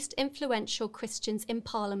the most influential Christians in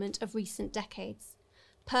Parliament of recent decades.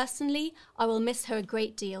 Personally, I will miss her a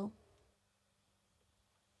great deal.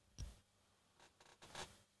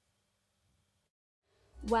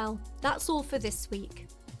 Well, that's all for this week.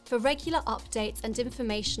 For regular updates and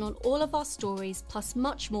information on all of our stories, plus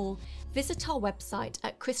much more, visit our website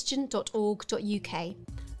at christian.org.uk.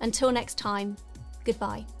 Until next time,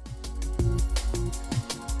 goodbye.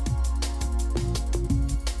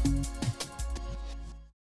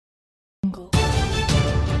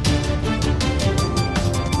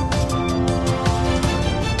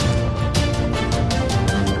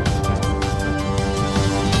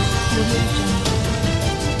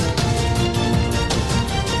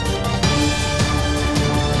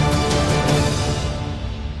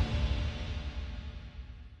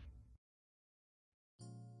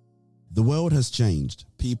 The world has changed.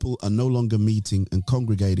 People are no longer meeting and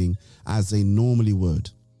congregating as they normally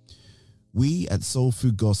would. We at Soul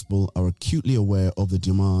Food Gospel are acutely aware of the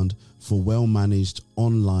demand for well-managed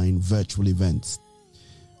online virtual events.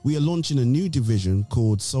 We are launching a new division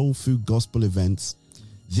called Soul Food Gospel Events.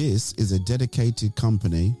 This is a dedicated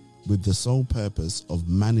company with the sole purpose of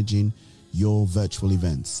managing your virtual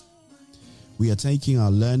events. We are taking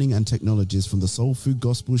our learning and technologies from the Soul Food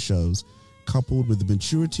Gospel shows, coupled with the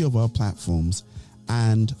maturity of our platforms,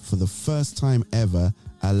 and for the first time ever,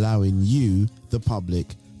 allowing you, the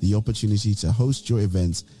public, the opportunity to host your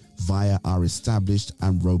events via our established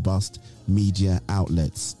and robust media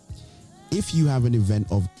outlets. If you have an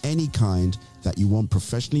event of any kind that you want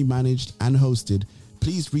professionally managed and hosted,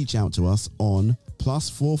 please reach out to us on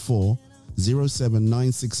 +44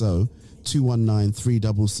 07960 219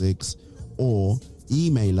 366 or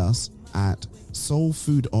email us at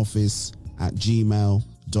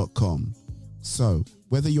soulfoodoffice@gmail.com. So,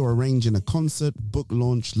 whether you're arranging a concert, book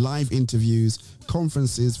launch, live interviews,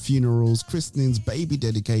 conferences, funerals, christenings, baby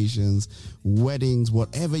dedications, weddings,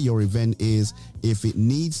 whatever your event is, if it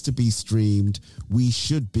needs to be streamed, we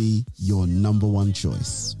should be your number one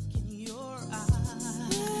choice.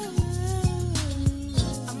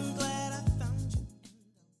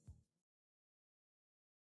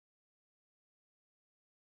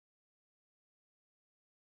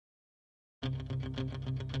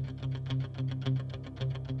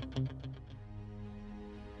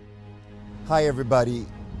 Hi everybody,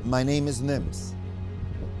 my name is Nims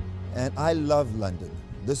and I love London.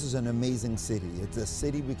 This is an amazing city. It's a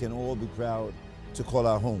city we can all be proud to call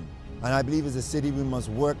our home. And I believe it's a city we must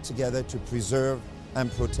work together to preserve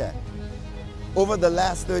and protect. Over the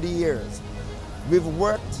last 30 years, we've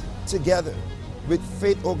worked together with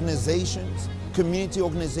faith organizations, community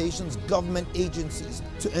organizations, government agencies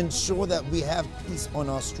to ensure that we have peace on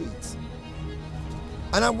our streets.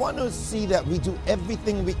 And I want to see that we do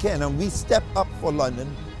everything we can and we step up for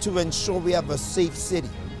London to ensure we have a safe city.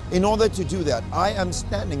 In order to do that, I am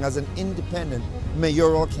standing as an independent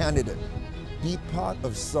mayoral candidate. Be part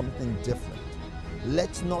of something different.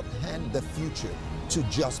 Let's not hand the future to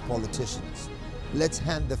just politicians. Let's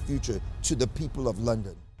hand the future to the people of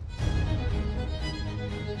London.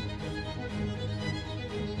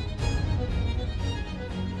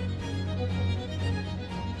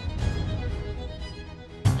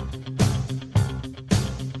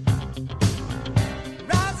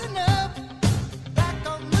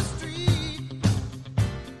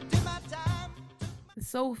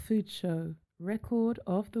 Soul Food Show, Record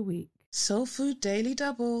of the Week. Soul Food Daily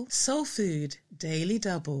Double. Soul Food Daily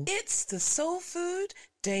Double. It's the Soul Food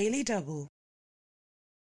Daily Double.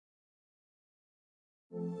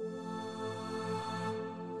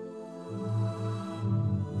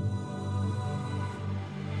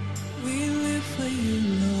 We live for you,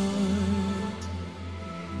 Lord.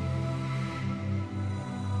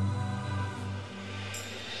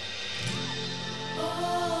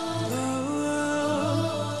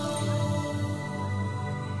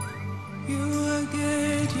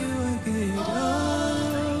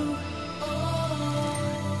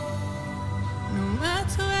 No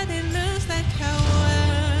matter what it looks like, how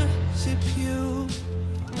well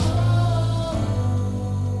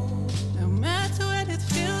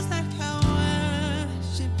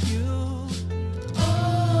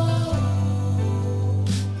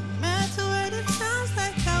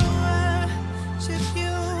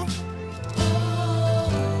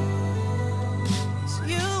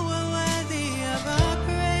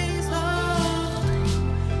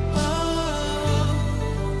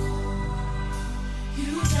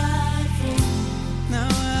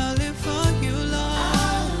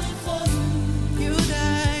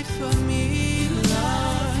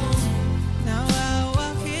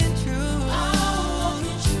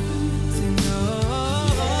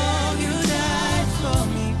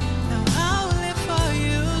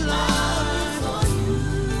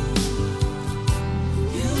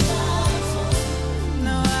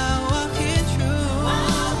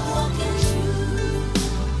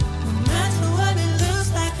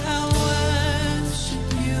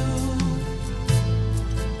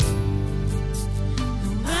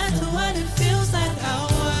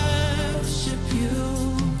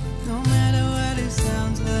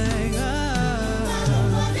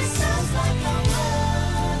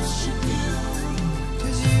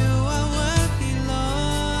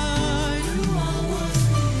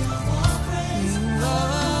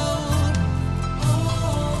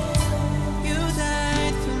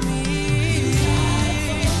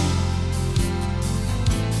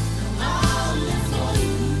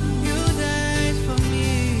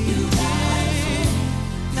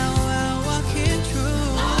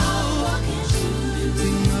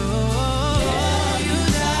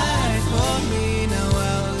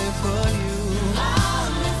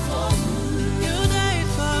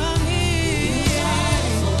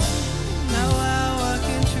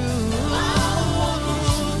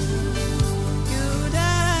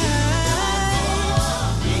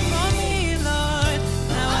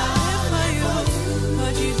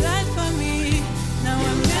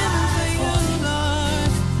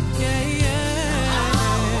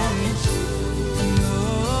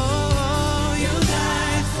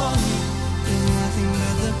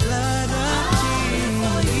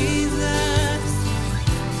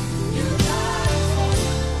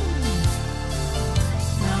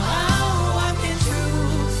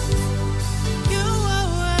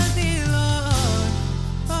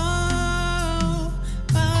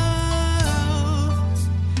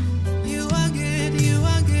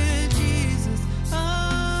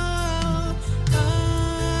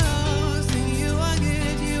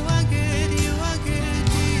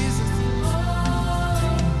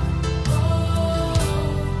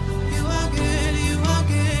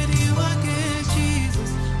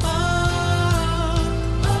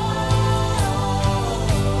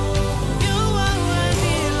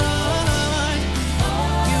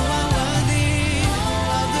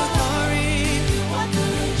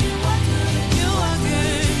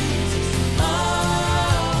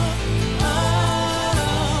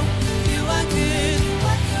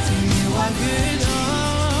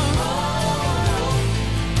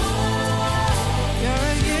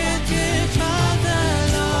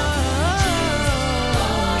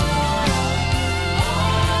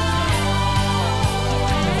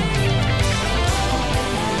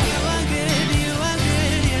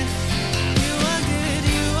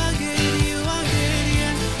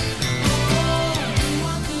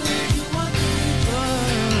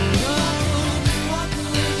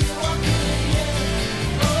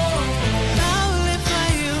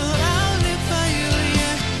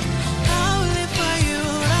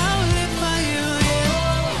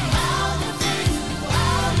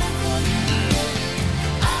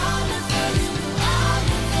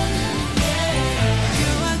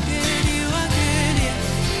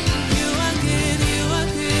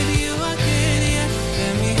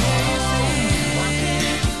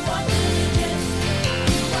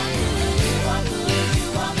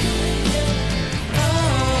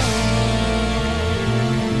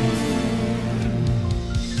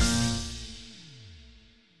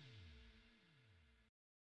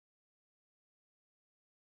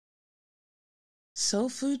Soul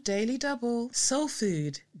Food Daily Double. Soul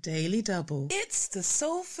Food Daily Double. It's the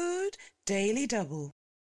Soul Food Daily Double.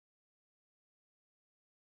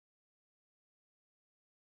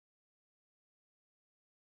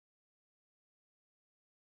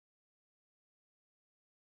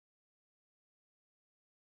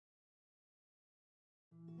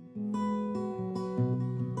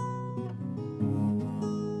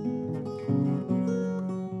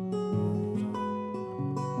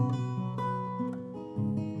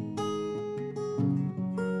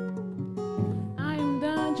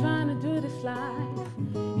 Trying to do this life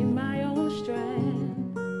in my own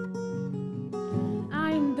strength.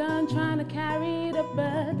 I am done trying to carry the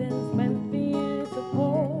burdens meant for you to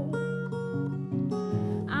hold.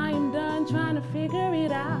 I am done trying to figure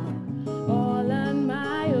it out all on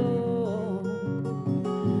my own.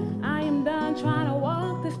 I am done trying to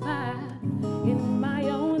walk this path in my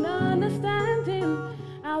own understanding.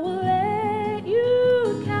 I will let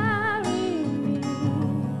you carry me.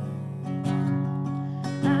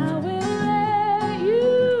 I will let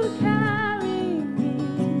you carry me.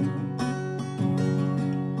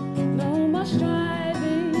 No more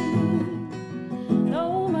striving,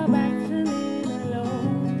 no more battling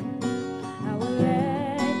alone. I will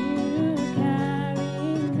let you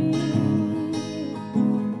carry me.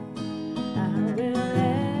 I will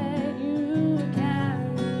let you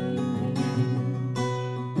carry me.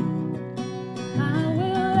 I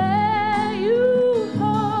will let you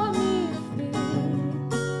hold me still.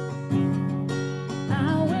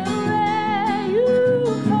 I will let you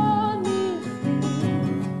hold me still.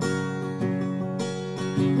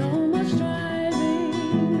 No more striving,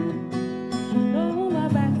 no more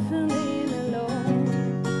battling alone.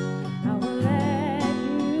 I will let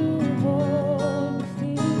you hold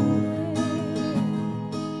me still.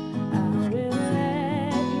 I will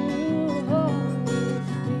let you hold me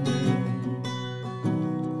still.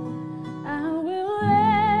 I will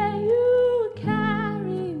let you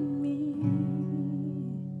carry me.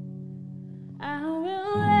 I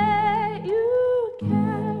will let you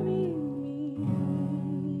carry me.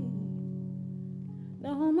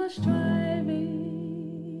 No more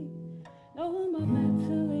striving, no more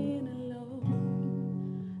battling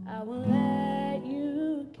alone. I will let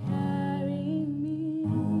you carry me.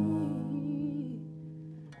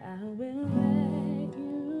 I will let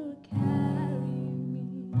you carry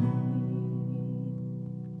me.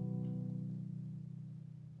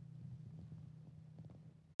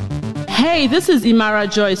 Hey, this is Imara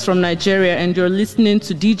Joyce from Nigeria, and you're listening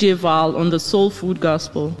to DJ Val on the Soul Food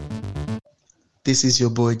Gospel. This is your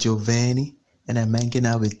boy Giovanni, and I'm hanging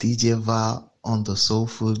out with DJ Val on the Soul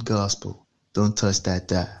Food Gospel. Don't touch that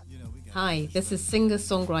dial. Hi, this is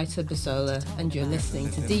singer-songwriter Bisola, and you're listening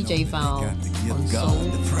to DJ Val on Soul.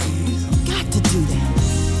 Got to do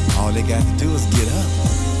that. All they got to do is get up.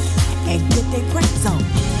 And get their praise on.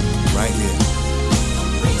 Right here.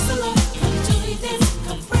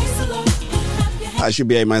 I should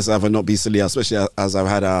behave myself and not be silly, especially as I've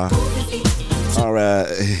had our I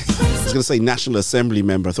was going to say National Assembly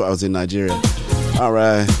member. I thought I was in Nigeria.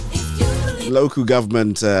 Our local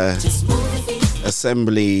government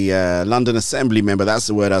assembly, London Assembly member, that's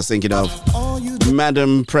the word I was thinking of.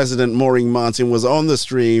 Madam President Maureen Martin was on the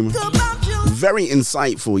stream. Very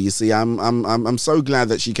insightful, you see. I'm so glad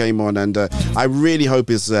that she came on, and I really hope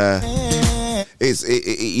you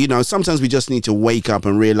know, sometimes we just need to wake up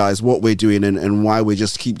and realize what we're doing and why we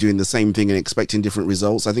just keep doing the same thing and expecting different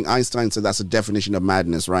results. I think Einstein said that's a definition of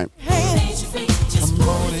madness, right?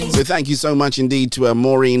 So thank you so much indeed to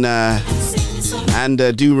Maureen, and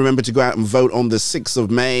do remember to go out and vote on the 6th of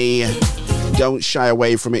May. Don't shy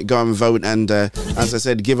away from it. Go and vote, and as I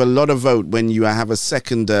said, give a lot of vote when you have a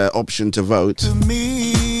second option to vote.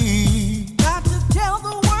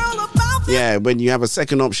 Yeah, when you have a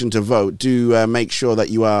second option to vote, do make sure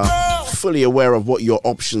that you are fully aware of what your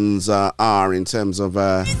options are in terms of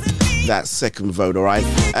that second vote, all right?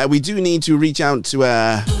 We do need to reach out to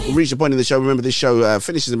reach the point in the show. Remember, this show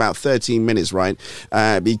finishes in about 13 minutes, right?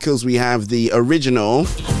 Because we have the original,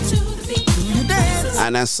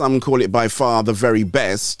 and as some call it by far the very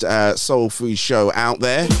best soul food show out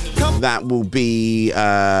there. That will be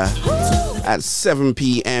at 7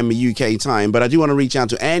 p.m. UK time. But I do want to reach out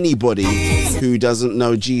to anybody who doesn't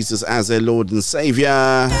know Jesus as their Lord and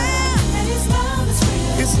Savior.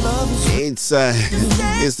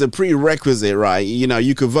 it's the prerequisite, right? You know,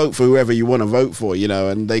 you could vote for whoever you want to vote for, you know,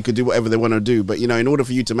 and they could do whatever they want to do. But, you know, in order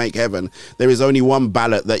for you to make heaven, there is only one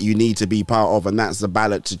ballot that you need to be part of, and that's the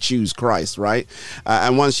ballot to choose Christ, right?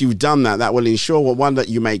 And once you've done that, that will ensure, well, one, that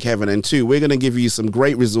you make heaven, and two, we're going to give you some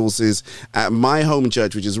great resources at my home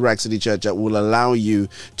church, which is Rack City Church, that will allow you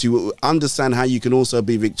to understand how you can also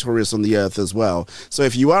be victorious on the earth as well. So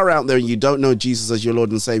if you are out there and you don't know Jesus as your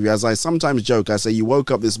Lord and Savior, as I sometimes joke, I say you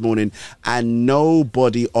woke up this morning and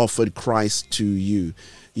nobody offered Christ to you.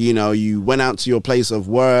 You know, you went out to your place of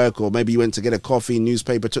work, or maybe you went to get a coffee,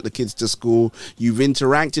 newspaper, took the kids to school. You've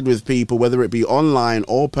interacted with people, whether it be online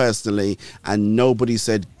or personally, and nobody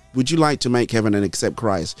said, would you like to make heaven and accept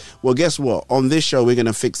Christ? Well, guess what? On this show, we're going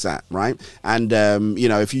to fix that, right? And, you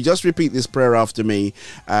know, if you just repeat this prayer after me,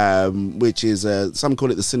 which is, some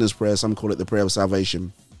call it the sinner's prayer, some call it the prayer of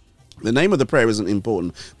salvation. The name of the prayer isn't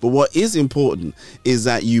important, but what is important is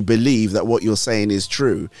that you believe that what you're saying is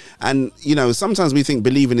true. And, you know, sometimes we think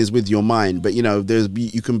believing is with your mind, but, you know,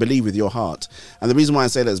 you can believe with your heart. And the reason why I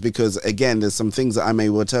say that is because, again, there's some things that I may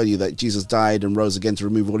well tell you, that Jesus died and rose again to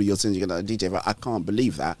remove all of your sins. You're going to, DJ, I can't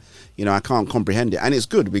believe that. You know, I can't comprehend it. And it's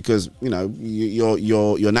good because, you know,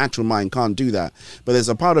 your natural mind can't do that. But there's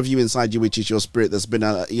a part of you inside you, which is your spirit, that's been,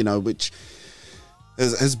 which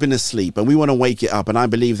has been asleep, and we want to wake it up. And I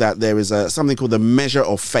believe that there is something called the measure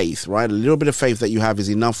of faith, right? A little bit of faith that you have is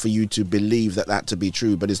enough for you to believe that to be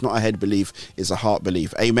true, but it's not a head belief, it's a heart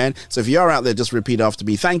belief. Amen. So if you are out there, just repeat after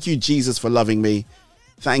me. Thank you, Jesus, for loving me.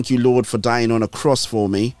 Thank you, Lord, for dying on a cross for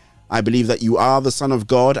me. I believe that you are the Son of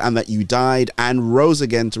God, and that you died and rose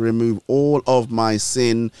again to remove all of my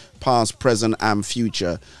sin, past, present, and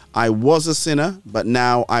future. I was a sinner, but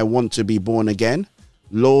now I want to be born again.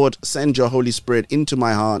 Lord, send your Holy Spirit into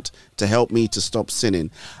my heart to help me to stop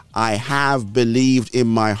sinning. I have believed in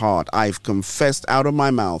my heart. I've confessed out of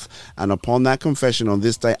my mouth. And upon that confession on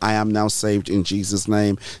this day, I am now saved in Jesus'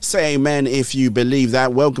 name. Say amen if you believe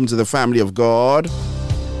that. Welcome to the family of God.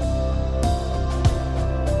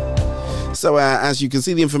 So as you can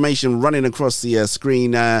see the information running across the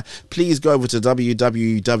screen, please go over to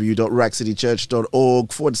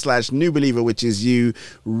www.rackcitychurch.org/new believer, which is you.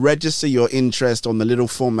 Register your interest on the little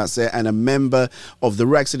form that's there, and a member of the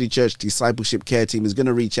Rack City Church Discipleship Care Team is going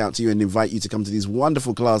to reach out to you and invite you to come to these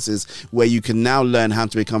wonderful classes where you can now learn how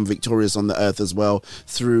to become victorious on the earth as well,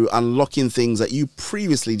 through unlocking things that you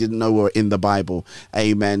previously didn't know were in the Bible.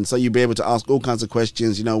 Amen. So you'll be able to ask all kinds of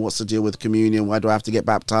questions. You know, what's the deal with communion? Why do I have to get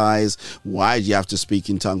baptized? Why do you have to speak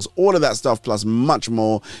in tongues? All of that stuff, plus much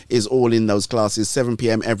more, is all in those classes, 7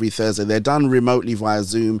 p.m. every Thursday. They're done remotely via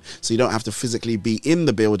Zoom, so you don't have to physically be in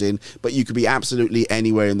the building, but you could be absolutely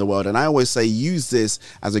anywhere in the world. And I always say, use this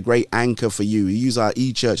as a great anchor for you. Use our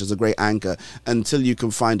e-church as a great anchor until you can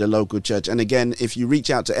find a local church. And again, if you reach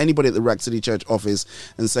out to anybody at the Rack City Church office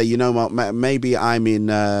and say, you know what, maybe I'm in,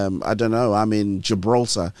 I'm in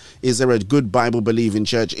Gibraltar. Is there a good Bible-believing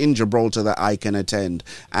church in Gibraltar that I can attend?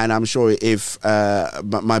 And I'm sure if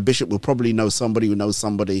my bishop will probably know somebody who knows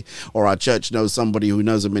somebody, or our church knows somebody who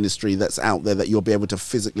knows a ministry that's out there, that you'll be able to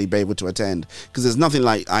physically be able to attend. Because there's nothing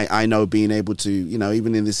like, I know, being able to, you know,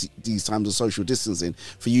 even in these times of social distancing,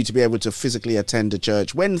 for you to be able to physically attend a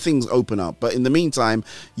church when things open up. But in the meantime,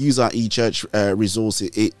 use our e-church resource.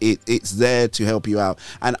 It's there to help you out.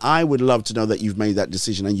 And I would love to know that you've made that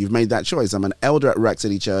decision and you've made that choice. I'm an elder at Rack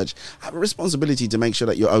City Church. I have a responsibility to make sure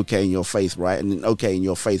that you're okay in your faith, right? And okay in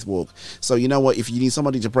your faith walk. So you know what, if you need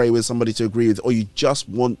somebody to pray with, somebody to agree with, or you just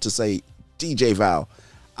want to say, DJ Val,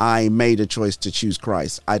 I made a choice to choose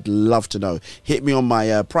Christ, I'd love to know. Hit me on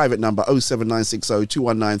my private number, 07960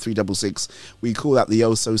 219 366. We call that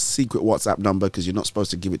the so secret WhatsApp number because you're not supposed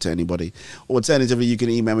to give it to anybody. Alternatively, you can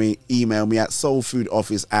email me at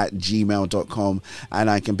soulfoodoffice@gmail.com, and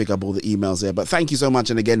I can pick up all the emails there. But thank you so much,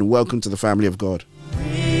 and again, welcome to the family of God.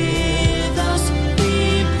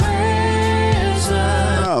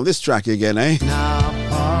 Oh, this track again, eh? Now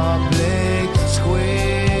public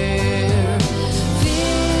square,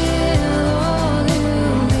 feel all you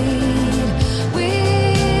need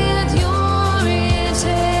with your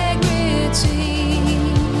integrity.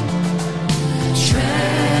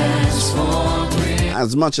 Transform.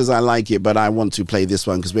 As much as I like it, but I want to play this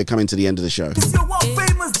one because we're coming to the end of the show.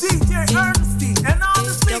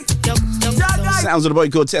 Sounds of the boy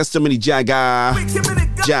called Testimony Jagger.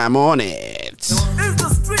 Jam on it.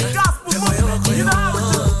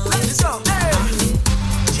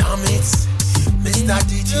 Mr.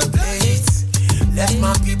 DJ play it. Let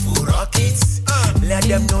my people rock it. Let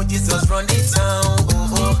them know Jesus run the town.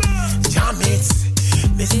 Jam it.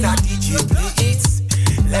 Mr. DJ play it.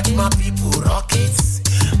 Let my people rock it.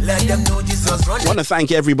 Let them know Jesus run. I want to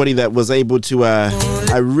thank everybody that was able to.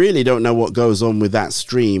 I really don't know what goes on with that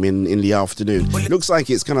stream in the afternoon. Looks like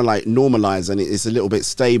it's kind of like normalized and it's a little bit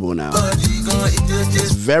stable now.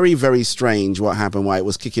 It's very, very strange what happened, why it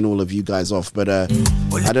was kicking all of you guys off. But I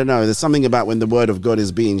don't know. There's something about when the word of God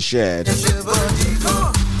is being shared.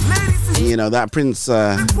 You know, that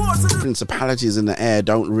principalities in the air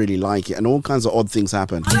don't really like it, and all kinds of odd things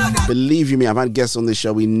happen. Believe you me, I've had guests on this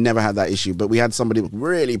show, we never had that issue, but we had somebody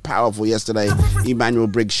really powerful yesterday. Emmanuel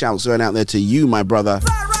Briggs, shouts going out there to you, my brother.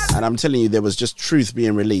 And I'm telling you, there was just truth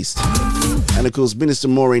being released. And of course, Minister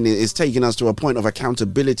Maureen is taking us to a point of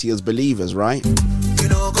accountability as believers, right?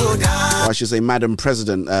 Or I should say, Madam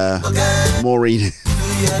President Maureen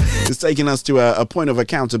is taking us to a point of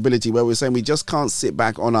accountability where we're saying we just can't sit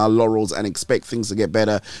back on our laurels and expect things to get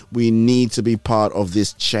better. We need to be part of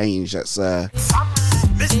this change that's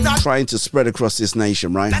trying to spread across this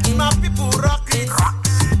nation, right? Let my people rock it.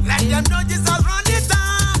 Let them know Jesus run it down.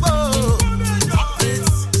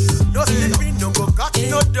 No sleeping, no go cut,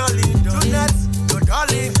 no darling. No nuts, no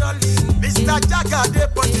darling. Mr. Jagger, they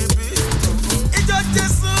put the beat. It's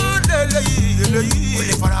just a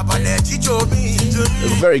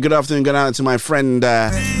very good afternoon going out to my friend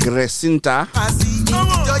Grecinta.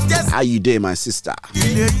 How you doing, my sister?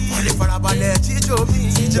 Just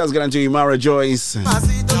going to Imara Joyce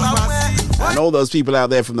and all those people out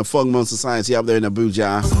there from the Fogmont Society up there in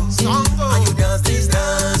Abuja.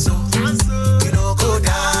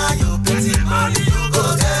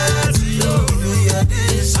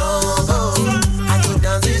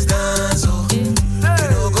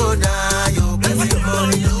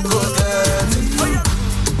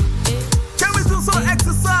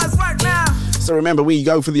 So remember, we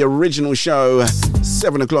go for the original show,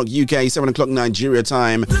 7 o'clock UK, 7 o'clock Nigeria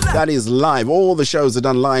time. That is live. All the shows are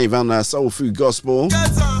done live on Soul Food Gospel.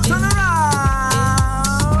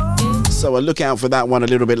 So look out for that one a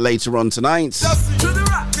little bit later on tonight.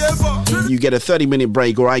 You get a 30-minute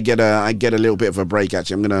break, or I get a little bit of a break.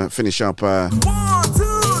 Actually, I'm gonna finish up. I'm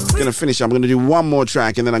gonna do one more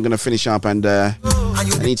track, and then I'm gonna finish up, and I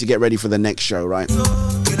need to get ready for the next show, right?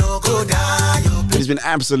 It's been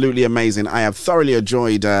absolutely amazing. I have thoroughly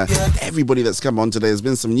enjoyed everybody that's come on today. There's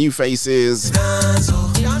been some new faces,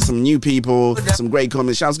 some new people, some great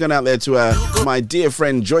comments. Shouts going out there to my dear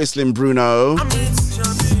friend Joycelyn Bruno.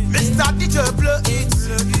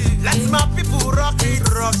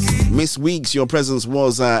 Miss Weeks, your presence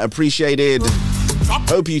was appreciated.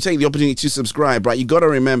 Hope you take the opportunity to subscribe, right? You got to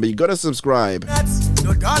remember, you got to subscribe.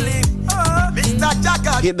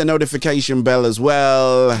 Hit the notification bell as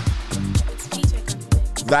well.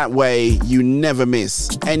 That way, you never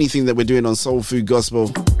miss anything that we're doing on Soul Food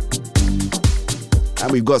Gospel. And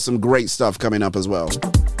we've got some great stuff coming up as well.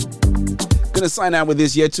 Gonna sign out with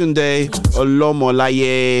this Yetunde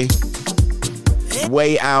Olomolaye,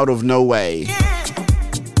 Way Out of No Way.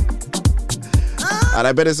 And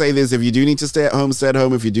I better say this, if you do need to stay at home, stay at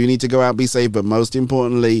home. If you do need to go out, be safe. But most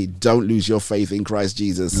importantly, don't lose your faith in Christ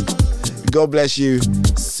Jesus. God bless you.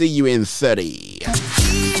 See you in 30.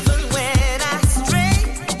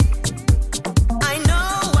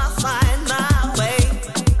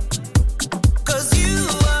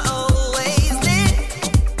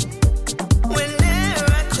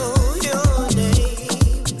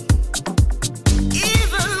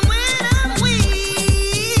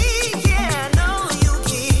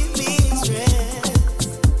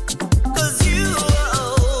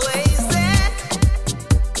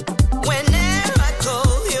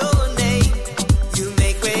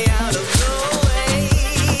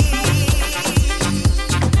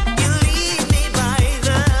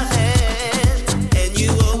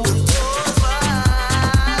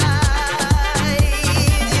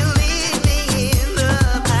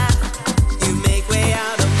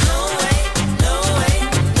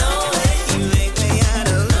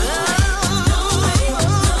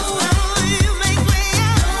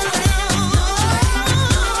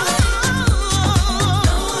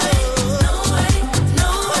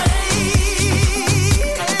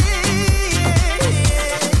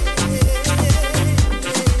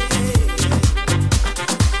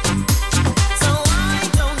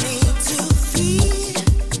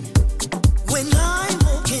 When love